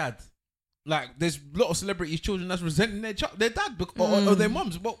see my dad." Like there's a lot of celebrities' children that's resenting their dad or their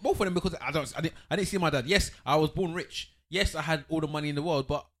moms, both of them, because I didn't see my dad. Yes, I was born rich. Yes, I had all the money in the world,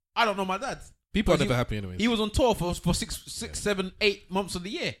 but I don't know my dad. People are Because never happy anyway. He was on tour for 6, 7, 8 months of the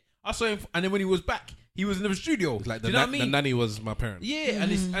year. I saw him, and then when he was back, he was in the studio. It's like Do you know what I mean? the nanny was my parent. Yeah,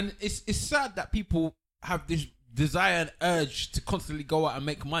 and it's sad that people have this desire and urge to constantly go out and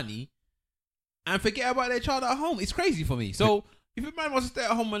make money and forget about their child at home. It's crazy for me. So if a man wants to stay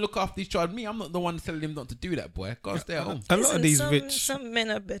at home and look after his child, I'm not the one telling him not to do that, boy. Go and stay at home. A lot of these rich. Some men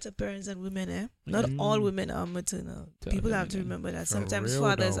are better parents than women. Not all women are maternal. People have to remember that. For Sometimes real,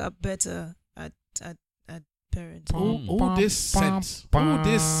 fathers though. are better at parenting. All this sense.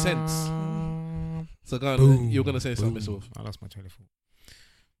 So go on, Boom. you're gonna say something, Miss Wolf. I lost my train of thought.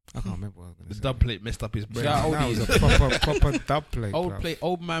 I can't remember what I was going The to say. dub plate messed up his brain. Yeah, That was a proper dub plate. bruv.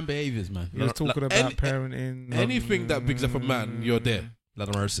 Old man behaviors, man. You was talking about any- parenting. anything that bigs up a man, you're there. Lot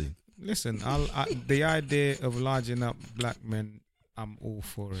of mercy. Listen, the idea of larging up black men, I'm all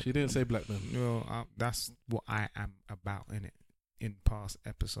for it. She didn't say black man. That's what I am about in it. In past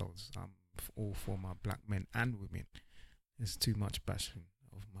episodes, I'm all for my black men and women. There's too much bashing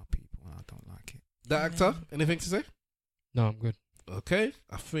of my people, and I don't like it. That actor, anything to say? no, I'm good. Okay,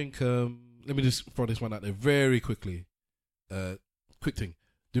 I think let me just throw this one out there very quickly. Quick thing: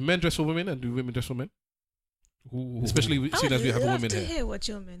 do men dress for women and do women dress for men? Especially I seeing would as we have a love woman to here. hear what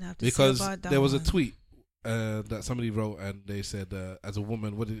your men have to Because say about that there was a one. tweet that somebody wrote, and they said, as a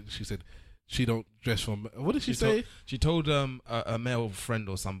woman, what did she said? She don't dress for. What did she say? She told a male friend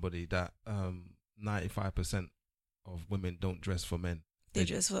or somebody that 95% of women don't dress for men. They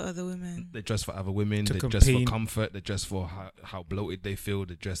dress for other women. They dress for other women. To They dress for compete. comfort. They dress for how bloated they feel.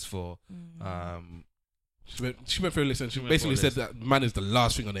 They dress for She went through a list, and she She went basically through a said that man is the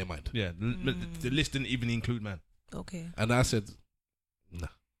last thing on their mind. yeah. The list didn't even include man. Okay. And I said, no,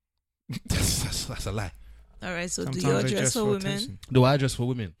 that's a lie. All right. So Sometimes do you they dress for women? attention. Do I dress for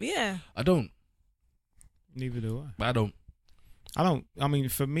women? Yeah. I don't. Neither do I. I don't. I don't. I mean,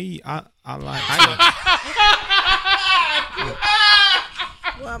 for me, I like.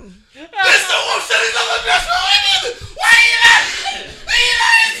 Mr. Wolf said he doesn't dress for women. Why are you lying? Why are you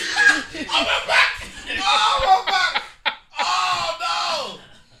lying? Oh, my back. Oh, my back. Oh,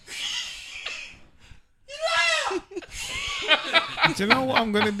 no. Do you know what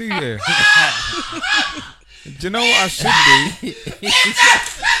I'm gonna do here? Do you know what I should do?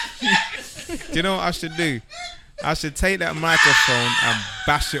 Do you know what I should do? I should take that microphone and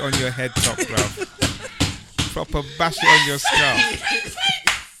bash it on your head top, bro. Proper bash it on your scalp.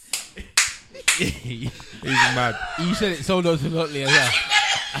 He's mad. You said it so nonchalantly as well.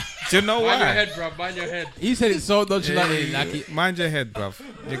 Do you know Mind your why? head, bro. Mind your head. You said it so nonchalantly, like it. Mind your head, bruv.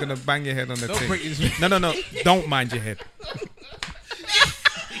 You're gonna bang your head on the Don't break thing. this. No. Don't mind your head.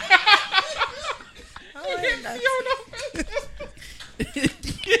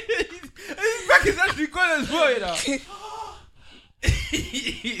 His back is actually good as well, you know.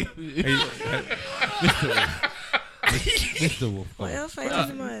 Mr. Wolf. Why you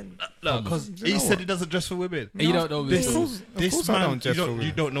fighting, man? No, because he said he doesn't dress for women. You don't know This, Mr. Wolf. this course I man, don't dress you, for don't, women.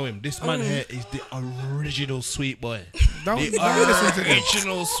 you don't know him. This man here is the original sweet boy. Don't The listen to him.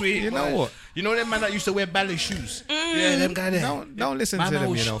 original sweet You boy. know what? You know them man that used to wear ballet shoes? Yeah, them guy there. Don't listen to Man, them,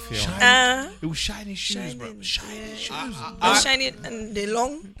 was you know, Phil. shiny. It was shiny shoes, bro. Shining, Shiny yeah. shoes. They shiny and they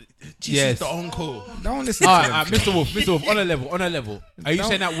long. Jesus, the uncle. Don't listen All to right, them. Phil. Mr. Wolf, on a level. Are you Don't-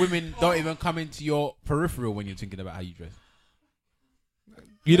 saying that women don't even come into your peripheral when you're thinking about how you dress?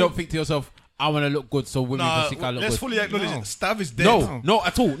 You don't think to yourself, I want to look good, so women can think I look let's good. fully acknowledge No. it. Stav is dead. No, not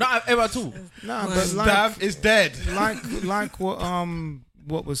at all. Not ever at all. Nah, but Stav is dead. like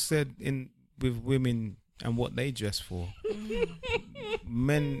what was said in with women and what they dress for.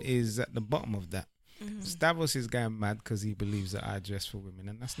 Men is at the bottom of that. Stavros is going mad because he believes that I dress for women,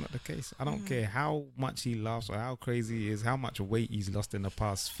 and that's not the case. I don't care how much he laughs or how crazy he is, how much weight he's lost in the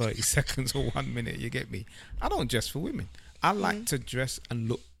past 30 seconds or 1 minute. You get me? I don't dress for women. I like to dress and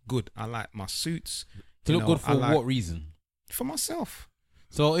look good. I like my suits. To You look know, good I for like- what reason? For myself.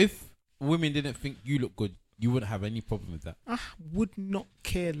 So if women didn't think you look good, you wouldn't have any problem with that. I would not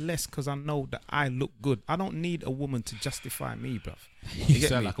care less because I know that I look good. I don't need a woman to justify me, bruv. You get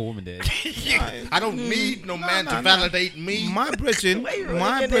sound me? like a woman there. I don't need no man nah, to validate me. My brethren, Why you rolling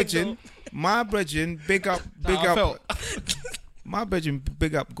my brethren, big up, my brethren,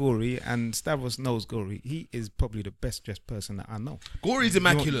 big up Gory, and Stavros knows Gory. He is probably the best dressed person that I know. Gory's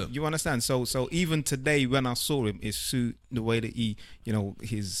immaculate. You understand? So even today when I saw him, his suit, the way that he,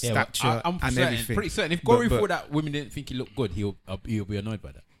 his stature I'm and certain, everything. pretty certain. If But- Gory but thought that women didn't think he looked good, he'll be annoyed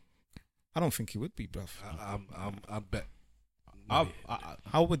by that. I don't think he would be, bruv. I bet.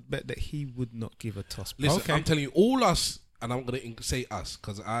 I would bet that he would not give a toss. bruv. Listen, I'm telling you, all us, and I'm gonna say us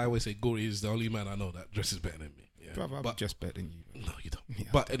because I always say Gory is the only man I know that dresses better than me. Yeah. Bruv, I'm but just better than you. no, you don't. Yeah,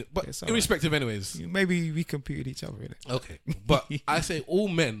 But it's all right. irrespective, anyways. Maybe we compete with each other, innit? Okay, but I say all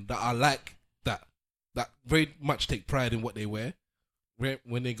men that are like that very much take pride in what they wear.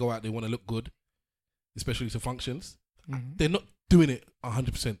 When they go out, they want to look good, especially to functions. They're not doing it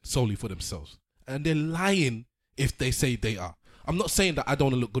 100% solely for themselves, and they're lying if they say they are. I'm not saying that I don't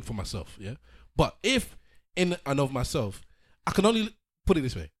want to look good for myself, yeah. But if in and of myself, I can only put it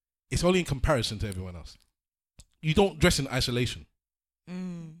this way: it's only in comparison to everyone else. You don't dress in isolation,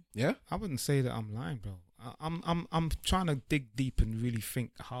 yeah. I wouldn't say that I'm lying, bro. I'm trying to dig deep and really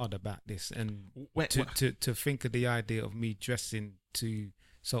think hard about this, and to think of the idea of me dressing to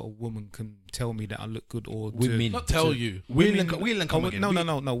so a woman can tell me that I look good, or Women. Not tell you. women. We'll come again.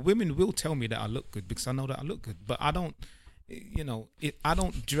 No. Women will tell me that I look good because I know that I look good, but I don't. I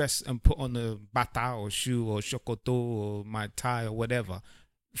don't dress and put on a bata or shoe or shokoto or my tie or whatever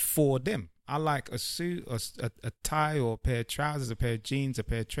for them. I like a suit, a tie, or a pair of trousers, a pair of jeans, a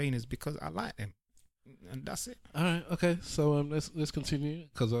pair of trainers because I like them, and that's it. All right, okay. So let's continue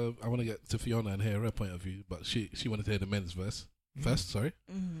because I want to get to Fiona and hear her point of view, but she wanted to hear the men's verse first. Sorry,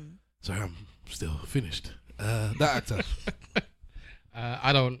 sorry, I'm still finished. That actor.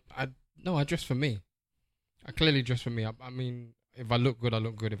 I dress for me. I clearly dress for me. I mean, if I look good, I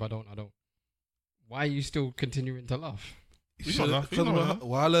look good. If I don't, I don't. Why are you still continuing to laugh?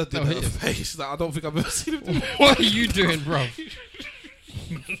 Wala did No, her he is. face that I don't think I've ever seen him do. What are you doing, bro?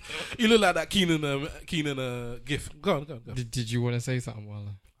 You look like that Keenan gif. Go on. Did you want to say something,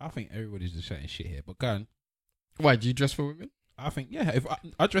 Wala? I think everybody's just chatting shit here, but go on. Why, do you dress for women? I think, yeah, if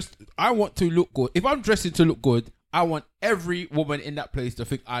I want to look good. If I'm dressing to look good, I want every woman in that place to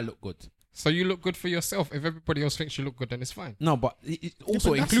think I look good. So you look good for yourself. If everybody else thinks you look good, then it's fine. No, but it's also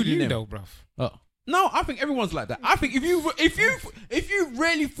But that's including you them. though, bruv. Oh. No, I think everyone's like that. I think if you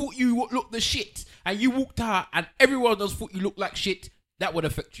really thought you looked the shit and you walked out and everyone else thought you looked like shit, that would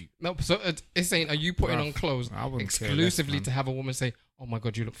affect you. No, so it's saying, are you putting on clothes I wouldn't care exclusively less, to have a woman say, "Oh my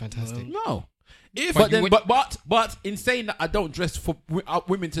God, you look fantastic"? No. But you But in saying that I don't dress for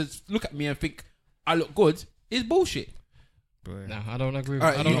women to look at me and think I look good is bullshit. No, I don't agree. All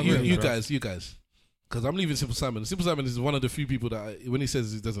right, I don't agree. you bro. guys. Because I'm leaving Simple Simon. Simple Simon is one of the few people that when he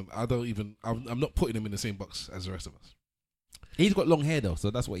says he doesn't, I'm not putting him in the same box as the rest of us. He's got long hair though,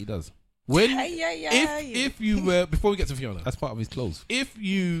 so that's what he does. If you were, before we get to Fiona, That's part of his clothes. if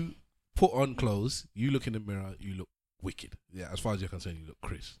you put on clothes, you look in the mirror, you look wicked. Yeah, as far as you're concerned, you look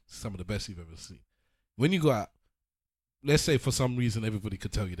Chris. Some of the best you've ever seen. When you go out, let's say for some reason everybody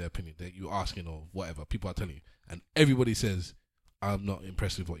could tell you their opinion that you're asking or whatever, people are telling you, and everybody says, I'm not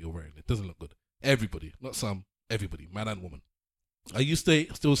impressed with what you're wearing. It doesn't look good. Everybody, not some, everybody, man and woman. Are you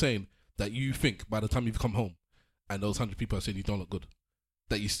still saying that you think by the time you've come home and those 100 people are saying you don't look good,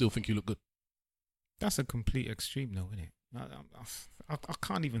 that you still think you look good? That's a complete extreme, though, isn't it? I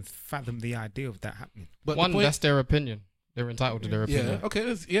can't even fathom the idea of that happening. But One, the point, that's their opinion. They're entitled to their opinion. yeah, okay,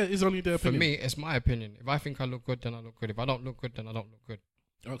 it's only their For opinion. me, it's my opinion. If I think I look good, then I look good. If I don't look good, then I don't look good.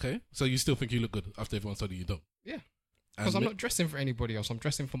 Okay, so you still think you look good after everyone told you you don't? Yeah. And Because I'm not dressing for anybody else. I'm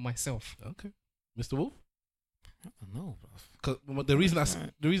dressing for myself. Okay, Mr. Wolf. I don't know, bro. 'Cause the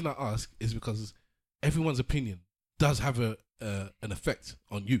reason I ask is because everyone's opinion does have an effect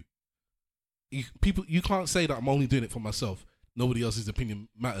on you. You can't say that I'm only doing it for myself. Nobody else's opinion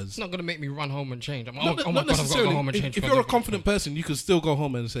matters. It's not going to make me run home and change. Not oh my God, I've got to necessarily. go home and change. If you're a confident person, you could still go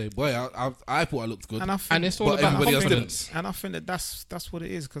home and say, "Boy, I thought I looked good." And it's all But about everybody else confidence. And I think that that's what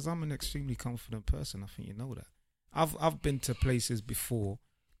it is, because I'm an extremely confident person. I think you know that. I've been to places before,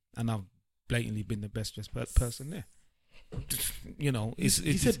 and I've blatantly been the best dressed person there. You know, You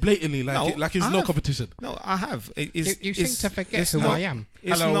said blatantly, like it's no competition. No, I have. You seem to forget who I am.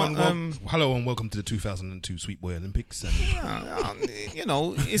 It's Hello, not. hello and welcome to the 2002 Sweet Boy Olympics. And You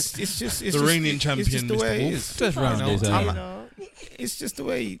know, it's just the reigning champion, It's just the Mr. way it Wolf. is. Just round You know, his I'm- eye. It's just the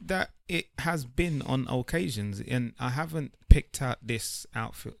way that it has been on occasions, and I haven't picked out this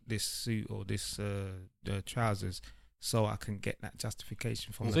outfit, this suit, or this trousers, so I can get that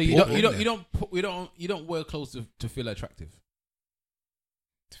justification from. So the you people don't don't wear clothes to feel attractive.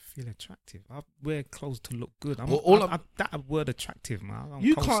 to feel attractive. I wear clothes to look good. That word attractive, man. I don't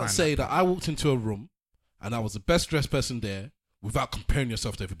You co-sign can't say that I walked into a room and I was the best dressed person there without comparing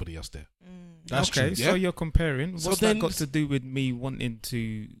yourself to everybody else there. That's okay, true. so Yeah. you're comparing. So What's then- that got to do with me wanting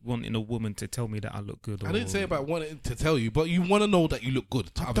a woman to tell me that I look good? I didn't say about wanting to tell you, but you want to know that you look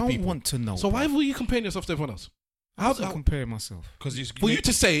good to I other don't people. want to know. So why bruv. were you comparing yourself to everyone else? How's I comparing myself? Because For you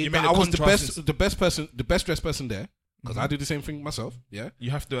to say you that made a I was the contrast best dressed person there, because I do the same thing myself. Yeah,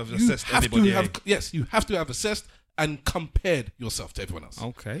 you have to have you assessed have everybody. to have you have to have assessed and compared yourself to everyone else.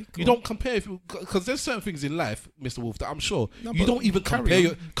 Okay, You don't compare because there's certain things in life, Mr. Wolf, that I'm sure No, you but don't even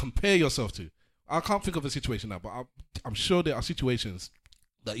carry compare yourself to. I can't think of a situation now, but I'm sure there are situations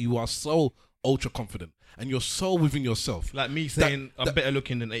that you are so ultra confident and you're so within yourself Like me saying I'm that- better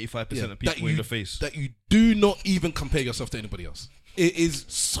looking than 85% of that people in the face. that you do not even compare yourself to anybody else. It is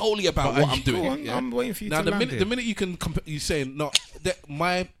solely about But what I- I'm doing. Go on, yeah? I'm waiting for you Now to the land minute it. the minute you can you saying no, that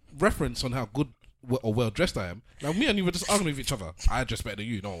my reference on how good or well dressed I am. Now me and you were just arguing with each other. I dress better than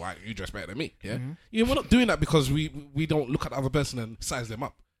you. No, you dress better than me. Yeah, yeah. We're not doing that because we don't look at the other person and size them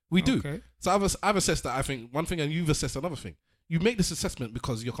up. We do. Okay. So I've assessed that. I think one thing, and you've assessed another thing. You make this assessment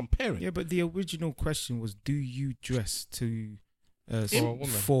because you're comparing. Yeah, but the original question was, do you dress to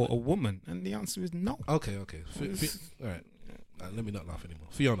For a woman? And the answer is no. Okay. All right. Let me not laugh anymore.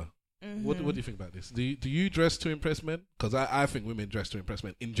 Fiona, what do you think about this? Do you dress to impress men? Because I think women dress to impress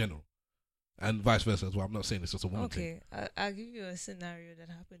men in general, and vice versa as well. I'm not saying it's just a woman thing. Okay, I'll give you a scenario that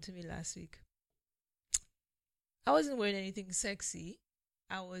happened to me last week. I wasn't wearing anything sexy.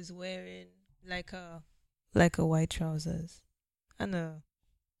 I was wearing like a white trousers and a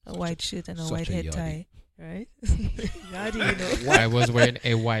white shirt and a such white a head yardie. tie, right? Yardie, you know. I was wearing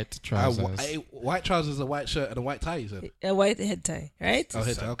a white trousers. White trousers, a white shirt, and a white tie. You said. A white head tie, right? Oh,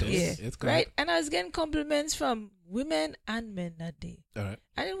 head tie. Okay. Yeah, It's good. right. And I was getting compliments from women and men that day. All right.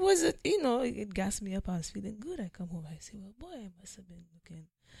 And it was, it gassed me up. I was feeling good. I come home, I say, well, boy, I must have been looking,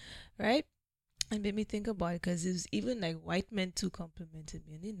 right? And made me think about it, because it was even like white men too complimented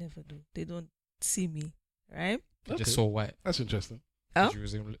me, and they never do. They don't see me, right? They Okay. just saw white. That's interesting. 'Cause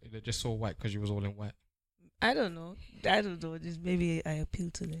they just saw white because you was all in white. I don't know. Just maybe I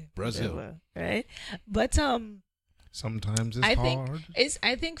appeal to them. Brazil. whatever, right? But Sometimes it's I think hard.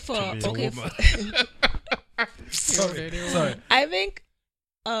 I think for To be a okay. woman. Sorry. Sorry. I think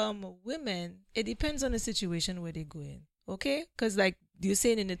women, it depends on the situation where they go in. Okay? Because like you're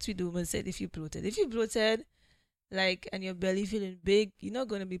saying in the tweet, the woman said if you bloated, like, and your belly feeling big, you're not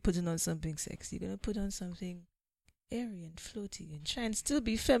going to be putting on something sexy. You're going to put on something airy and floaty and try and still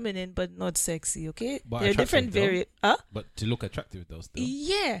be feminine but not sexy. Okay? But there are different attractive, But to look attractive though still.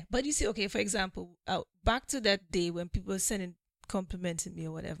 yeah, but you see, okay, for example, back to that day when people were sending compliments to me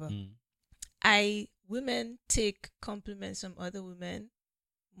or whatever. Women take compliments from other women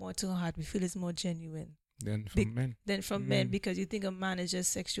more to heart. We feel it's more genuine Then from men. than from men, because you think a man is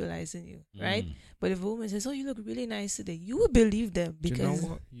just sexualizing you, right? But if a woman says, "Oh, you look really nice today," you will believe them Do because, you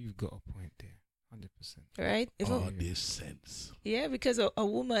know what? You've got a point there. 100%. right? If this sense. yeah, because a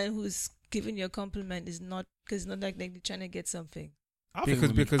woman who's giving you a compliment is not, because it's not like they're trying to get something.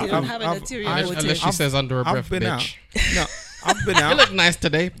 Because They don't have an ulterior motive. Unless she says under her breath, I've been bitch. No, I've been You out. look nice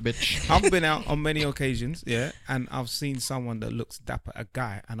today, bitch. I've been out on many occasions, yeah, and I've seen someone that looks dapper, a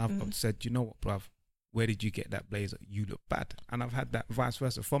guy, and I've said, you know what, bruv, where did you get that blazer? You look bad. And I've had that vice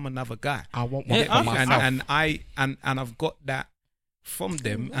versa from another guy. I want one for and myself. and I've got that from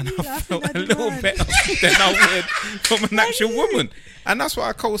them, and I laughing felt at a the little man? better than I would from an actual woman. And that's why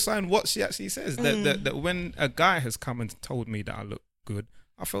I co-sign what she actually says. That when a guy has come and told me that I look good,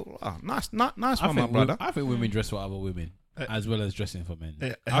 I felt, nice one, my brother. I think women dress for other women as well as dressing for men.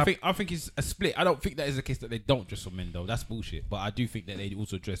 Yeah, I think it's a split. I don't think that is the case that they don't dress for men though. That's bullshit. But I do think that they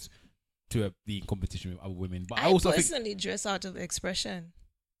also dress to be in competition with other women. But I also think personally dress out of expression.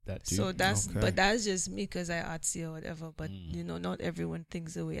 that too. So that's, Okay. but that's just me because I artsy or whatever. But you know, not everyone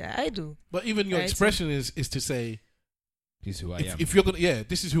thinks the way I do. But even your Right. expression is to say, This is who I am. if you're gonna,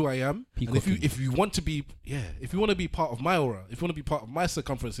 this is who I am. And Peacocking. if you want to be, if you want to be part of my aura, if you want to be part of my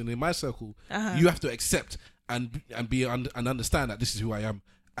circumference and in my circle, you have to accept and be and understand that this is who I am.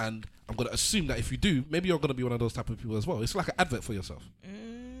 And I'm gonna assume that if you do, maybe you're gonna be one of those type of people as well. It's like an advert for yourself.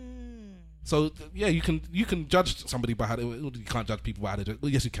 So you can judge somebody by how they. You can't judge people by how they dress.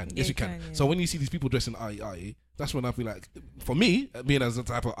 Well, yes, you can. Yes, you can. yeah. So when you see these people dressing IE, that's when I feel like, for me, being as a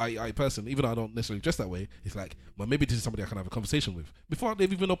type of IE person, even though I don't necessarily dress that way, it's like, well, maybe this is somebody I can have a conversation with before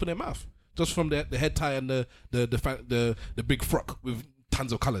they've even opened their mouth. Just from the head tie and the big frock with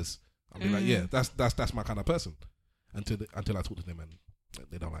tons of colors. I'll be like, yeah, that's my kind of person. Until I talk to them and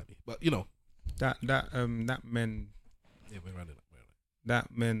they don't like me. But you know, That men yeah, we're running.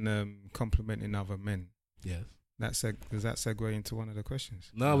 complimenting other men. Yes. Does that segue into one of the questions?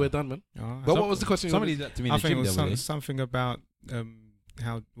 No, we're done, man. Oh, But what was the question? Somebody did that to me in I the think it gym the was other day. something about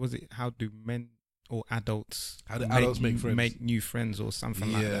how do men or adults How do adults make friends? make new friends or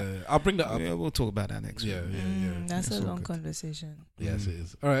something like that. I'll bring that up. Yeah, we'll talk about that next week. That's That's a all long good. conversation. Yes, it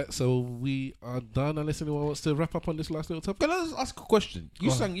is. All right, so we are done. Unless anyone wants to wrap up on this last little topic. Can I just ask a question? You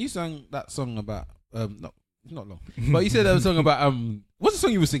Go on. sang that song about no, not long. But you said that song about what's the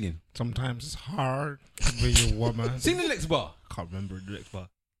song you were singing? Sometimes it's hard to be a woman. Sing the next bar. Can't remember the next part.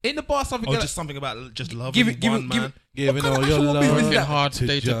 In the bar something Oh, like just something about just loving Give it- one man. Giving kind all of your actual business is love that? Hard to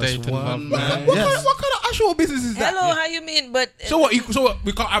day to day just to love. one what, man. what kind of actual business is that? Hello, how you mean? But So what?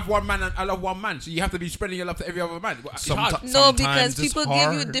 We can't have one man and I love one man. So you have to be spreading your love to every other man. It's hard. no, because Sometimes it's people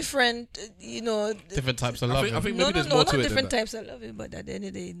give you hard. different, Different types of I love. think no, maybe there's no, more not to it than different that. types of loving, but at the end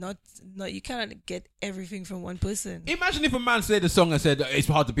of the day, not you cannot get everything from one person. Imagine if a man said the song and said it's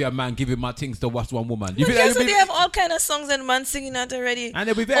hard to be a man giving my things to watch one woman. You But think guess that what? would They be? have all kind of songs and man singing that already. And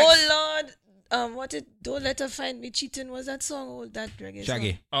they'll be vexed. Oh Lord, what it? Don't let her find me cheating. Was that song? Oh, that reggae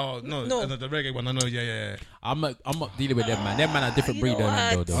Shaggy. song. Oh no, No. the reggae one. I know. Yeah. I'm not dealing with them man. Them man are different You breed know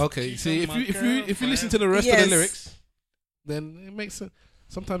than what? though. Okay, see, my if you listen to the rest of Yes. the lyrics, then it makes sense.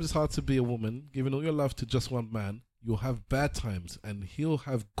 Sometimes it's hard to be a woman, giving all your love to just one man. You'll have bad times, and he'll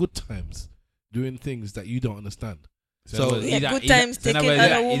have good times doing things that you don't understand. So, Yeah, good times taking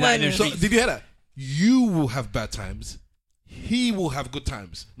other woman. so did you hear that? You will have bad times. He will have good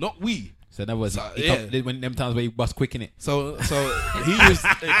times, not we. So in other words, So, he yeah. come- when them times where he bust quick in it. So he was.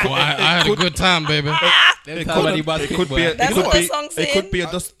 Well, I had a good time, baby. Them times when he bust quick, boy. That's You know what what? the song It saying. could be a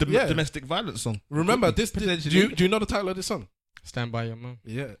Yeah. domestic violence song. Remember this? Do you know the title of this song? Stand by your mum,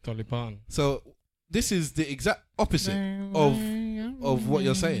 Yeah. Dolly Parton. So this is the exact opposite of what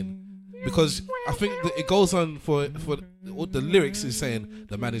you're saying, because I think that it goes on for what the lyrics is saying.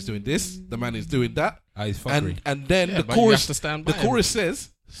 The man is doing this, the man is doing that, He's fuckery. and then Yeah, the but you have chorus to stand the by him. chorus says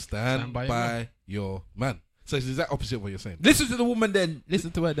stand by by, your your man. So it's the exact opposite of what you're saying. Listen to the woman then.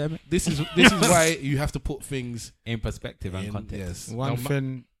 Listen to her then. This is why you have to put things In perspective and in context. Yes. One No,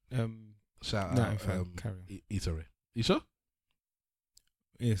 friend, Shout No, out in fact, carry on. Itore. You sure?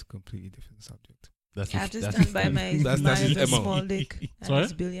 it's a completely different subject. That's I have to that's stand by my that's man his with a MO. small dick and Sorry?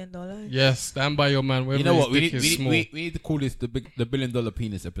 his $1 billion. Yes, stand by your man. You know what? We Dick need, is small. we need to call this the $1 billion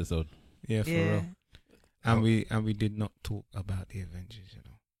penis episode. Yeah, for Yeah. real. And we did not talk about the Avengers, you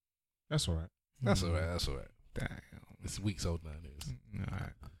know. That's all right. That's all right. That's all right. Damn. It's weeks old now. Anyways. All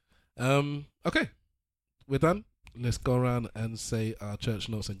right. Okay, we're done. Let's go around and say our church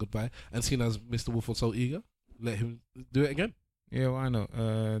notes and goodbye. And seeing as Mr. Wolf was so eager, let him do it again. Yeah, why not?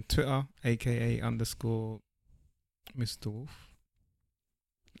 Twitter, aka _ Mr. Wolf.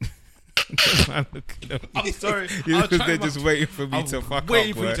 I'm sorry. They're just waiting for me to fuck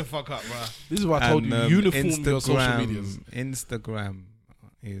waiting up. for you right? to fuck up, bro. This is what I told And, you. Uniform your social medias. Instagram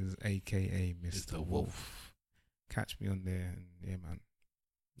is aka Mr. Mr. Wolf. Catch me on there. And yeah, man.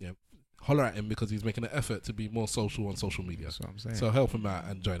 Holler at him because he's making an effort to be more social on social media. That's what I'm saying. So help him out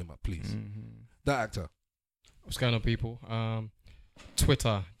and join him up, please. Mhm. That actor. What's going on, people?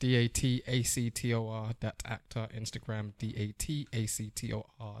 Twitter, DATACTOR, that actor. Instagram, DATACTOR,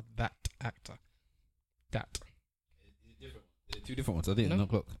 that actor. That. Two different ones. I didn't No. know.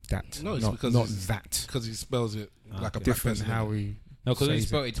 Clock. That. No, it's not, because not it's- that. Because he spells it like a black Different person. how we. No, because say they it.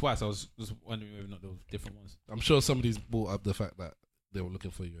 spelled it twice. I was just wondering whether or not there were different ones. I'm sure somebody's brought up the fact that they were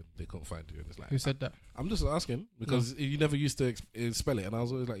looking for you and they couldn't find you. And it's like, Who said that? I'm just asking because you never used to spell it. And I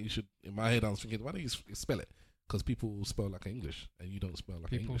was always like, you should, in my head, I was thinking, why don't you spell it? Because people spell like English and you don't spell like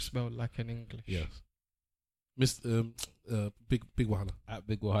People English. spell like an English. Yes. Mr. Big Wahala. At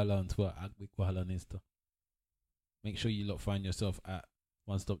Big Wahala on Twitter, at Big Wahala on Insta. Make sure you find yourself at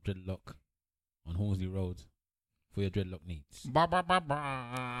One Stop Dreadlock on Hornsey Road for your dreadlock needs. Ba, ba, ba,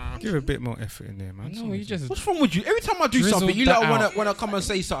 ba. Give a bit more effort in there, man. No, you just What's wrong with you? Every time I do Drizzled something, you that lot out. wanna come and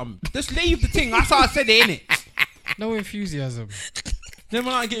say something. Just leave the thing. That's how I said it, innit? no enthusiasm. Then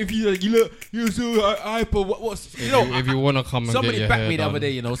when I get you look, you're so hyper. What's you know? If you wanna come and Somebody get your backed hair me the other done.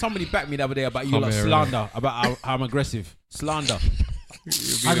 day. You know, somebody backed me the other day about you Come lot here, slander about how I'm aggressive. Slander.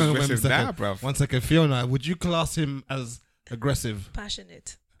 Hang on, aggressive wait a now, second. bruv. 1 second, Fiona. Would you class him as aggressive?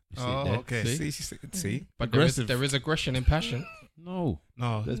 Passionate. Oh, there? okay. See? But Aggressive. there is aggression and passion. No,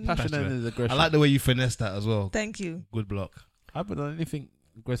 No, there's passion and there's aggression. I like the way you finesse that as well. Thank you. Good block. I haven't done anything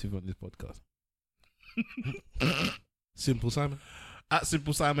aggressive on this podcast. Simple Simon. At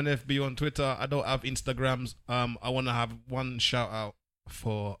Simple Simon FB on Twitter. I don't have Instagrams. I want to have one shout out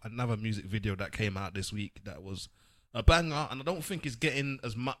for another music video that came out this week that was a banger, and I don't think it's getting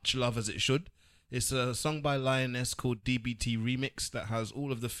as much love as it should. It's a song by Lioness called DBT Remix that has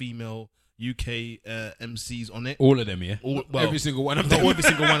all of the female UK MCs on it. All of them, yeah. All, well, Every single one of not them. every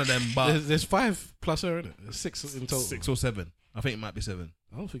single one of them, but There's 5 plus her in it. There's 6 in total. 6 or 7. I think it might be 7.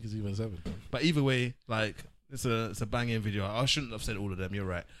 I don't think it's even 7. But either way, like it's a banging video. I shouldn't have said all of them. You're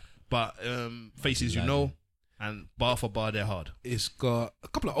right. But Faces You Know and Bar for Bar They're Hard. It's got a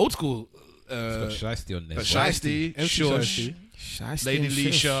couple of old school. It's got Shiesty on there. But as well. Shiesty, MC Shush, Shiesty. Lady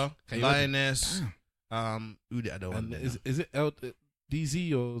Leisha, Can you Lioness. Who the other one? And is it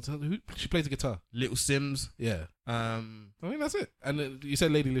DZ or who? She plays the guitar. Little Sims. Yeah. I Yeah. mean that's it. And you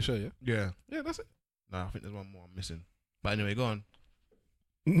said Lady Lisha, yeah? Yeah. Yeah, that's it. No, I think there's one more I'm missing. But anyway, go on.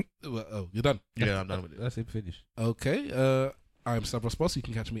 Well, oh, you're done. Yeah, I'm done with it. That's it. Finished. Okay. I'm Stavros Boss. You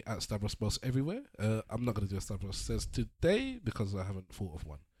can catch me at Stavros Boss everywhere. I'm not going to do a Stavros Says today because I haven't thought of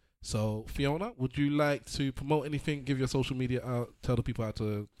one. So, Fiona, would you like to promote anything? Give your social media out. Tell the people how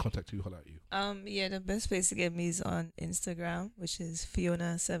to contact you, holler at you. Yeah, the best place to get me is on Instagram, which is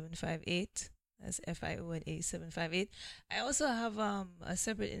Fiona758. That's FIONA758. I also have a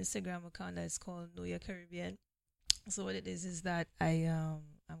separate Instagram account that's called Know Your Caribbean. So what it is that I'm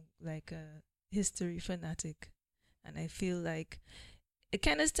like a history fanatic, and I feel like it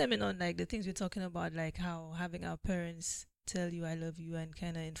kind of stemming on like the things we're talking about, like how having our parents tell you I love you and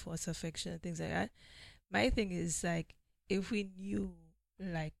kind of enforce affection and things like that. My thing is like if we knew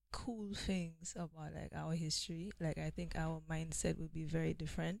like cool things about like our history, like I think our mindset would be very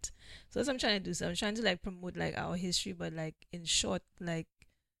different. So that's what I'm trying to do. So I'm trying to like promote like our history, but like in short, like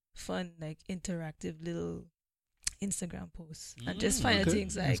fun, like interactive little Instagram posts and just finding okay.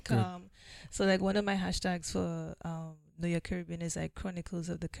 things That's like good. so like one of my hashtags for Know Your Caribbean is like Chronicles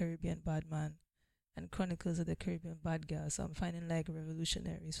of the Caribbean Bad Man and Chronicles of the Caribbean Bad Girl. So I'm finding like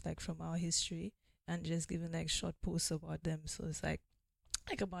revolutionaries like from our history and just giving like short posts about them. So it's like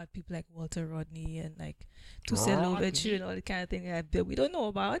about people like Walter Rodney and like Toussaint Louverture and all the kind of thing that we don't know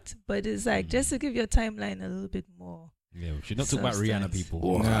about, but it's like just to give your timeline a little bit more. Yeah, we should not talk about Rihanna, Substance.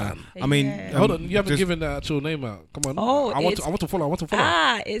 people. Nah. I mean, Yeah. Hold on, you haven't just- given the actual name out. Come on. Oh, I want it's- to follow.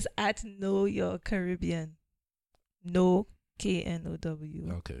 It's at Know Your Caribbean. No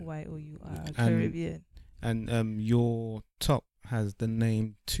KNOW Okay. YOUR And- Caribbean. And your top has the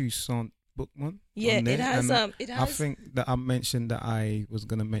name Toussaint Bookman. Yeah, on there, it has. and It I has. think that I mentioned that I was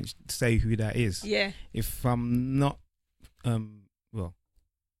gonna say who that is. Yeah. If I'm not, well,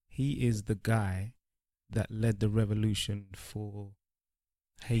 he is the guy that led the revolution for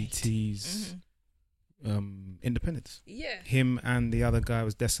Haiti's independence. Yeah. Him and the other guy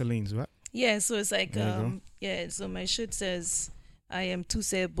was Dessalines, right? Yeah. So it's like There you go. yeah. So my shirt says I am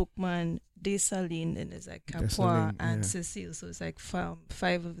Toussaint Bookman, Dessalines, and it's like Capois Dessalines, and yeah. Cecile. So it's like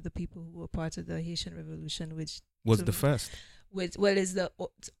five of the people who were part of the Haitian Revolution, which Was to the me- first. is the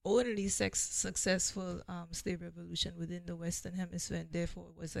only successful slave revolution within the Western Hemisphere, and therefore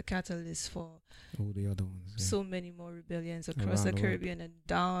was a catalyst for All the other ones. Yeah. so many more rebellions across Around the the world. Caribbean and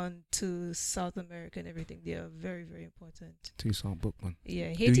down to South America and everything. They are very, very important. Toussaint Bookman. Yeah,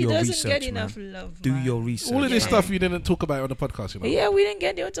 Haiti your doesn't research, get man. enough love. Do man. your research. All of this Yeah. stuff you didn't talk about on the podcast, you know. Yeah, we didn't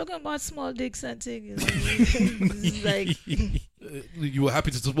get. They were talking about small dicks and things. It's like, You were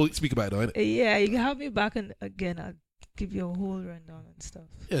happy to speak about it, though, innit? yeah, you can have me back and again. I'll give you a whole rundown and stuff.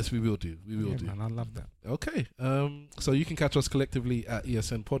 Yes, we will do. We will Yeah, do. man, I love that. Okay. So you can catch us collectively at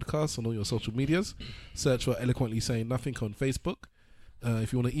ESN Podcast on all your social medias. Search for Eloquently Saying Nothing on Facebook.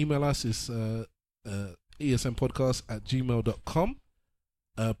 If you want to email us, it's esnpodcast@gmail.com.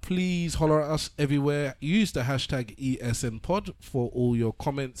 Please holler at us everywhere. Use the hashtag ESNPod for all your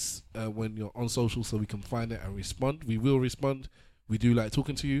comments when you're on social so we can find it and respond. We will respond. We do like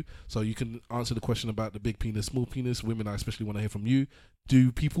talking to you, so you can answer the question about the big penis, small penis. Women, I especially want to hear from you.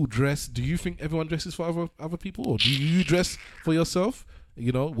 Do people dress? Do you think everyone dresses for other people, or do you dress for yourself?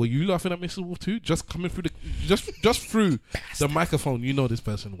 You know, were you laughing at Mr. Wolf too? Just coming through just through the microphone, you know this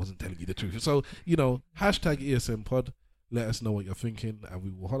person wasn't telling you the truth. So, you know, hashtag ESN Pod. Let us know what you're thinking, and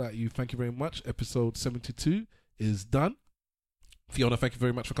we will holler at you. Thank you very much. Episode 72 is done. Fiona, thank you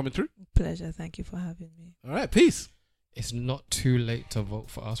very much for coming through. Pleasure. Thank you for having me. All right, peace. It's not too late to vote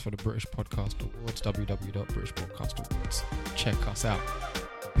for us for the British Podcast Awards, www.britishpodcastawards. Check us out.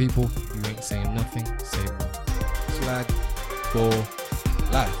 People, you ain't saying nothing, say more. Flag for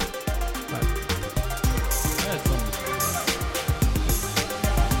life.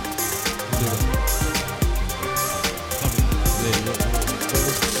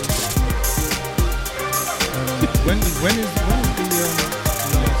 When is